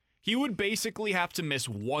 He would basically have to miss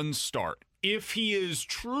 1 start if he is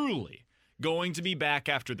truly going to be back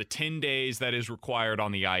after the 10 days that is required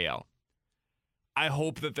on the IL. I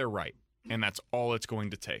hope that they're right, and that's all it's going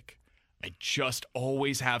to take. I just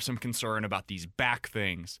always have some concern about these back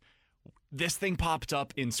things. This thing popped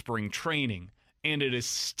up in spring training, and it is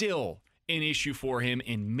still an issue for him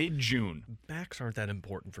in mid-June. Backs aren't that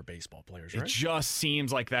important for baseball players, right? It just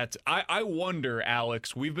seems like that. I wonder,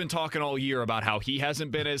 Alex, we've been talking all year about how he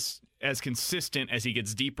hasn't been as consistent as he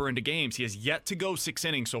gets deeper into games. He has yet to go 6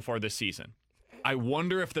 innings so far this season. I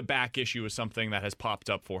wonder if the back issue is something that has popped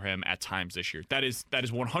up for him at times this year. That is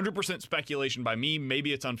 100% speculation by me.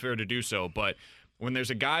 Maybe it's unfair to do so, but when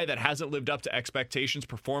there's a guy that hasn't lived up to expectations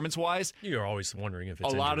performance-wise, you're always wondering if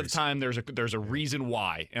it's a lot of the time there's a reason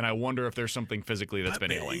why, and I wonder if there's something physically that's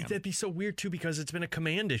been ailing him. That'd be so weird, too, because it's been a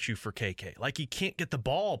command issue for KK. Like, he can't get the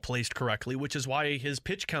ball placed correctly, which is why his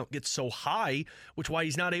pitch count gets so high, which is why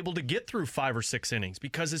he's not able to get through 5 or 6 innings,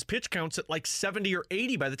 because his pitch count's at like 70 or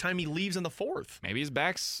 80 by the time he leaves in the 4th. Maybe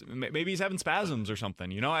maybe he's having spasms or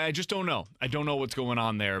something. You know, I just don't know. I don't know what's going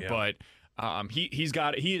on there, but he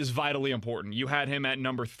is vitally important. You had him at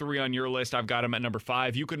number 3 on your list. I've got him at number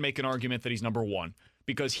 5. You could make an argument that he's number 1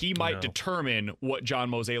 because he might determine what John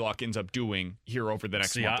Mozeliak ends up doing here over the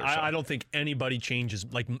next month or so. I don't think anybody changes.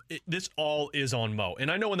 Like, this all is on Mo. And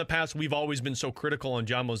I know in the past we've always been so critical on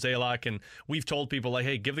John Mozeliak, and we've told people, like,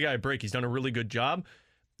 hey, give the guy a break. He's done a really good job.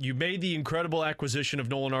 You made the incredible acquisition of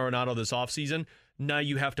Nolan Arenado this offseason. Now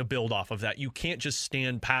you have to build off of that. You can't just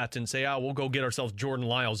stand pat and say, we'll go get ourselves Jordan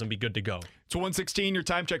Lyles and be good to go. It's 1:16. Your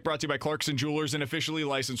time check brought to you by Clarkson Jewelers, an officially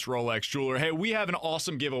licensed Rolex jeweler. Hey, we have an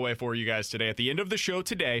awesome giveaway for you guys today. At the end of the show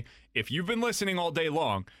today, if you've been listening all day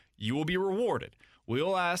long, you will be rewarded.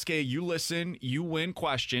 We'll ask a you listen, you win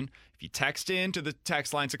question. If you text in to the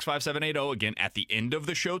text line 65780, again, at the end of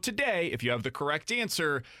the show today, if you have the correct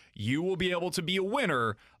answer, you will be able to be a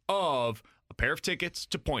winner of a pair of tickets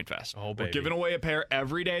to Point Fest. Oh, baby. We're giving away a pair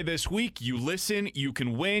every day this week. You listen, you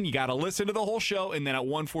can win. You got to listen to the whole show. And then at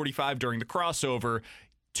 1:45 during the crossover,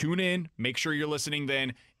 tune in, make sure you're listening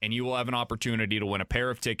then, and you will have an opportunity to win a pair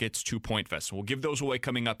of tickets to Point Fest. So we'll give those away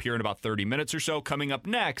coming up here in about 30 minutes or so. Coming up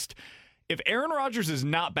next, if Aaron Rodgers is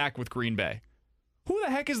not back with Green Bay, who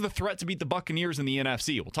the heck is the threat to beat the Buccaneers in the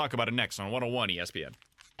NFC? We'll talk about it next on 101 ESPN.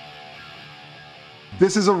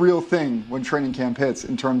 This is a real thing when training camp hits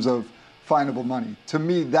in terms of findable money. To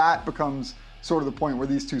me, that becomes sort of the point where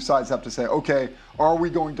these two sides have to say, okay, are we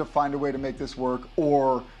going to find a way to make this work,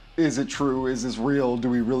 or is it true? Is this real? Do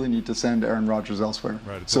we really need to send Aaron Rodgers elsewhere?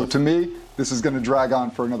 Right, so to me, this is going to drag on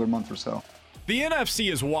for another month or so. The NFC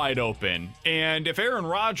is wide open, and if Aaron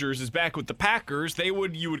Rodgers is back with the Packers,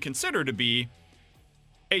 you would consider to be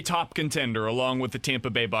a top contender along with the Tampa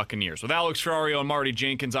Bay Buccaneers. With Alex Ferrario and Marty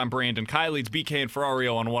Jenkins, I'm Brandon Kiley. It's BK and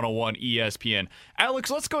Ferrario on 101 ESPN. Alex,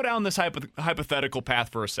 let's go down this hypothetical path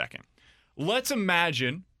for a second. Let's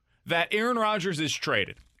imagine that Aaron Rodgers is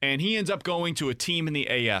traded, and he ends up going to a team in the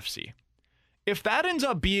AFC. If that ends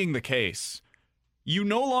up being the case, you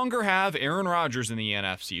no longer have Aaron Rodgers in the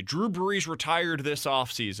NFC. Drew Brees retired this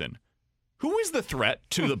offseason. Who is the threat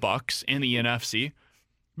to the Bucs in the NFC?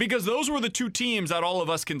 Because those were the two teams that all of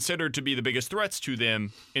us considered to be the biggest threats to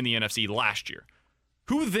them in the NFC last year.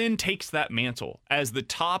 Who then takes that mantle as the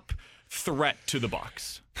top threat to the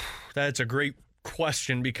Bucs? That's a great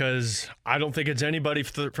question because I don't think it's anybody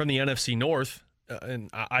from the NFC North. And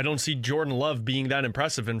I don't see Jordan Love being that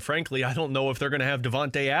impressive. And frankly, I don't know if they're going to have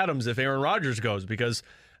Devontae Adams if Aaron Rodgers goes, because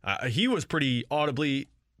he was pretty audibly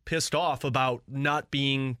pissed off about not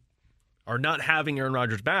having Aaron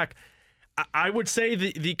Rodgers back. I would say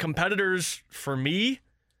the competitors for me,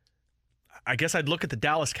 I guess I'd look at the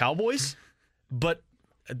Dallas Cowboys, but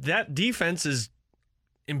that defense is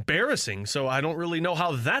embarrassing, so I don't really know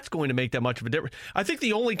how that's going to make that much of a difference. I think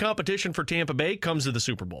the only competition for Tampa Bay comes to the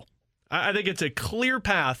Super Bowl. I think it's a clear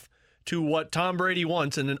path to what Tom Brady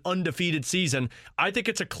wants in an undefeated season. I think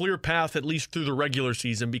it's a clear path at least through the regular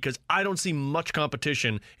season because I don't see much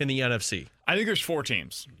competition in the NFC. I think there's 4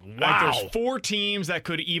 teams. Wow. There's 4 teams that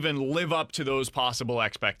could even live up to those possible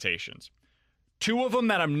expectations. 2 of them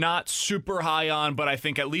that I'm not super high on, but I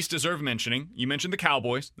think at least deserve mentioning. You mentioned the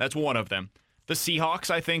Cowboys. That's one of them. The Seahawks,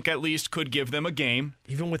 I think, at least could give them a game.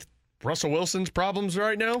 Even with Russell Wilson's problems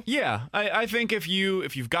right now? Yeah. I think if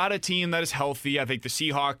you've got a team that is healthy, I think the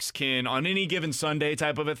Seahawks can, on any given Sunday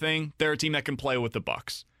type of a thing, they're a team that can play with the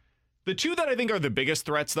Bucs. The 2 that I think are the biggest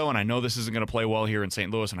threats, though, and I know this isn't going to play well here in St.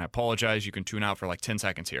 Louis, and I apologize, you can tune out for like 10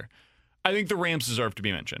 seconds here. I think the Rams deserve to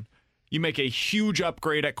be mentioned. You make a huge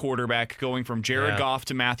upgrade at quarterback, going from Jared Goff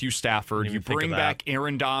to Matthew Stafford. You bring back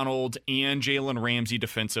Aaron Donald and Jalen Ramsey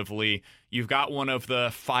defensively. You've got one of the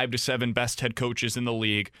 5 to 7 best head coaches in the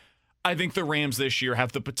league. I think the Rams this year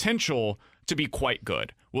have the potential to be quite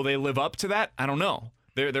good. Will they live up to that? I don't know.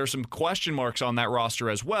 There are some question marks on that roster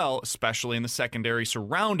as well, especially in the secondary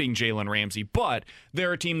surrounding Jalen Ramsey, but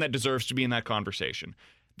they're a team that deserves to be in that conversation.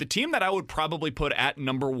 The team that I would probably put at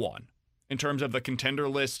number 1 in terms of the contender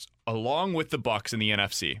list, along with the Bucs in the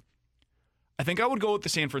NFC, I think I would go with the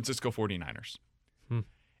San Francisco 49ers.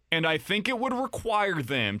 And I think it would require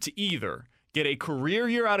them to either get a career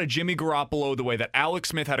year out of Jimmy Garoppolo the way that Alex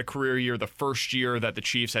Smith had a career year the first year that the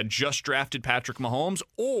Chiefs had just drafted Patrick Mahomes,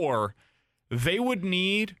 or they would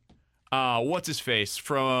need, what's-his-face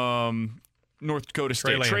from North Dakota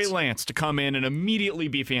State, Trey Lance, to come in and immediately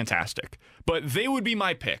be fantastic. But they would be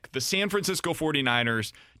my pick, the San Francisco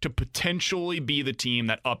 49ers, to potentially be the team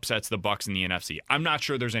that upsets the Bucs in the NFC. I'm not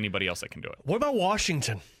sure there's anybody else that can do it. What about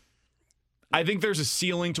Washington? I think there's a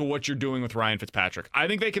ceiling to what you're doing with Ryan Fitzpatrick. I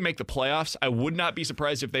think they can make the playoffs. I would not be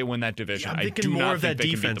surprised if they win that division. Yeah, I'm thinking more of that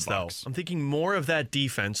defense, though. I'm thinking more of that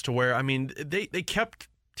defense to where, I mean, they kept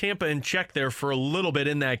Tampa in check there for a little bit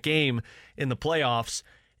in that game in the playoffs,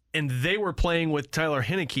 and they were playing with Tyler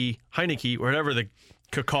Heineke, whatever the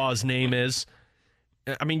cacaw's name is.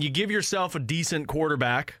 I mean, you give yourself a decent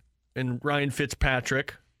quarterback in Ryan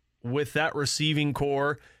Fitzpatrick with that receiving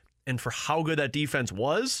core, and for how good that defense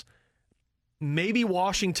was, maybe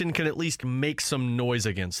Washington can at least make some noise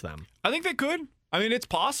against them. I think they could. I mean, it's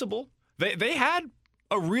possible. They had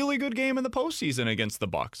a really good game in the postseason against the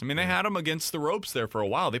Bucs. I mean, they had them against the ropes there for a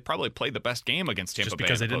while. They probably played the best game against Tampa Bay. Just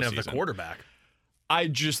because they didn't have the quarterback. I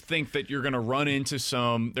just think that you're going to run into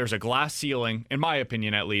there's a glass ceiling, in my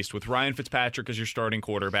opinion at least, with Ryan Fitzpatrick as your starting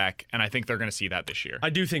quarterback, and I think they're going to see that this year. I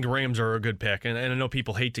do think Rams are a good pick, and I know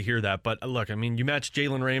people hate to hear that, but look, I mean, you match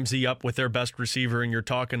Jalen Ramsey up with their best receiver, and you're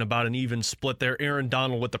talking about an even split there. Aaron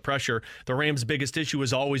Donald with the pressure. The Rams' biggest issue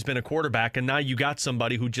has always been a quarterback, and now you got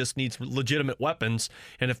somebody who just needs legitimate weapons,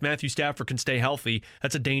 and if Matthew Stafford can stay healthy,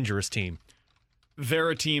 that's a dangerous team.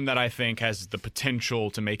 They're a team that I think has the potential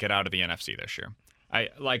to make it out of the NFC this year.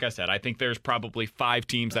 Like I said, I think there's probably 5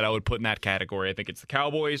 teams that I would put in that category. I think it's the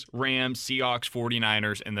Cowboys, Rams, Seahawks,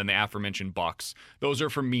 49ers, and then the aforementioned Bucs. Those are,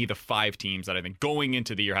 for me, the 5 teams that I think going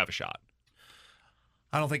into the year have a shot.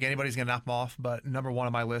 I don't think anybody's going to knock them off, but number 1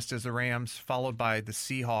 on my list is the Rams, followed by the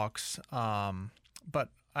Seahawks. But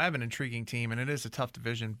I have an intriguing team, and it is a tough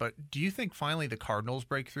division. But do you think finally the Cardinals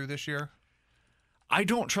break through this year? I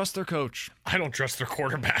don't trust their coach. I don't trust their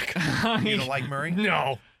quarterback. You don't like Murray?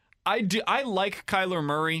 No. I do. I like Kyler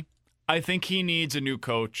Murray. I think he needs a new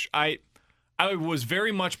coach. I was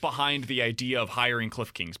very much behind the idea of hiring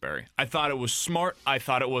Cliff Kingsbury. I thought it was smart. I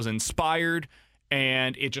thought it was inspired,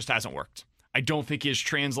 and it just hasn't worked. I don't think he has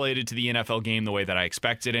translated to the NFL game the way that I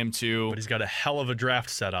expected him to. But he's got a hell of a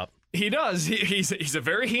draft setup. He does. He's a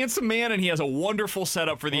very handsome man, and he has a wonderful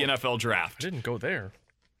setup for the NFL draft. I didn't go there.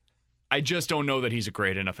 I just don't know that he's a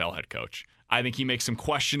great NFL head coach. I think he makes some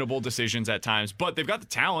questionable decisions at times, but they've got the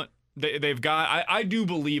talent. They've got. I do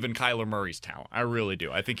believe in Kyler Murray's talent. I really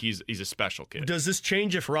do. I think he's a special kid. Does this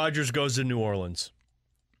change if Rodgers goes to New Orleans?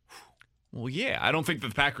 Well, yeah. I don't think that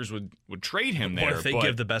the Packers would trade him there. What if they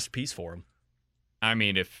give the best piece for him? I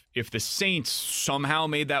mean, if the Saints somehow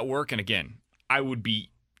made that work, and again, I would be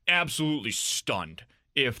absolutely stunned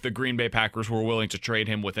if the Green Bay Packers were willing to trade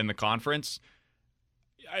him within the conference.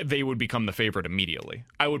 They would become the favorite immediately.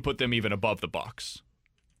 I would put them even above the Bucs.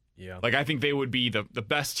 Yeah. Like, I think they would be the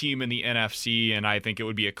best team in the NFC, and I think it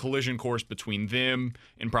would be a collision course between them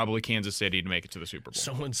and probably Kansas City to make it to the Super Bowl.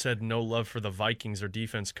 Someone said no love for the Vikings. Their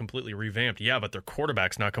defense completely revamped. Yeah, but their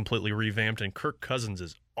quarterback's not completely revamped, and Kirk Cousins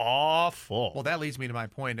is awful. Well, that leads me to my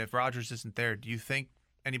point. If Rodgers isn't there, do you think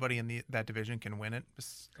anybody in that division can win it,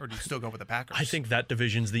 or do you still go with the Packers? I think that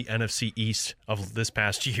division's the NFC East of this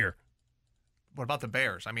past year. What about the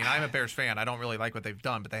Bears? I mean, I'm a Bears fan. I don't really like what they've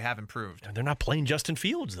done, but they have improved. They're not playing Justin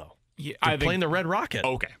Fields, though. Yeah, They're playing the Red Rocket.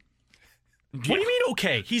 Okay. What do you mean,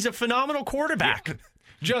 okay? He's a phenomenal quarterback. Yeah.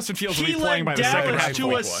 Justin Fields will be playing by the second half of He led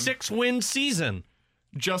week Dallas to a 1. 6-win season.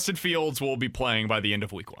 Justin Fields will be playing by the end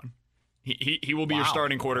of week 1. He will be your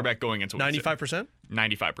starting quarterback going into week 95%?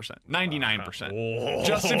 95%. 99%.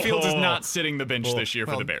 Justin Fields is not sitting the bench this year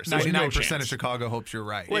for the Bears. There's 99% no chance. of Chicago hopes you're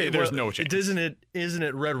right. Wait, there's no chance. Isn't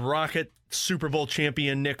it Red Rocket, Super Bowl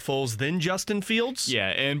champion Nick Foles, then Justin Fields? Yeah,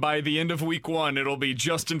 and by the end of week 1, it'll be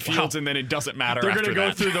Justin Fields, and then it doesn't matter. They're going to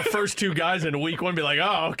go through the first 2 guys in week 1 and be like,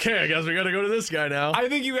 oh, okay, I guess we got to go to this guy now. I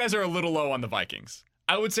think you guys are a little low on the Vikings.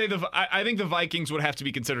 I would say I think the Vikings would have to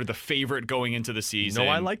be considered the favorite going into the season.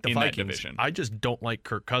 No, I like the Vikings. That division. I just don't like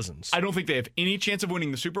Kirk Cousins. I don't think they have any chance of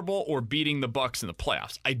winning the Super Bowl or beating the Bucs in the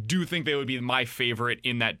playoffs. I do think they would be my favorite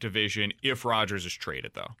in that division if Rodgers is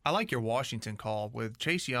traded, though. I like your Washington call with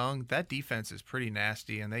Chase Young. That defense is pretty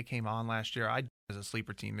nasty, and they came on last year. I as a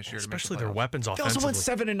sleeper team this year, especially to make the their weapons They offensively.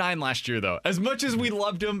 also went 7-9 last year, though. As much as we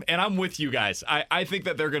loved them, and I'm with you guys, I think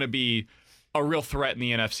that they're going to be a real threat in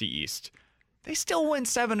the NFC East. They still went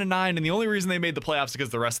 7-9, and the only reason they made the playoffs is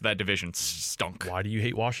because the rest of that division stunk. Why do you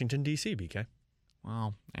hate Washington, D.C., BK?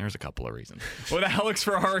 Well, there's a couple of reasons. With Alex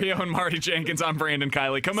Ferrario and Marty Jenkins, I'm Brandon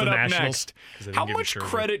Kiley. Coming up next, how much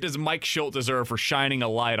credit does Mike Schilt deserve for shining a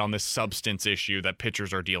light on this substance issue that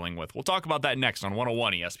pitchers are dealing with? We'll talk about that next on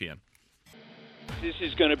 101 ESPN. This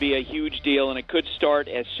is going to be a huge deal, and it could start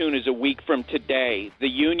as soon as a week from today. The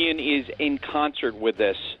union is in concert with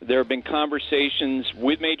this. There have been conversations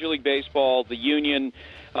with Major League Baseball, the union,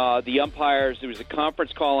 the umpires. There was a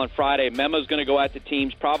conference call on Friday. A memo is going to go out to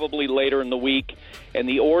teams probably later in the week, and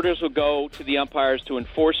the orders will go to the umpires to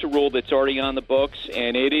enforce a rule that's already on the books,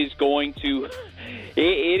 and it is going to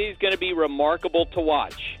be remarkable to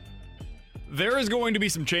watch. There is going to be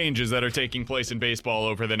some changes that are taking place in baseball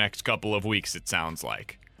over the next couple of weeks, it sounds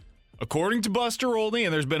like. According to Buster Olney,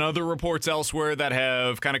 and there's been other reports elsewhere that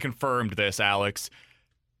have kind of confirmed this, Alex,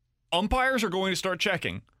 umpires are going to start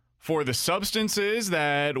checking for the substances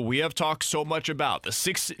that we have talked so much about, the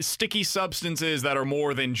sticky substances that are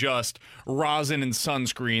more than just rosin and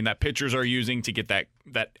sunscreen that pitchers are using to get that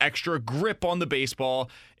extra grip on the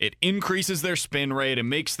baseball. It increases their spin rate and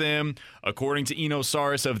makes them, according to Eno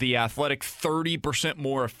Saris of The Athletic, 30%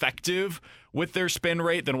 more effective with their spin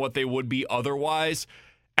rate than what they would be otherwise.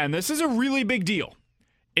 And this is a really big deal.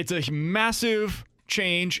 It's a massive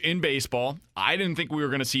change in baseball. I didn't think we were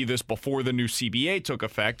going to see this before the new CBA took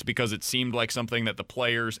effect because it seemed like something that the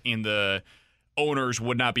players and the owners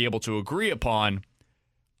would not be able to agree upon.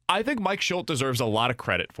 I think Mike Schilt deserves a lot of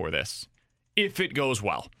credit for this if it goes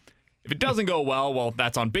well. If it doesn't go well,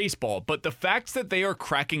 that's on baseball. But the fact that they are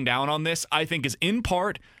cracking down on this, I think, is in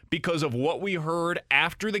part because of what we heard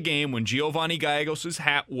after the game when Giovanni Gallegos'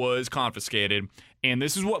 hat was confiscated. And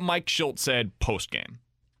this is what Mike Schilt said post-game.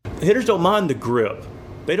 Hitters don't mind the grip.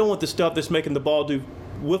 They don't want the stuff that's making the ball do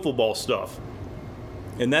wiffle ball stuff.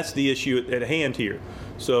 And that's the issue at hand here.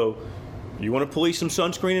 So you want to police some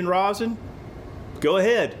sunscreen and rosin? Go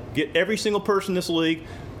ahead. Get every single person in this league.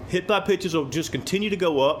 Hit by pitches will just continue to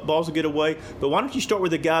go up. Balls will get away. But why don't you start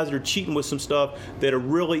with the guys that are cheating with some stuff that are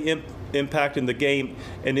really impacting the game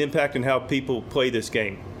and impacting how people play this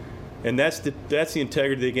game? And that's the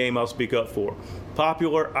integrity of the game I'll speak up for.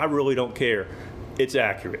 Popular, I really don't care. It's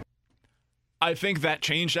accurate. I think that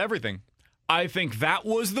changed everything. I think that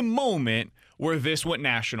was the moment where this went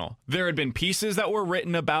national. There had been pieces that were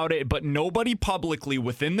written about it, but nobody publicly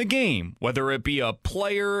within the game, whether it be a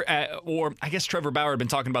player or I guess Trevor Bauer had been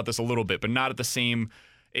talking about this a little bit, but not at the same.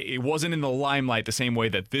 It wasn't in the limelight the same way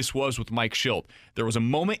that this was with Mike Schilt. There was a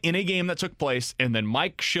moment in a game that took place, and then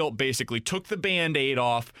Mike Schilt basically took the Band-Aid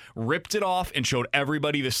off, ripped it off, and showed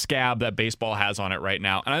everybody the scab that baseball has on it right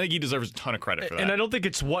now. And I think he deserves a ton of credit for that. And I don't think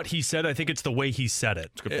it's what he said. I think it's the way he said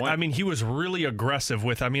it. That's a good point. I mean, he was really aggressive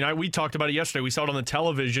with, we talked about it yesterday. We saw it on the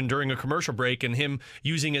television during a commercial break and him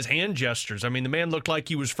using his hand gestures. I mean, the man looked like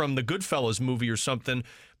he was from the Goodfellas movie or something,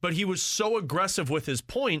 but he was so aggressive with his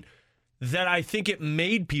point that I think it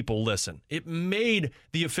made people listen. It made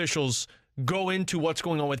the officials go into what's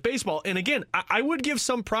going on with baseball. And again, I would give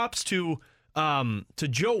some props to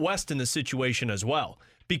Joe West in this situation as well,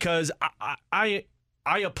 because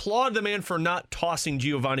I applaud the man for not tossing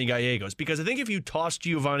Giovanni Gallegos, because I think if you toss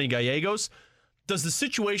Giovanni Gallegos, does the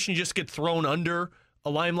situation just get thrown under a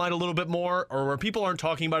limelight a little bit more, or where people aren't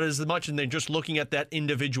talking about it as much and they're just looking at that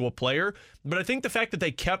individual player? But I think the fact that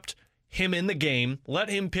they kept him in the game, let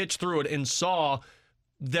him pitch through it, and saw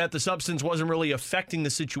that the substance wasn't really affecting the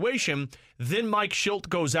situation, then Mike Shildt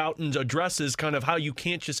goes out and addresses kind of how you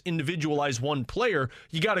can't just individualize one player.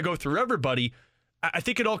 You got to go through everybody. I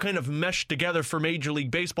think it all kind of meshed together for Major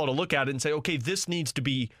League Baseball to look at it and say, okay, this needs to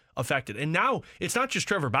be affected. And now it's not just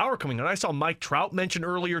Trevor Bauer coming on. I saw Mike Trout mentioned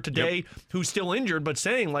earlier today, who's still injured, but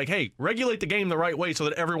saying like, hey, regulate the game the right way so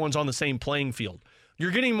that everyone's on the same playing field.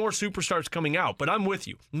 You're getting more superstars coming out, but I'm with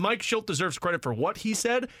you. Mike Shildt deserves credit for what he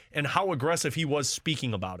said and how aggressive he was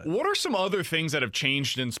speaking about it. What are some other things that have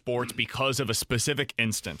changed in sports because of a specific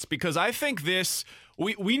instance? Because I think this,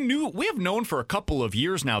 we have known for a couple of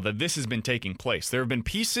years now that this has been taking place. There have been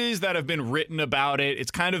pieces that have been written about it. It's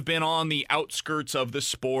kind of been on the outskirts of the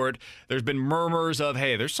sport. There's been murmurs of,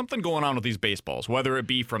 hey, there's something going on with these baseballs, whether it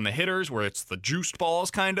be from the hitters, where it's the juiced balls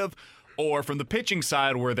kind of, or from the pitching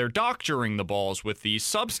side where they're doctoring the balls with these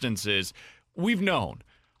substances. We've known.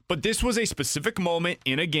 But this was a specific moment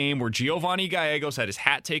in a game where Giovanni Gallegos had his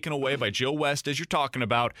hat taken away by Joe West, as you're talking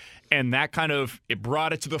about, and that kind of, it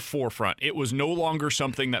brought it to the forefront. It was no longer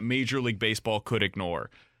something that Major League Baseball could ignore.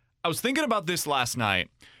 I was thinking about this last night.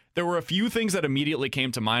 There were a few things that immediately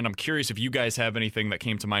came to mind. I'm curious if you guys have anything that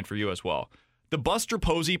came to mind for you as well. The Buster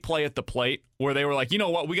Posey play at the plate, where they were like, you know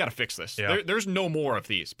what, we got to fix this. Yeah. There's no more of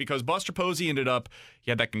these, because Buster Posey ended up, he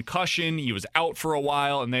had that concussion, he was out for a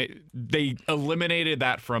while, and they eliminated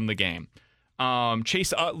that from the game.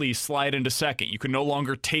 Chase Utley slide into second. You can no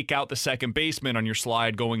longer take out the second baseman on your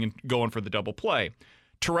slide going for the double play.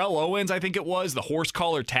 Terrell Owens, I think it was, the horse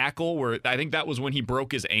collar tackle, where I think that was when he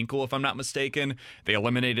broke his ankle, if I'm not mistaken. They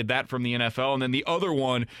eliminated that from the NFL. And then the other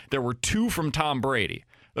one, there were two from Tom Brady.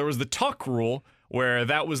 There was the tuck rule, where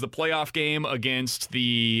that was the playoff game against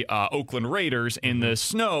the Oakland Raiders in the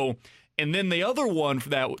snow. And then the other one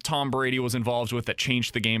that Tom Brady was involved with that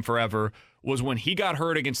changed the game forever was when he got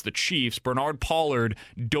hurt against the Chiefs. Bernard Pollard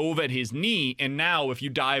dove at his knee, and now if you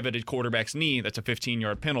dive at a quarterback's knee, that's a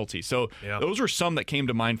 15-yard penalty. So those were some that came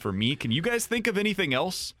to mind for me. Can you guys think of anything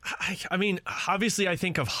else? I mean, obviously I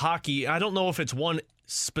think of hockey. I don't know if it's one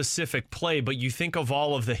specific play, but you think of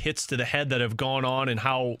all of the hits to the head that have gone on and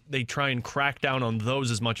how they try and crack down on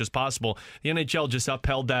those as much as possible. The NHL just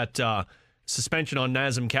upheld that suspension on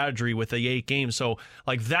Nazem Kadri with the 8 games. So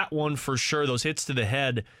like that one for sure, those hits to the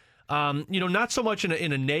head, not so much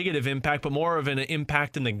in a negative impact, but more of an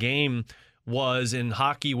impact in the game was in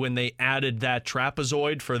hockey when they added that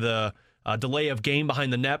trapezoid for the delay of game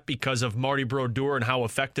behind the net because of Marty Brodeur and how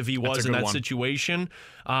effective he was in that situation.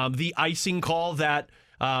 The icing call that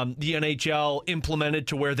the NHL implemented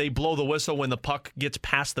to where they blow the whistle when the puck gets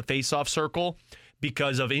past the faceoff circle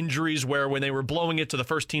because of injuries, where when they were blowing it to the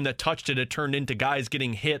first team that touched it, it turned into guys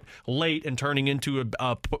getting hit late and turning into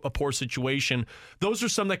a poor situation. Those are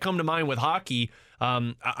some that come to mind with hockey.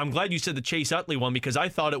 I'm glad you said the Chase Utley one, because I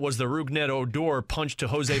thought it was the Rougned Odor punch to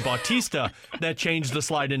Jose Bautista that changed the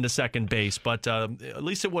slide into second base. But at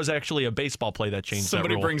least it was actually a baseball play that changed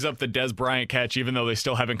Somebody that rule. brings up the Des Bryant catch, even though they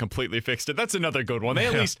still haven't completely fixed it. That's another good one. They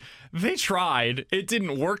at least, they tried. It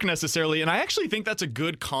didn't work necessarily. And I actually think that's a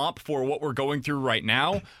good comp for what we're going through right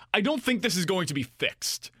now. I don't think this is going to be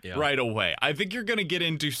fixed right away. I think you're going to get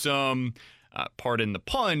into some, pardon the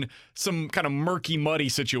pun, some kind of murky, muddy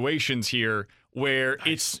situations here where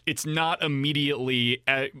it's not immediately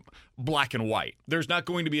black and white. There's not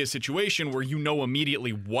going to be a situation where you know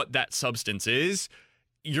immediately what that substance is.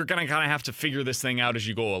 You're going to kind of have to figure this thing out as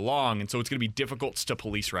you go along, and so it's going to be difficult to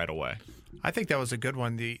police right away. I think that was a good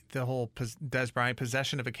one, the whole Des Bryant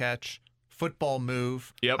possession of a catch, football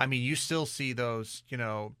move. Yep. I mean, you still see those,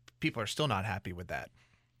 people are still not happy with that,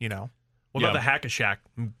 What about the hack-a-shack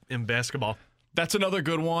in basketball? That's another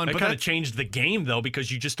good one. That kind of changed the game, though, because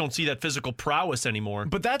you just don't see that physical prowess anymore.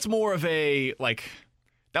 But that's more of a,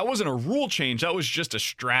 that wasn't a rule change. That was just a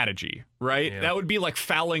strategy, right? Yeah. That would be like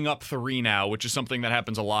fouling up 3 now, which is something that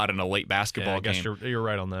happens a lot in a late basketball game. I guess you're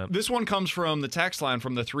right on that. This one comes from the text line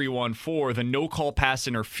from the 314, the no-call pass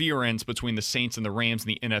interference between the Saints and the Rams in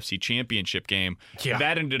the NFC Championship game. Yeah.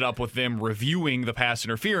 That ended up with them reviewing the pass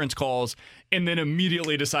interference calls and then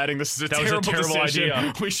immediately deciding this is a terrible decision.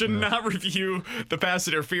 Idea. We should not review the pass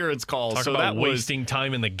interference calls. Talk about wasting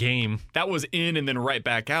time in the game. That was in and then right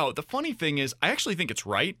back out. The funny thing is, I actually think it's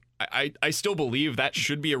right. I still believe that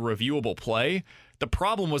should be a reviewable play. The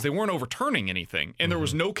problem was they weren't overturning anything, and there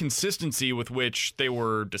was no consistency with which they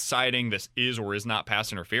were deciding this is or is not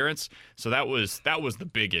pass interference. So that was the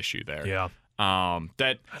big issue there. Yeah.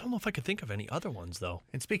 That I don't know if I could think of any other ones though.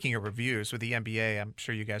 And speaking of reviews with the NBA, I'm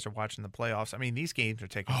sure you guys are watching the playoffs. I mean, these games are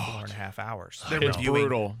taking 4.5 hours. They're it's reviewing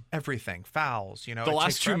brutal. everything, fouls. The it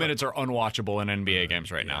last takes 2 forever. minutes are unwatchable in NBA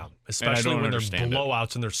games right now, Especially when they're understand it.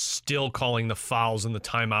 blowouts and they're still calling the fouls and the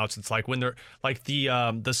timeouts. It's like when they're like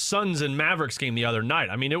the Suns and Mavericks game the other night.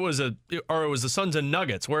 I mean, it was the Suns and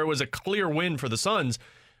Nuggets where it was a clear win for the Suns.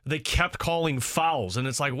 They kept calling fouls, and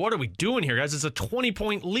it's like, what are we doing here, guys? It's a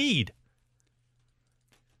 20-point lead.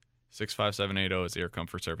 65780 is the Air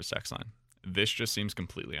Comfort Service text line. This just seems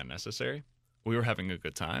completely unnecessary. We were having a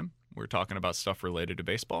good time. We were talking about stuff related to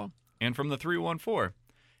baseball. And from the 314,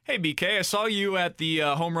 hey, BK, I saw you at the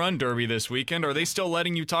home run derby this weekend. Are they still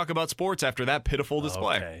letting you talk about sports after that pitiful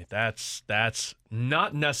display? Okay, that's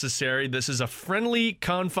not necessary. This is a friendly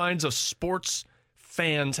confines of sports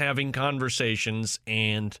fans having conversations,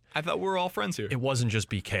 and I thought we were all friends here. It wasn't just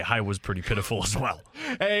BK. I was pretty pitiful as well.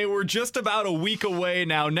 Hey, we're just about a week away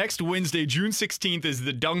now. Next Wednesday, June 16th, is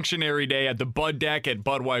the Dunctionary Day at the Bud Deck at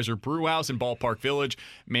Budweiser Brewhouse in Ballpark Village.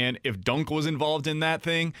 Man, if Dunk was involved in that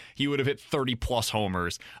thing, he would have hit 30-plus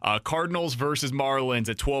homers. Cardinals versus Marlins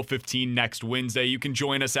at 12:15 next Wednesday. You can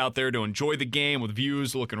join us out there to enjoy the game with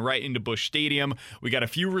views looking right into Busch Stadium. We got a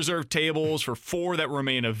few reserved tables for 4 that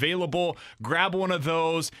remain available. Grab one of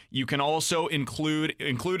those. You can also included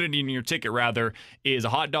in your ticket is a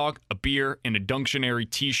hot dog, a beer, and a Dunctionary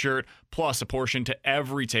t-shirt, plus a portion to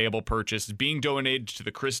every table purchase is being donated to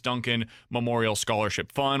the Chris Duncan Memorial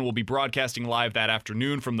Scholarship Fund. We'll be broadcasting live that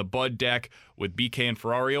afternoon from the Bud Deck with BK and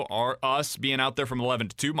Ferrario, us being out there from 11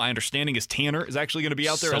 to 2. My understanding is Tanner is actually going to be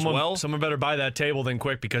out there as well. Someone better buy that table then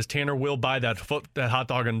quick, because Tanner will buy that hot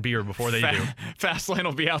dog and beer before they do. Fastlane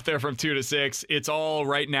will be out there from 2 to 6. It's all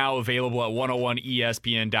right now available at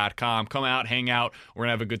 101ESPN.com. Come out, hang out. We're going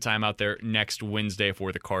to have a good time out there next Wednesday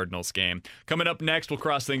for the Cardinals game. Coming up next, we'll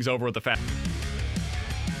cross things over with the Hey,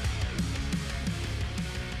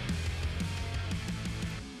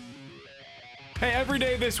 every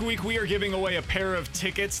day this week we are giving away a pair of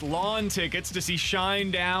tickets, lawn tickets, to see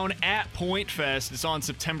Shinedown at Point Fest. It's on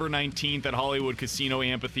September 19th at Hollywood Casino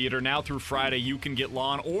Amphitheater. Now through Friday, you can get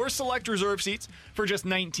lawn or select reserve seats for just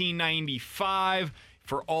 $19.95.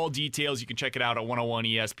 For all details, you can check it out at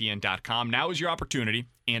 101ESPN.com. Now is your opportunity,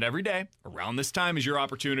 and every day around this time is your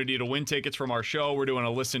opportunity to win tickets from our show. We're doing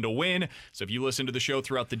a listen to win. So if you listen to the show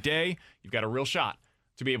throughout the day, you've got a real shot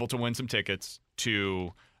to be able to win some tickets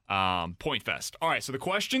to Point Fest. All right, so the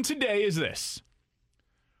question today is this.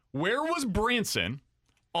 Where was Branson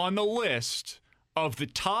on the list of the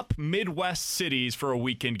top Midwest cities for a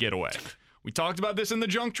weekend getaway? We talked about this in the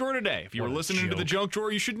junk drawer today. If you were listening to the junk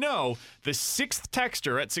drawer, you should know the 6th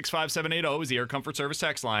texter at 65780 is the Air Comfort Service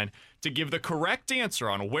text line to give the correct answer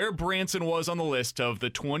on where Branson was on the list of the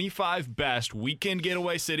 25 best weekend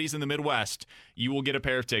getaway cities in the Midwest. You will get a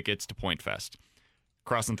pair of tickets to Point Fest.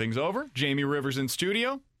 Crossing things over, Jamie Rivers in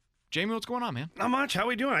studio. Jamie, what's going on, man? Not much. How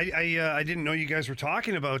we doing? I didn't know you guys were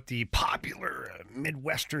talking about the popular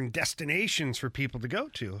Midwestern destinations for people to go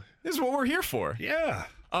to. This is what we're here for. Yeah.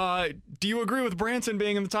 Do you agree with Branson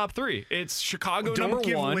being in the top 3? It's Chicago number 1. Don't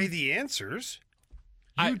give away the answers.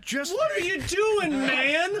 What are you doing,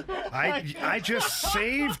 man? I just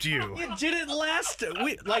saved you. You did it last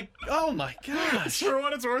week. Oh my gosh. For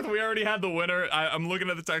what it's worth, we already had the winner. I'm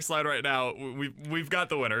looking at the text line right now. We've got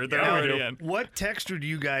the winner. They're already in. What texter do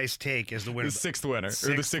you guys take as the winner? The 6th winner,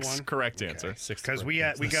 or the 6th correct answer. Because we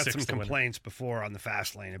got some complaints before on the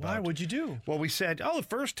fast lane about. Why? What'd you do? Well, we said, the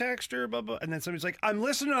first texter, blah blah, and then somebody's like, I'm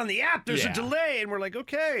listening on the app. There's a delay, and we're like,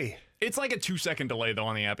 okay. It's like a 2-second delay, though,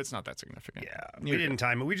 on the app. It's not that significant. Yeah, we didn't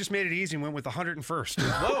time it. We just made it easy and went with the 101st.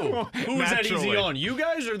 Whoa. Who was that easy on? You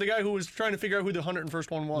guys or the guy who was trying to figure out who the 101st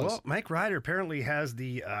one was? Well, Mike Ryder apparently has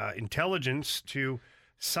the intelligence to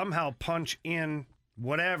somehow punch in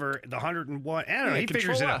whatever, the 101. I don't know. He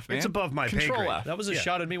figures it out. Man. It's above my pay grade. That was a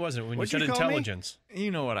shot at me, wasn't it? When What'd you said you call intelligence. Me?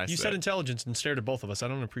 You know what I said. You said intelligence and stared at both of us. I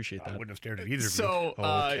don't appreciate that. I wouldn't have stared at either of you. So,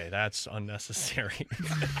 okay, that's unnecessary.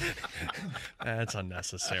 That's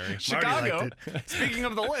unnecessary. Chicago, speaking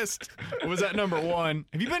of the list, was at number 1.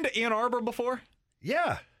 Have you been to Ann Arbor before?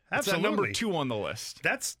 Yeah, absolutely. It's at number 2 on the list.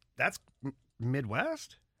 That's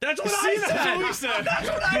Midwest? That's what I said. That's what we said. That's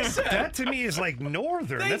what I said. That to me is like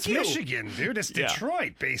northern. That's Michigan, dude. It's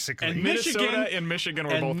Detroit, basically. And Minnesota and Michigan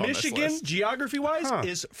were both on this list. Michigan, geography-wise,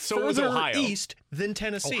 is further east than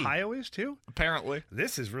Tennessee. Ohio is too? Apparently.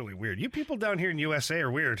 This is really weird. You people down here in USA are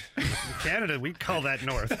weird. In Canada, we call that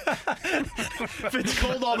north. If it's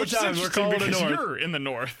cold all the time, we're calling it north. You're in the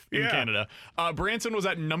north in Canada. Branson was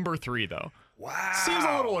at number 3, though. Wow. Seems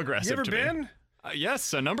a little aggressive You ever to been? me.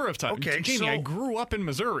 Yes, a number of times. Okay, Jamie, I grew up in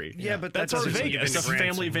Missouri. Yeah, but that's that our doesn't Vegas. It's a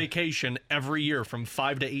family vacation every year from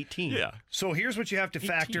 5 to 18. Yeah. So here's what you have to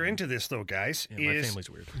factor into this, though, guys. Yeah, my family's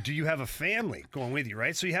weird. Do you have a family going with you,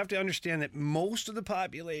 right? So you have to understand that most of the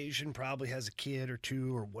population probably has a kid or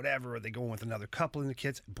two or whatever, or they go with another couple and the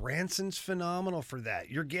kids. Branson's phenomenal for that.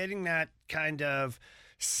 You're getting that kind of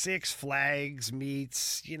Six Flags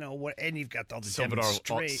meets, what, and you've got all the Silver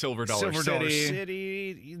Dollar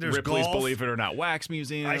City. There's Ripley's golf. Believe It or Not Wax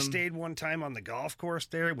Museum. I stayed one time on the golf course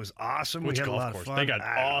there. It was awesome. Which we had a golf lot course? of fun. They got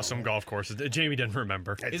awesome golf courses. Jamie didn't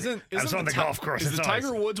remember. I was on the golf course. Is the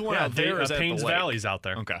Tiger Woods one out there? Or is that Paynes the lake? Valley's out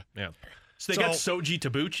there. Okay. Yeah. So they got Soji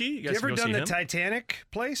Tabuchi. You ever done the Titanic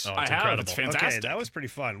place? Oh, it's incredible. It's fantastic. Okay, that was pretty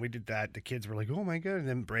fun. We did that. The kids were like, "Oh my god!" And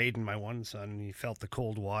then Braden, my one son, he felt the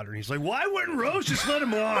cold water, and he's like, "Why wouldn't Rose just let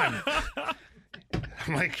him on?"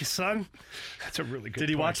 I'm like, "Son, that's a really good." Did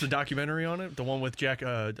he point. watch the documentary on it? The one with Leo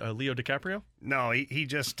DiCaprio? No, he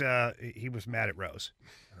just he was mad at Rose.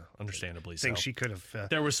 Understandably Think so. she could have.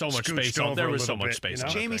 There was so much scooched space on. over There a was so little much bit, space on.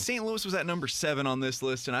 Jamie, St. Louis was at number 7 on this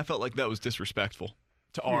list, and I felt like that was disrespectful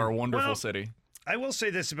to our wonderful city. I will say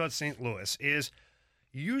this about St. Louis is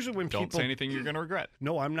usually when Don't people say anything you're going to regret.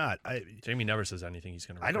 No, I'm not. Jamie never says anything he's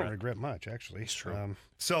going to I regret. don't regret much, actually. It's true.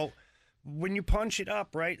 So when you punch it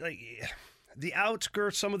up, right, like the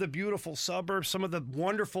outskirts, some of the beautiful suburbs, some of the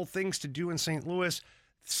wonderful things to do in St. Louis,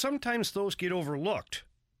 sometimes those get overlooked.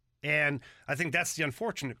 And I think that's the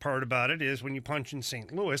unfortunate part about it is when you punch in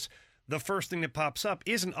St. Louis, the first thing that pops up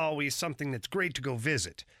isn't always something that's great to go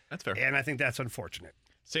visit. That's fair. And I think that's unfortunate.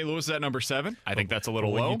 St. Louis is at number 7. I think that's a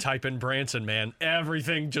little when low. you type in Branson, man,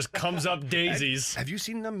 everything just comes up daisies. Have you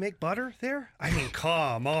seen them make butter there? I mean,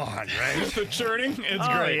 come on, right? The churning, it's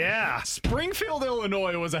Oh, great. yeah. Springfield,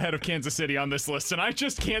 Illinois was ahead of Kansas City on this list, and I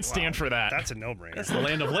just can't stand for that. That's a no-brainer. That's the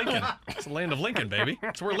land of Lincoln. It's the land of Lincoln, baby.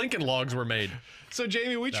 It's where Lincoln logs were made. So,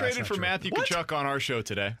 Jamie, we traded not for true. Matthew Tkachuk on our show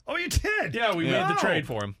today. Oh, you did? Yeah, we made the trade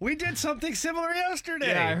for him. We did something similar yesterday.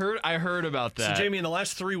 Yeah, I heard about that. So, Jamie, in the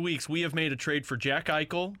last 3 weeks, we have made a trade for Jack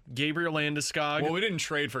Eichel, Gabriel Landeskog. Well, we didn't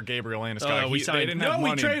trade for Gabriel Landeskog. We They signed. didn't have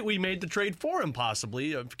money. We made the trade for him,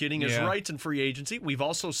 possibly of getting his rights in free agency. We've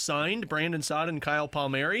also signed Brandon Saad and Kyle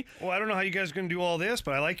Palmieri. Well, I don't know how you guys are going to do all this,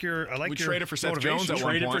 but I like your. We traded for Seth Jones at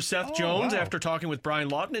one Traded for point. Seth Jones after talking with Brian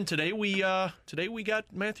Lawton, and today we got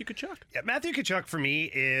Matthew Tkachuk. Yeah, Matthew Tkachuk for me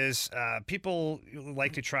is people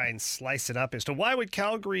like to try and slice it up as to why would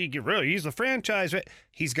Calgary get rid of him? He's the franchise.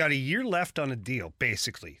 He's got a year left on a deal,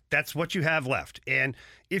 basically. That's what you have left. And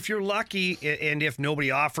if you're lucky, and if nobody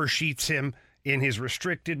offer sheets him in his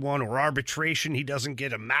restricted one or arbitration, he doesn't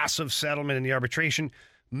get a massive settlement in the arbitration.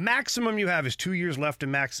 Maximum you have is 2 years left of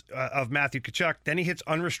Matthew Tkachuk. Then he hits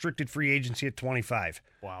unrestricted free agency at 25.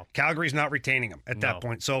 Wow. Calgary's not retaining him at that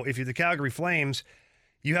point. So if you're the Calgary Flames,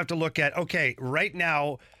 you have to look at, okay, right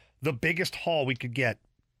now, the biggest haul we could get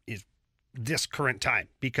is this current time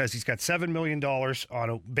because he's got $7 million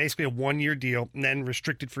on basically a 1-year deal and then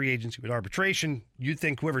restricted free agency with arbitration. You'd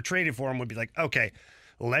think whoever traded for him would be like, okay,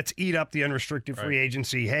 let's eat up the unrestricted free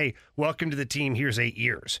agency. Hey, welcome to the team. Here's 8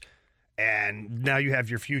 years. And now you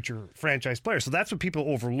have your future franchise player. So that's what people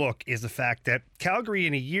overlook is the fact that Calgary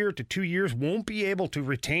in a year to 2 years won't be able to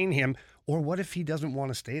retain him. Or what if he doesn't want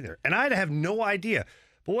to stay there? And I'd have no idea.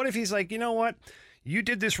 But what if he's like, you know what? You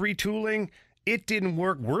did this retooling. It didn't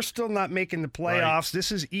work. We're still not making the playoffs. Right.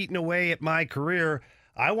 This is eating away at my career.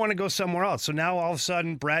 I want to go somewhere else. So now all of a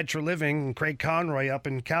sudden, Brad Treliving and Craig Conroy up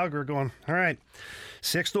in Calgary going, all right,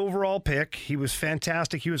 6th overall pick. He was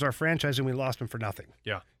fantastic. He was our franchise, and we lost him for nothing.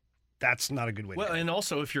 Yeah. That's not a good way to go. And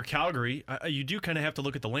also, if you're Calgary, you do kind of have to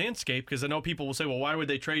look at the landscape because I know people will say, well, why would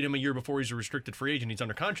they trade him a year before he's a restricted free agent? He's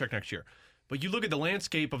under contract next year. But you look at the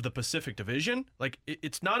landscape of the Pacific Division, like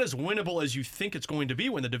it's not as winnable as you think it's going to be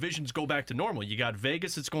when the divisions go back to normal. You got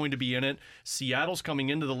Vegas that's going to be in it. Seattle's coming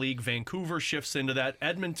into the league. Vancouver shifts into that.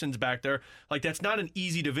 Edmonton's back there. Like that's not an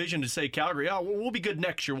easy division to say Calgary, oh, we'll be good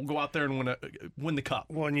next year. We'll go out there and win the cup.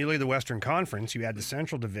 Well, and you leave the Western Conference, you add the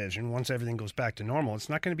Central Division. Once everything goes back to normal, it's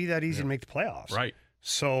not going to be that easy to make the playoffs. Right.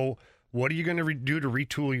 So what are you going to do to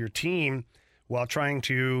retool your team while trying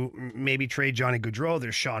to maybe trade Johnny Gaudreau?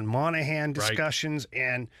 There's Sean Monahan discussions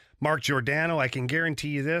and Mark Giordano. I can guarantee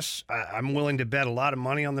you this. I'm willing to bet a lot of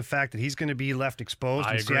money on the fact that he's going to be left exposed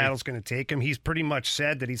and Seattle's going to take him. He's pretty much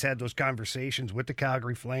said that he's had those conversations with the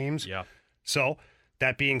Calgary Flames. Yeah. So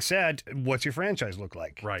that being said, what's your franchise look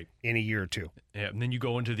like in a year or two? Yeah, and then you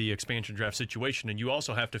go into the expansion draft situation, and you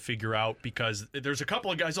also have to figure out, because there's a couple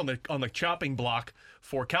of guys on the chopping block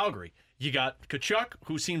for Calgary. You got Tkachuk,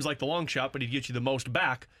 who seems like the long shot, but he'd get you the most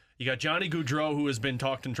back. You got Johnny Gaudreau, who has been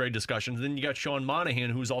talked in trade discussions. Then you got Sean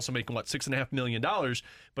Monahan, who's also making, $6.5 million.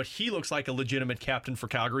 But he looks like a legitimate captain for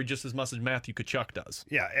Calgary just as much as Matthew Tkachuk does.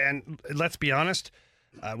 Yeah, and let's be honest.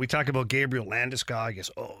 We talk about Gabriel Landeskog. I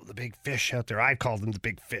guess, the big fish out there. I called him the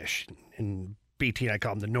big fish. In BT, I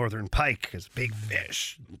call him the Northern Pike because big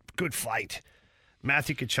fish, good fight.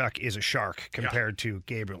 Matthew Tkachuk is a shark compared to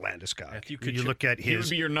Gabriel Landeskog. You look at He would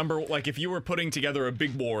be your number, if you were putting together a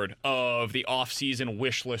big board of the offseason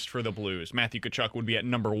wish list for the Blues, Matthew Tkachuk would be at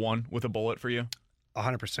number 1 with a bullet for you?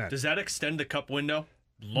 100%. Does that extend the cup window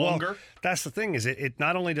longer? Well, that's the thing, is it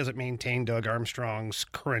not only does it maintain Doug Armstrong's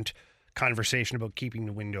current conversation about keeping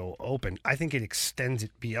the window open, I think it extends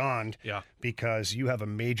it beyond because you have a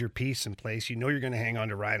major piece in place. You know you're going to hang on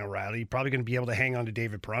to Ryan O'Reilly. You're probably going to be able to hang on to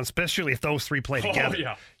David Perron, especially if those three play together.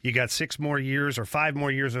 Yeah. You got 6 more years or 5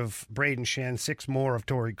 more years of Braden Shen, 6 more of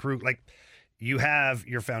Torrey Krug. You have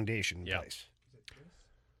your foundation in place.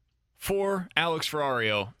 For Alex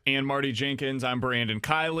Ferrario and Marty Jenkins, I'm Brandon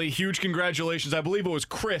Kiley. Huge congratulations. I believe it was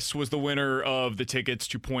Chris was the winner of the tickets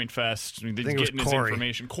to Point Fest. I think it was Corey.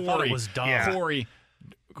 Information. I thought it was Don. Yeah.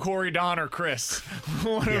 Corey, Don, or Chris.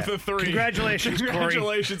 One of the 3. Congratulations, Corey.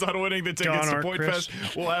 Congratulations on winning the tickets Don to or Point Chris.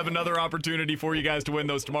 Fest. We'll have another opportunity for you guys to win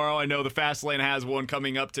those tomorrow. I know the Fast Lane has one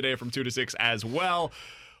coming up today from 2 to 6 as well.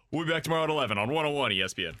 We'll be back tomorrow at 11 on 101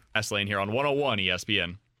 ESPN. Fast Lane here on 101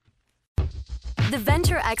 ESPN. The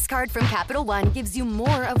Venture X card from Capital One gives you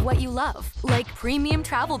more of what you love, like premium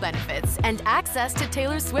travel benefits and access to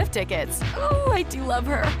Taylor Swift tickets. Oh, I do love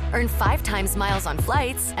her. Earn 5 times miles on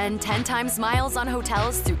flights and 10 times miles on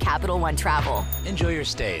hotels through Capital One Travel. Enjoy your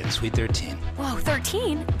stay in Suite 13. Whoa,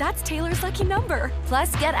 13? That's Taylor's lucky number.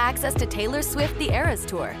 Plus, get access to Taylor Swift The Eras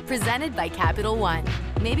Tour, presented by Capital One.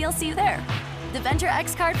 Maybe I'll see you there. The Venture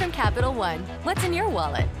X card from Capital One. What's in your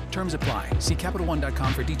wallet? Terms apply. See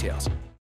CapitalOne.com for details.